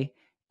takeaway.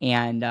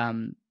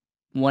 And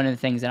one of the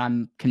things that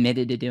I'm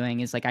committed to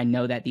doing is, like, I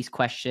know that these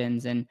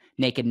questions and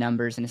naked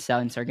numbers and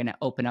assessments are going to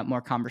open up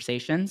more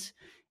conversations.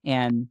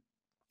 And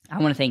I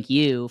want to thank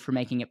you for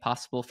making it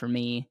possible for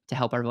me to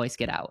help our voice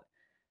get out.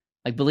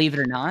 Like, believe it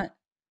or not,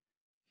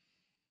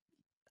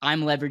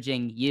 I'm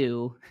leveraging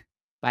you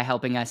by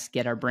helping us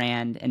get our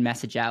brand and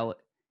message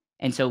out.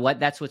 And so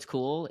that's what's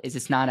cool is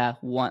it's not a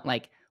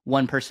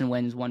one person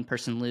wins, one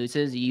person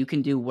loses. You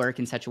can do work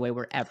in such a way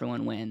where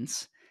everyone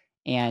wins.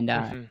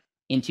 And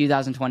in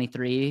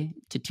 2023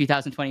 to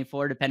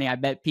 2024, depending, I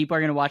bet people are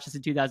going to watch this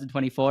in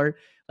 2024.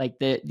 Like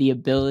the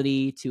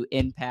ability to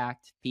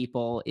impact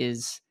people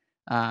is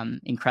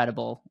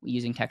incredible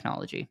using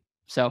technology.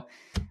 So,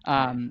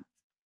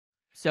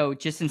 so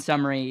just in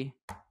summary,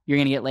 you're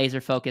going to get laser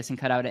focused and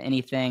cut out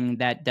anything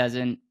that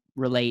doesn't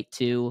relate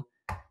to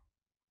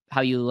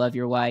how you love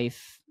your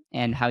wife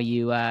and how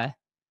you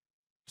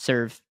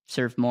serve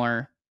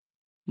more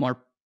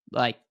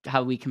like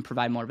how we can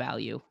provide more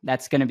value.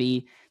 That's going to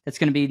be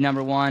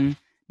number one.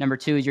 Number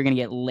two is you're going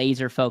to get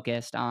laser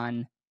focused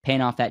on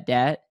paying off that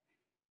debt.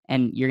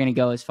 And you're going to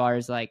go as far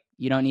as like,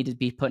 you don't need to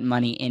be putting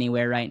money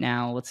anywhere right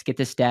now. Let's get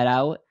this debt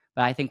out.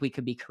 But I think we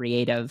could be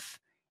creative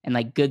and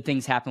like good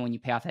things happen when you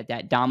pay off that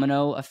debt.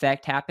 Domino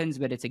effect happens,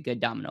 but it's a good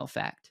domino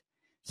effect.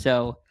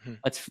 So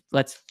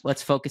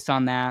let's focus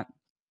on that.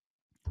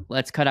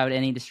 Let's cut out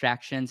any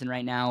distractions. And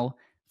right now,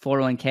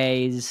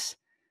 401ks,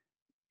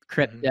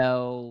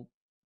 crypto,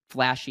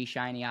 flashy,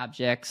 shiny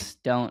objects,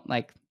 don't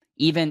like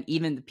even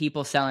the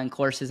people selling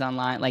courses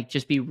online, like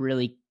just be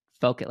really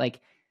focused, like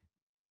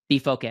be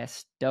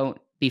focused. Don't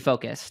be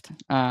focused.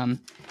 And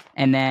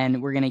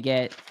then we're going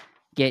to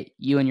get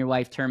you and your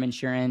wife term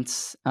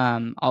insurance.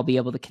 I'll be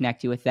able to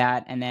connect you with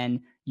that. And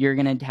then you're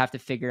going to have to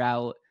figure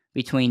out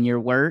between your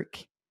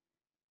work,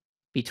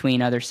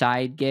 between other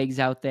side gigs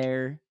out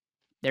there.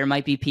 There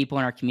might be people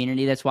in our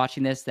community that's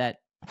watching this that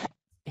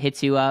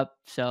hits you up.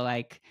 So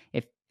like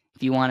if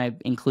you want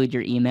to include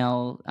your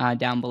email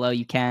down below,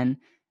 you can.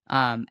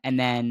 And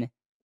then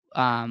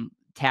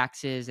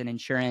taxes and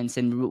insurance.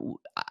 And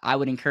I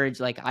would encourage,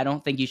 like, I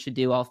don't think you should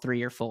do all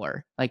 3 or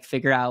 4. Like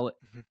figure out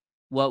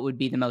what would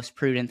be the most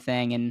prudent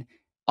thing. And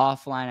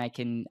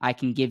offline, I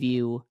can give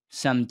you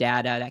some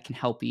data that can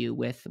help you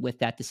with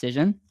that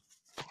decision.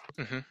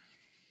 And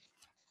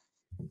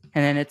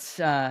then it's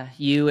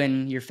you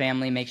and your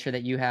family, make sure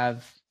that you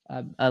have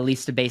at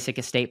least a basic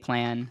estate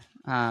plan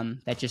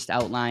that just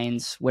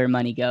outlines where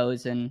money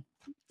goes and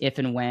if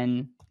and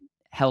when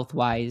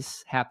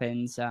health-wise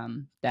happens,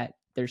 that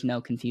there's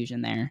no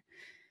confusion there.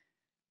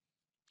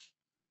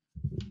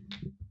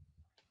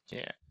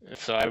 Yeah.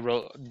 So I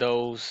wrote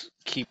those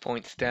key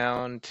points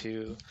down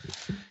to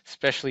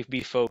especially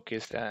be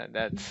focused.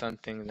 That's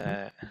something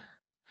that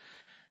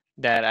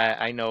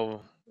I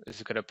know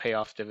is going to pay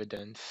off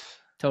dividends.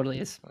 Totally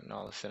is. When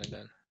all is said and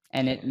done.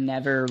 And it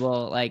never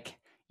will, like,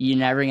 you're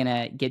never going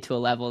to get to a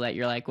level that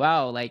you're like,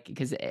 wow, like,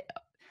 because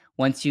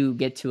once you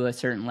get to a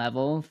certain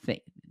level,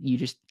 you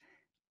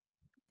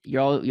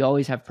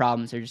always have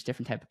problems. They're just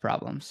different type of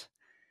problems.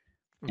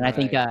 And I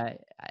think I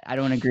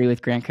don't agree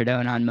with Grant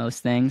Cardone on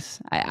most things.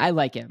 I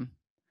like him.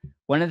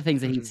 One of the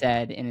things that he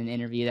said in an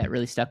interview that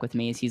really stuck with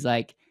me is he's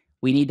like,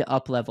 we need to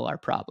up level our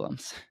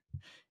problems.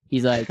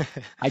 He's like,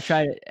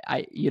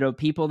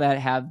 people that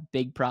have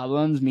big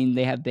problems mean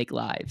they have big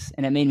lives.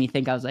 And it made me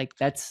think, I was like,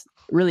 that's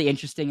really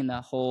interesting in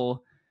the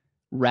whole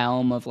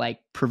realm of like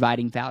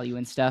providing value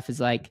and stuff is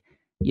like,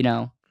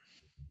 the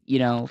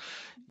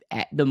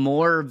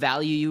more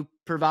value you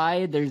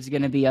provide, there's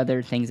going to be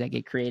other things that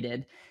get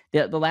created.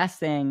 The last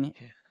thing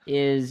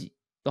is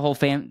the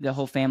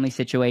whole family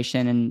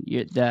situation and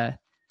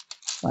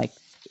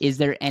is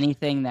there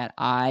anything that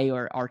I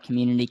or our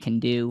community can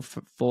do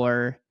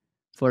for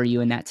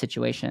you in that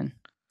situation?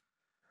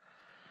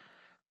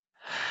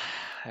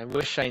 I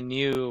wish I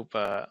knew,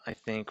 but I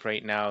think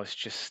right now it's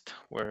just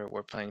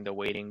we're playing the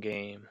waiting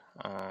game.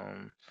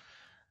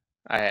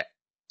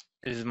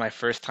 This is my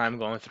first time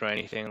going through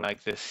anything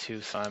like this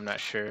too, so I'm not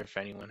sure if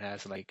anyone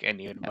has like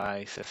any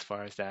advice as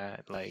far as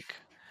that. Like,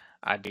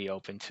 I'd be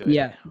open to it.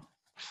 Yeah,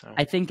 so.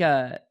 I think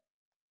the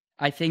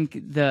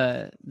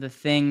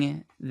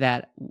thing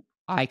that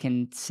I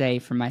can say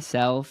for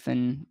myself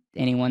and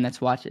anyone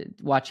that's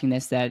watching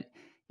this that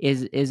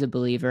is a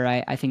believer,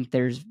 I think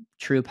there's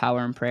true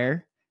power in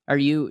prayer.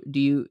 Do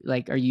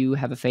you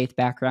have a faith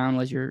background?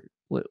 What is it?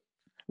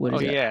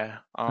 Yeah.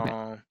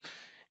 Okay.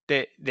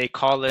 They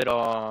call it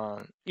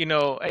I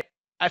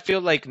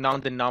feel like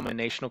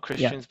non-denominational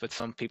Christians, but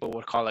some people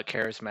would call it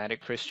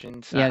charismatic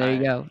Christians. Yeah, there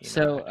you go.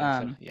 So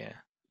yeah.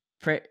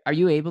 Are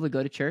you able to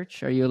go to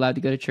church? Are you allowed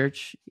to go to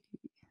church?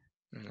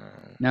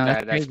 No,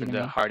 that's been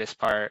the hardest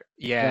part.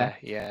 Yeah.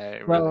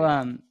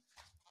 Well,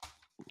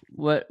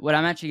 what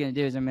I'm actually going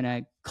to do is I'm going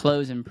to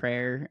close in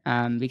prayer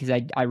because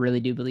I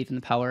really do believe in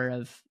the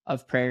power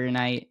of prayer, and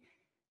I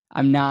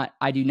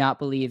do not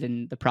believe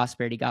in the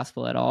prosperity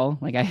gospel at all.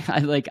 Like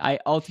I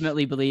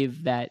ultimately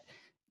believe that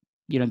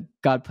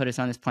God put us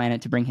on this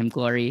planet to bring him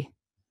glory,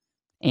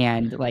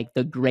 and like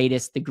the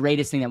greatest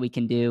thing that we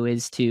can do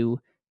is to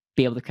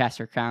be able to cast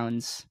our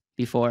crowns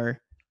before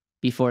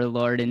the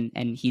Lord,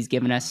 and he's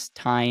given us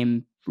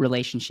time,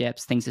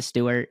 relationships, things to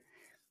steward.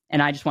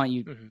 And I just want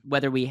you,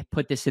 whether we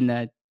put this in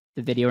the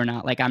the video or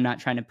not. Like, I'm not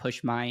trying to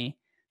push my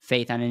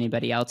faith on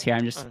anybody else here.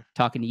 I'm just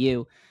talking to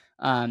you.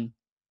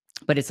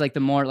 But it's like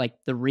the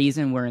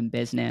reason we're in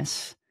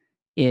business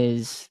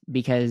is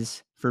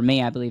because for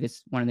me, I believe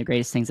it's one of the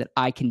greatest things that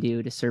I can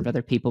do to serve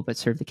other people, but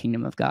serve the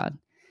kingdom of God.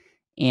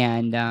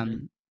 And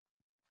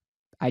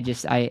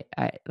I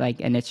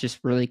like, and it's just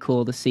really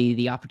cool to see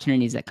the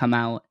opportunities that come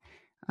out.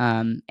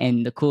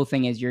 And the cool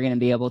thing is you're going to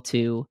be able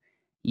to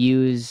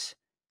use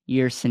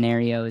your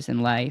scenarios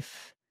in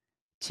life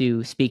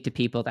to speak to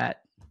people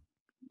that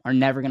are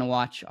never going to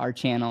watch our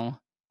channel.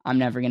 I'm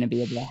never going to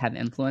be able to have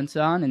influence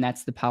on, and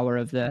that's the power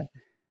of the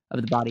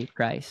body of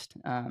Christ.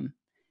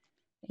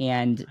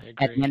 And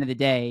at the end of the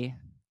day,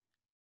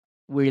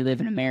 we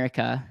live in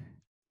America,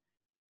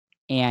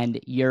 and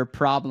your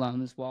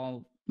problems,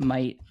 while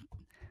might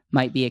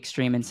be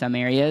extreme in some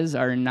areas,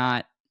 are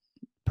not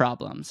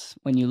problems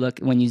when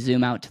you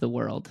zoom out to the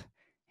world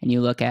and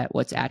you look at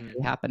what's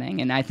actually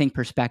happening. And I think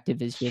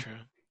perspective is just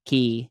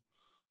key,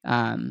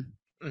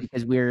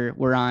 because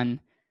we're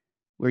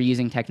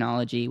using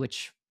technology,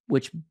 which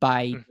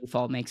by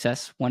default makes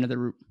us one of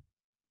the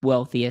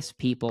wealthiest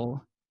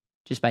people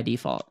just by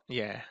default.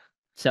 Yeah.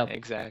 So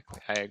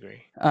exactly, I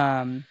agree.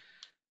 Can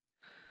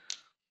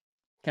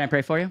I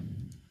pray for you?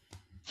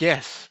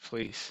 Yes,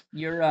 please.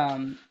 You're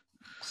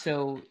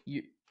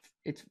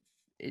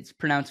it's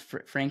pronounced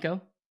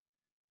Franco.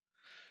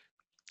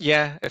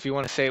 Yeah, if you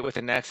want to say it with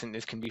an accent,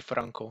 this can be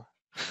Franco.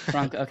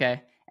 Franco,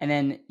 okay. And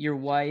then your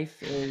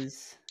wife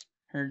is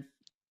her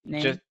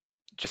name?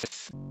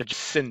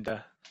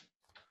 Jacinda.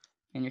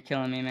 And you're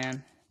killing me,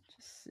 man.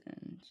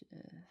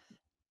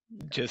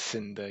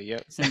 Jacinda,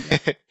 yep.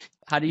 Jacinda.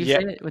 How do you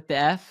say it with the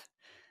F?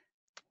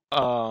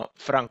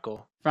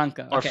 Franco.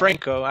 Franco. Or okay.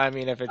 Franco, I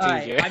mean, if it's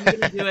easier. I'm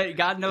going to do it.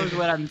 God knows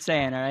what I'm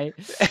saying, all right?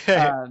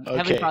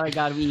 Heavenly Father,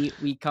 God,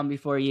 we come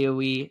before you.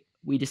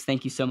 We just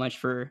thank you so much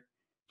for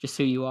just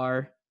who you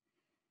are.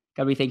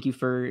 God, we thank you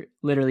for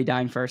literally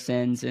dying for our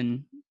sins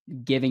and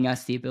giving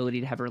us the ability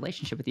to have a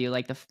relationship with you.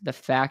 Like the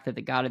fact that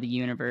the God of the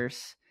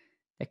universe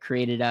that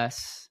created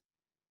us,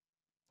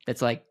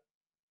 that's like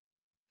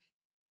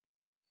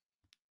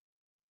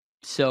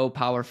so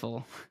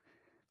powerful,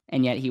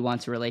 and yet he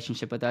wants a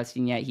relationship with us,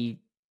 and yet he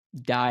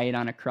died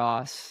on a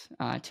cross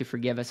to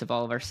forgive us of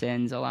all of our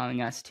sins,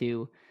 allowing us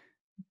to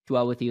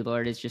dwell with you,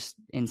 Lord, is just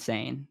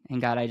insane.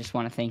 And God, I just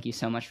want to thank you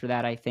so much for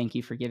that. I thank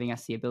you for giving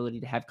us the ability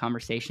to have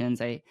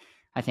conversations. I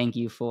thank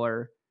you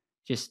for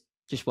just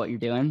what you're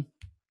doing.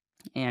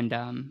 And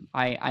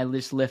I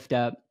just lift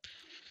up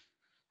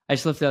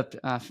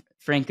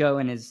Franco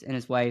and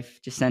his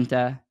wife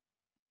Jacinta.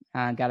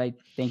 God, I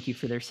thank you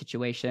for their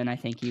situation. I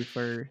thank you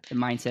for the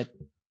mindset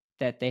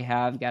that they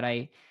have. God,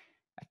 I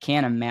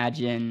can't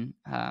imagine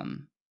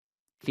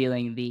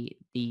feeling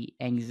the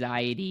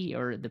anxiety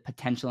or the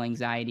potential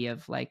anxiety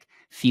of like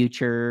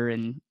future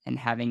and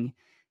having,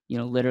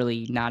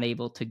 literally not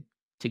able to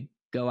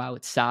go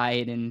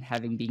outside and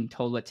having being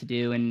told what to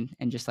do. And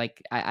just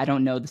like, I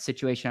don't know the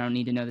situation. I don't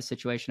need to know the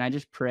situation. I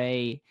just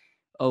pray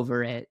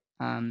over it.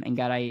 And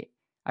God,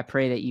 I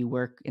pray that you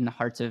work in the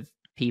hearts of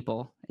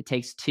people. It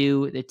takes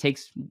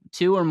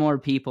two or more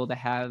people to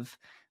have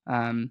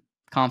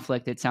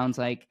conflict, it sounds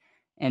like.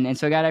 And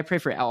so, God, I pray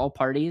for all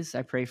parties.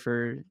 I pray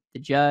for the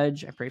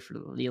judge. I pray for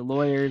the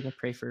lawyers. I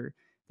pray for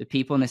the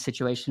people in this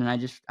situation. And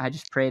I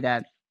just pray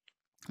that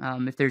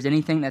if there's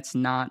anything that's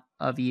not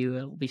of you,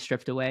 it'll be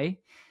stripped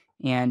away.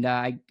 And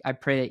I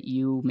pray that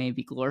you may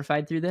be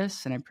glorified through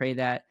this. And I pray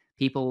that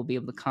people will be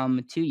able to come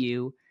to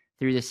you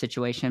through this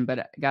situation.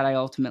 But God, I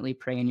ultimately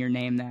pray in your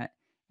name that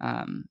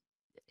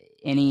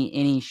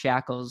any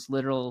shackles,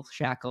 literal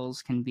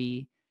shackles, can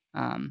be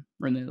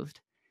removed.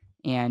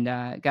 And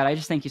God, I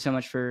just thank you so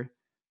much for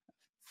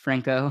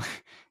Franco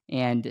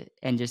and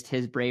just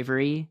his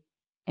bravery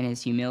and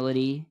his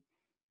humility.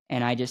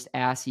 And I just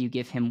ask you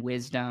give him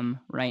wisdom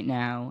right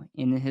now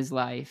in his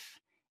life,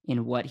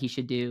 in what he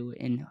should do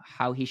and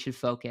how he should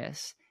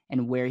focus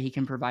and where he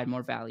can provide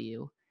more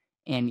value.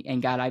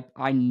 And God,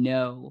 I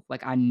know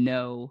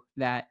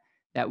that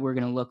we're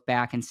going to look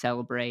back and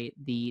celebrate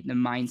the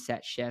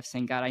mindset shifts.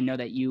 And God, I know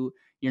that you're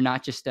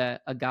not just a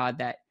God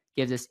that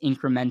gives us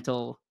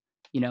incremental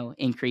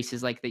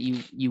increases, like that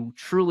you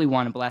truly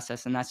want to bless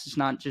us. And that's just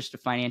not just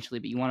financially,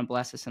 but you want to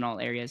bless us in all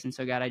areas. And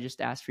so God, I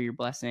just ask for your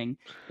blessing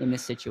in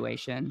this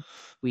situation.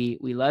 We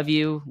love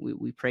you.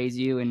 We praise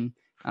you. And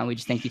we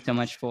just thank you so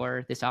much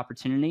for this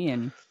opportunity.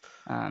 And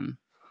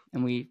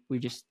we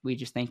just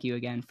thank you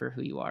again for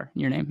who you are.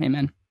 In your name.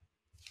 Amen.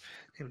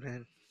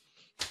 Amen.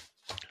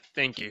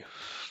 Thank you.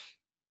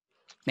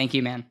 Thank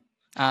you, man.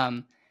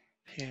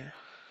 Yeah.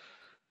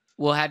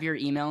 We'll have your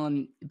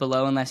email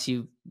below unless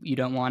you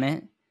don't want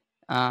it.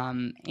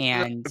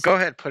 And go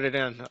ahead, put it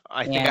in.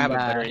 I think I have a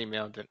better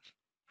email than.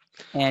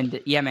 And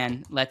yeah,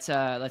 man, let's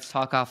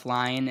talk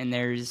offline. And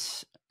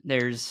there's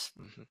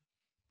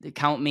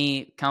count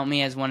me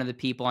as one of the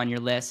people on your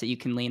list that you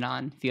can lean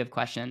on if you have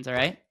questions. All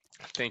right.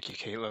 Thank you,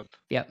 Caleb.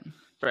 Yep.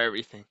 For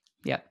everything.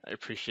 Yep. I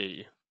appreciate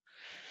you.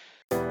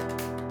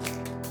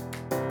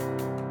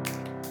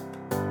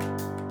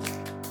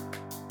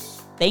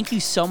 Thank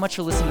you so much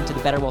for listening to the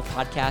Better Wealth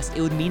Podcast.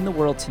 It would mean the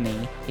world to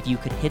me if you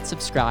could hit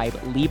subscribe,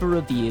 leave a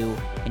review,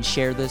 and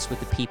share this with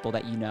the people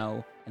that you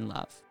know and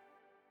love.